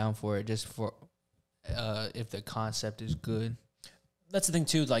 I'll be down for it. Just for if the concept is good. That's the thing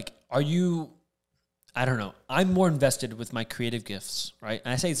too. Like, are you? I don't know. I'm more invested with my creative gifts, right?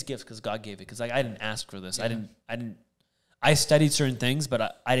 And I say it's gifts because God gave it. Because like I didn't ask for this. Yeah. I studied certain things,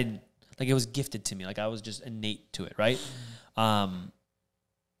 but I didn't. Like it was gifted to me. Like I was just innate to it, right? I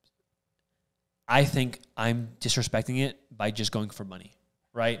think I'm disrespecting it by just going for money,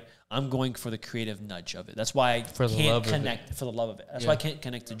 right? I'm going for the creative nudge of it. That's why I can't connect for the love of it. That's why I can't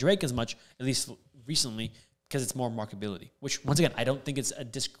connect to Drake as much, at least recently. Because it's more marketability, which once again, I don't think it's a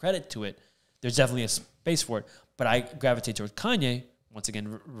discredit to it. There's definitely a space for it, but I gravitate towards Kanye. Once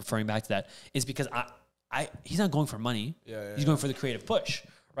again, referring back to that, is because he's not going for money. He's going for the creative push,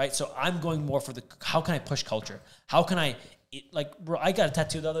 right? So I'm going more for how can I push culture? How can I, bro, I got a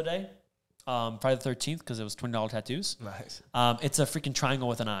tattoo the other day, Friday the 13th, because it was $20 tattoos. Nice. It's a freaking triangle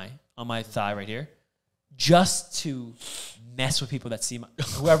with an eye on my thigh right here, just to mess with people that see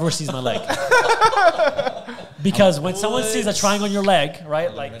whoever sees my leg. Because when someone sees a triangle on your leg,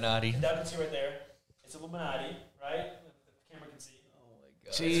 right? Illuminati. Like, that can see right there. It's Illuminati, right? The camera can see. Oh my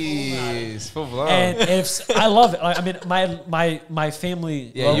God. Jeez, full blown. And I love it. I mean, my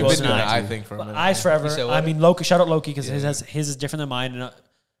family. Yeah, you've been doing the eye thing for a minute. Eyes forever. I mean, Loki. Shout out Loki because his is different than mine, and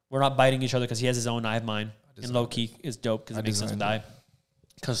we're not biting each other because he has his own. I have mine, and Loki is dope because it makes sense with the eye.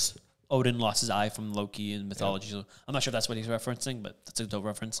 Because Odin lost his eye from Loki in mythology. So I'm not sure if that's what he's referencing, but that's a dope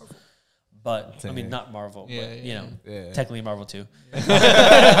reference. But, I mean, not Marvel, but, technically Marvel too.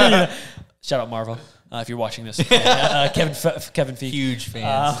 Shout out Marvel, if you're watching this. Kevin Feige. Huge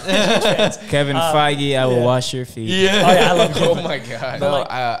fans. Kevin Feige, I will wash your feet. Yeah. Oh, yeah, I love Kevin. Oh, my God. No,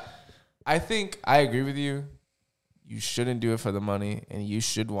 I think I agree with you. You shouldn't do it for the money, and you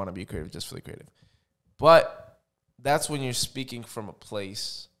should want to be creative just for the creative. But that's when you're speaking from a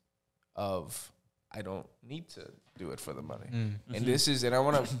place of I don't need to do it for the money. And this is, and I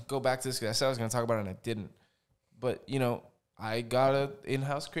want to go back to this because I said I was going to talk about it and I didn't. But, you know, I got an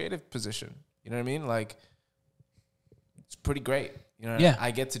in-house creative position. You know what I mean? Like, it's pretty great. You know, Yeah.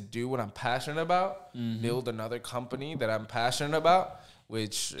 I get to do what I'm passionate about, build another company that I'm passionate about,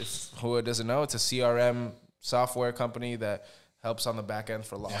 which, if who doesn't know, it's a CRM software company that helps on the back end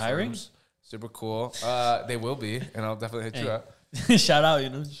for law firms. Super cool. They will be, and I'll definitely hit you up. Shout out, you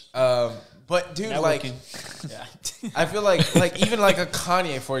know. But dude, Networking. like, I feel like even like a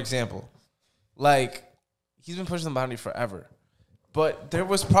Kanye, for example, like he's been pushing the boundary forever, but there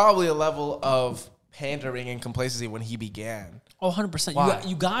was probably a level of pandering and complacency when he began. Oh, 100%. Why?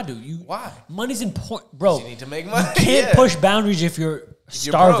 You got to. Why? Money's important. Bro, You need to make money. you can't push boundaries if you're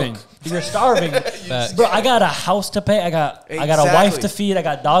starving. broke. If you're starving. Bro, I got a house to pay. I got a wife Exactly. to feed. I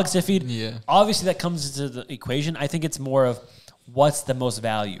got dogs to feed. Yeah. Obviously, that comes into the equation. I think it's more of what's the most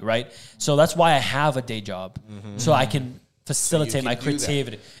value, right? So that's why I have a day job. So I can facilitate my can do that.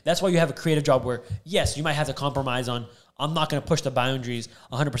 creativity. That's why you have a creative job where, yes, you might have to compromise on, I'm not going to push the boundaries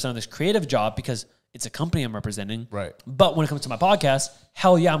 100% on this creative job because it's a company I'm representing. Right. But when it comes to my podcast,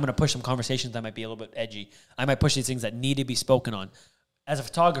 hell yeah, I'm going to push some conversations that might be a little bit edgy. I might push these things that need to be spoken on. As a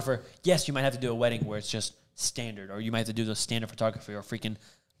photographer, yes, you might have to do a wedding where it's just standard, or you might have to do the standard photography or freaking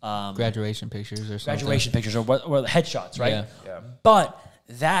Graduation pictures or something. graduation pictures or headshots, right? Yeah. Yeah. But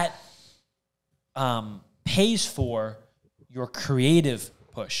that pays for your creative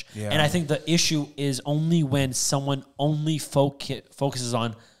push. Yeah. And I think the issue is only when someone only focuses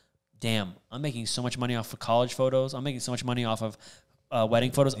on, damn, I'm making so much money off of college photos. I'm making so much money off of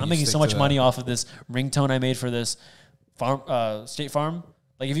wedding photos. I'm making stick so much to money that. off of this ringtone I made for this farm, State Farm.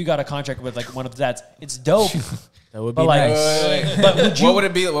 Like if you got a contract with like one of that's, it's dope. That would But be like, nice. but would you? What would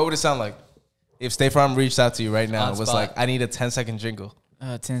it be? What would it sound like if State Farm reached out to you right now On and was spot. like, "I need a 10-second jingle"?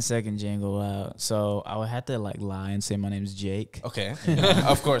 10-second jingle out. So I would have to like lie and say my name's Jake. Okay,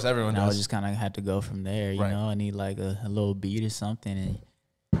 of course, everyone And I would does. just kind of have to go from there. You Right. know, I need like a little beat or something,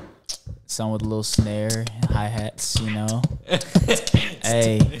 and some with a little snare, hi hats. You know,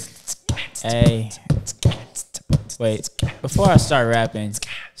 hey. Wait, before I start rapping,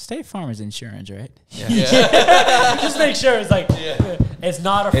 State Farm is insurance, right? Just make sure it's like it's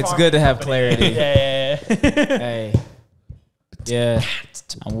not a. It's farm good to have company. clarity. Yeah. Hey, yeah,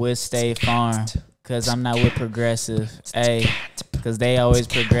 I'm with State Farm because I'm not with Progressive. Hey, because they always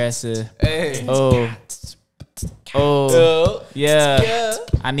progressive. Hey, Oh, yeah.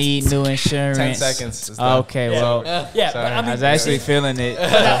 I need new insurance. 10 seconds. Is done. Okay, well, Yeah, Sorry. but I I mean, was actually feeling it.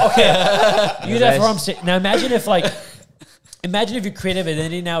 you that's what I'm saying. Now imagine if your creative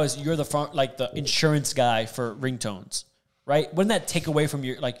identity now is you're the front, like the insurance guy for ringtones, right? Wouldn't that take away from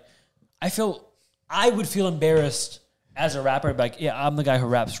your like? I would feel embarrassed as a rapper, like, yeah, I'm the guy who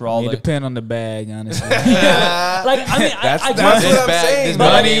raps for all It the. depend on the bag, honestly. Like, I mean, I that's get what I'm saying. This But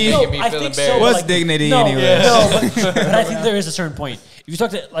money no, making me I feel think so, embarrassed. What's like, dignity no, anyway? No, but I think there is a certain point. If you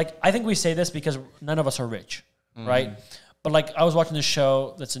talk to, like, I think we say this because none of us are rich, right? But like, I was watching this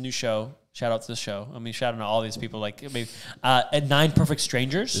show. That's a new show. Shout out to this show. I mean, shout out to all these people. Like, maybe at 9 Perfect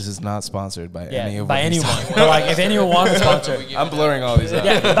Strangers. This is not sponsored by any of by what he's anyone. talking But like, if anyone wants to sponsor. I'm blurring all these out.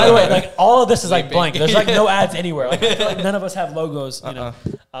 Yeah. By the way, like all of this is like blank. There's like no ads anywhere. Like, I feel like none of us have logos. You know,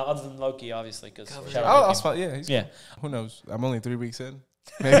 other than Loki, obviously. Because I'll spot. Yeah, yeah. Who knows? I'm only 3 weeks in.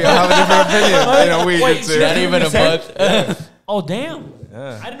 Maybe I'll have a different opinion. You know, we Wait, get so to. Not even a month. Oh damn!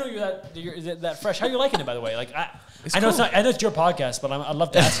 Yeah. I didn't know you're that fresh. How are you liking it, by the way? Like I know it's not. I know it's your podcast, but I'd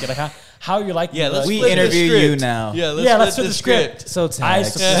love to ask it. Like how are you liking? Yeah, let's We flip the interview script. you now. Yeah, let's flip the script. So I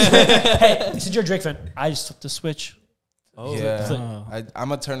taxed. hey, since you're a Drake fan, I just flipped the switch. Yeah, I'm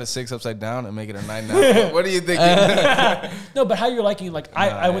gonna turn the 6 upside down and make it a 9 now. What do you think? No, but how are you liking? Like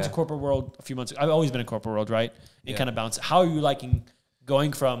I went yeah. to corporate world a few months ago. I've always been in corporate world, right? It Yeah. kind of bounced. How are you liking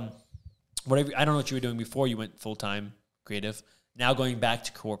going from whatever? I don't know what you were doing before you went full time creative. Now going back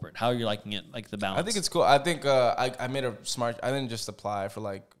to corporate, how are you liking it? Like the balance? I think it's cool. I think I made a smart. I didn't just apply for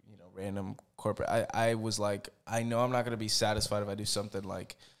like random corporate. I was like, I know I'm not gonna be satisfied if I do something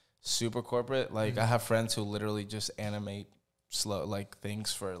like super corporate. Like I have friends who literally just animate slow like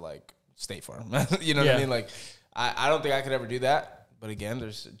things for like State Farm. You know what I mean? Like I don't think I could ever do that. But again,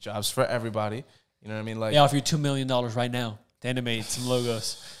 there's jobs for everybody. You know what I mean? Like they offer you $2 million right now to animate some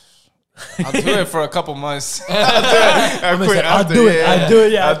logos. I'll do it for a couple months. I'll do it. I'll do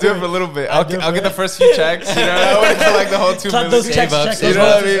it. Yeah, I'll do it for a little bit. I'll get the first few checks. You know, I wouldn't get like the whole 2 Clap million. those checks, check You those know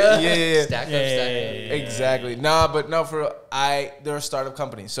what I boxes. mean? Yeah. Stack up, Yeah. Exactly. They're a startup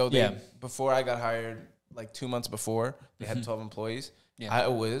company. So before I got hired, like 2 months before, they had 12 employees. Yeah. I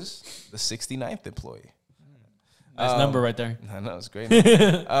was the 69th employee. Nice number right there. I know, it's great.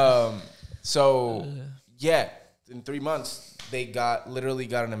 So yeah, in 3 months they literally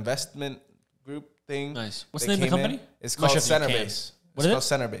got an investment group thing. Nice. What's They the name of the came in. company? It's I'm not called sure if you can. Centerbase. What It's is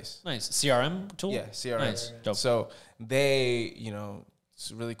called it? Centerbase. Nice. CRM tool? Yeah, CRM. Nice. Dope. So they,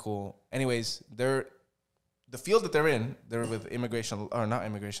 it's really cool. Anyways, the field that they're in, they're with not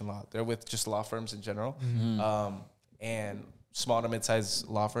immigration law. They're with just law firms in general, and small to mid-sized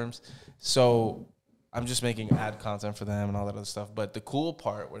law firms. So I'm just making ad content for them and all that other stuff. But the cool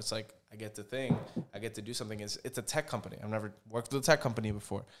part where it's like I get to do something is it's a tech company. I've never worked with a tech company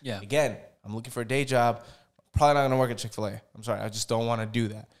before. Yeah. Again, I'm looking for a day job. Probably not gonna work at Chick-fil-A. I'm sorry, I just don't want to do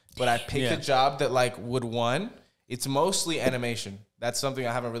that. But I picked a job that it's mostly animation. That's something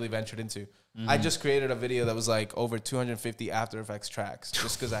I haven't really ventured into. I just created a video that was like over 250 After Effects tracks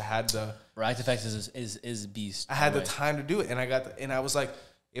just because I had the After Effects is beast. I had the time to do it, and I was like,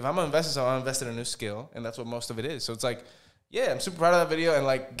 if I'm gonna invest in something, I'm invested in a new skill, and that's what most of it is. So it's like, yeah, I'm super proud of that video, and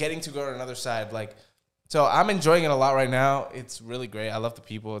like getting to go to another side, like, so I'm enjoying it a lot right now. It's really great. I love the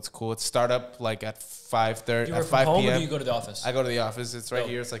people. It's cool. It's startup like at 5:30 You at work 5 from home p.m. or do you go to the office? I go to the office. It's right Dope.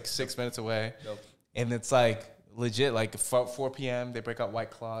 here. It's like 6 minutes away, Dope. and it's like legit. Like 4 p.m. they break out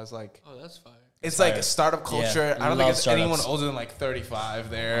White Claws. Like, Oh, that's fire. it's like a startup culture. Yeah, I don't think love it's anyone startups. older than like 35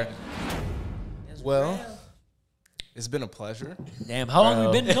 there. Well, it's been a pleasure. Damn, how long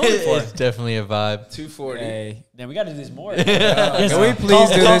have we been going for? It's definitely a vibe. 240. Hey, Damn, we got to do this more. can we please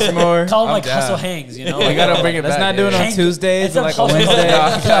do this more? Call them I'm like down. hustle hangs, you know? We gotta bring it Let's back. not do it on Hang- Tuesdays, instead of like a hustle- Wednesday. No,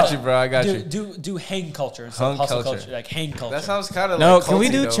 I got you, bro. I got you. Do hang culture instead Hung of hustle culture. culture. Like hang culture. That sounds kind of No, like can we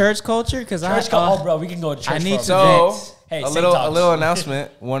culty, do though. church culture? Because church culture. Oh, bro, we can go to church. I need for a to minute. So, vent. Hey, a Saint little talks.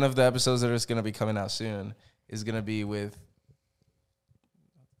 announcement. One of the episodes that is going to be coming out soon is going to be with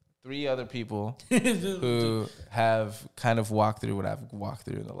 3 other people who have kind of walked through what I've walked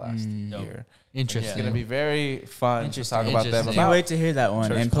through in the last year. It's Interesting. going to be very fun to talk about them. Interesting. Can't wait to hear that one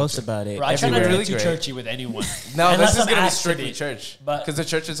Church and post about it. Bro, I try not to Really get too great. churchy with anyone. No, Unless this is I'm going to be asked to strictly be. church. But- Because the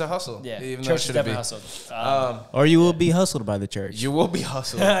church is a hustle. Yeah, Even though it church is shouldn't be. definitely hustled. Or you will be hustled by the church. You will be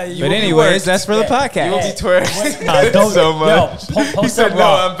hustled. But anyways, that's for the podcast. You will be twerked Don't, so much. Yo, He post it said, up no,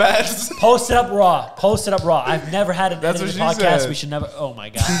 raw. I'm bad. Post it up raw. Post it up raw. I've never had an That's edited what she podcast. said. We should never. Oh my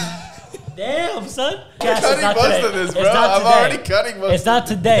god. Damn, son. I'm Podcast is cutting not most today. of this, It's bro. not I'm today. already cutting most It's not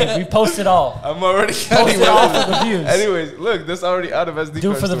today. We post it all. I'm already Post cutting it all most for the views. Anyways, look, this already out of SD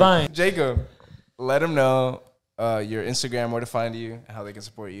Do it card for the store. Vine. Jacob, let them know your Instagram, where to find you, and how they can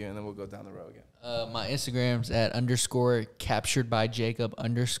support you, and then we'll go down the road again. My Instagram's at _captured by Jacob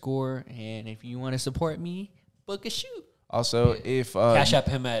 _. And if you want to support me, book a shoot. Also, if Cash app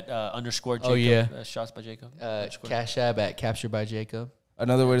him at _ Jacob. Oh, yeah. Shots by Jacob. Cash app at captured by Jacob.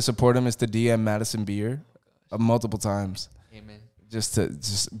 another way to support him is to DM Madison Beer multiple times, Amen. just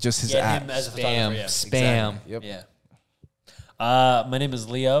his Get app. him as a Spam. photographer. Yeah. Spam. Yep. Yeah. My name is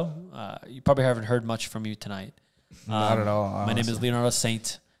Leo. You probably haven't heard much from you tonight. Not at all. My name honestly. is Leonardo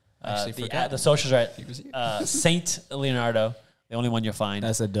Saint. Actually forgot. The socials are at Saint Leonardo. The only one you'll find.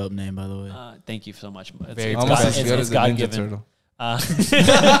 That's a dope name, by the way. Thank you so much. Very almost as it's good as the God Ninja given. Turtle.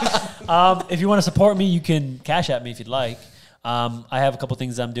 If you want to support me, you can cash at me if you'd like. I have a couple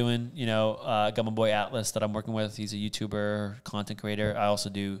things I'm doing. I got my boy Atlas that I'm working with. He's a YouTuber, content creator. I also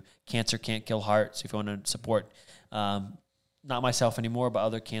do Cancer Can't Kill Heart. So if you want to support, not myself anymore, but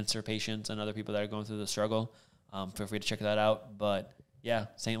other cancer patients and other people that are going through the struggle, feel free to check that out. But yeah,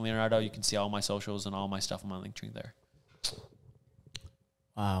 Saint Leonardo, you can see all my socials and all my stuff on my link tree there.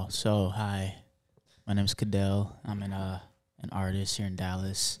 Wow. So, hi. My name's Kiddell. I'm an artist here in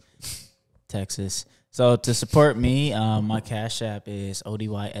Dallas, Texas. So, to support me, my Cash App is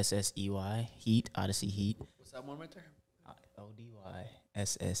ODYSSEY, Heat, Odyssey Heat. What's that one right there?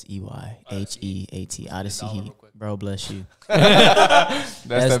 ODYSSEYHEAT, Odyssey Heat. Bro, bless you. That's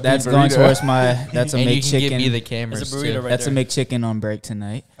That's going towards my, that's a And you can give McChicken. me the cameras There's a burrito too. right That's a there. McChicken on break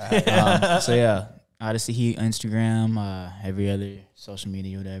tonight. So yeah, Odyssey Heat, Instagram, every other social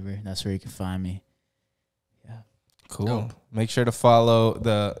media, whatever. That's where you can find me. Yeah. Cool. Dope. Make sure to follow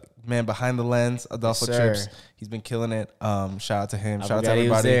the man behind the lens, Adolfo Yes, sir. Chips. He's been killing it. Shout out to him. I Shout out to forgot he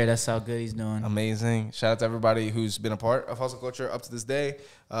was everybody. there. That's how good he's doing. Amazing. Shout out to everybody who's been a part of Hustle Culture up to this day.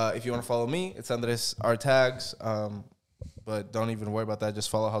 If you want to follow me, it's Andres R Tags. But don't even worry about that. Just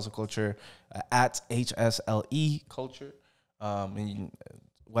follow Hustle Culture at HSLE Culture. And you can,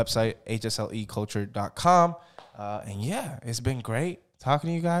 website hsleculture.com. And yeah, it's been great talking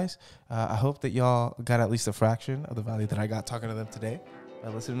to you guys. I hope that y'all got at least a fraction of the value that I got talking to them today by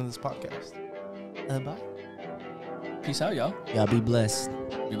listening to this podcast. Bye. Peace out, y'all. Y'all be blessed.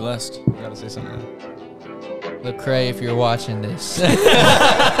 Be blessed. You gotta say something now. Lecrae, if you're watching this.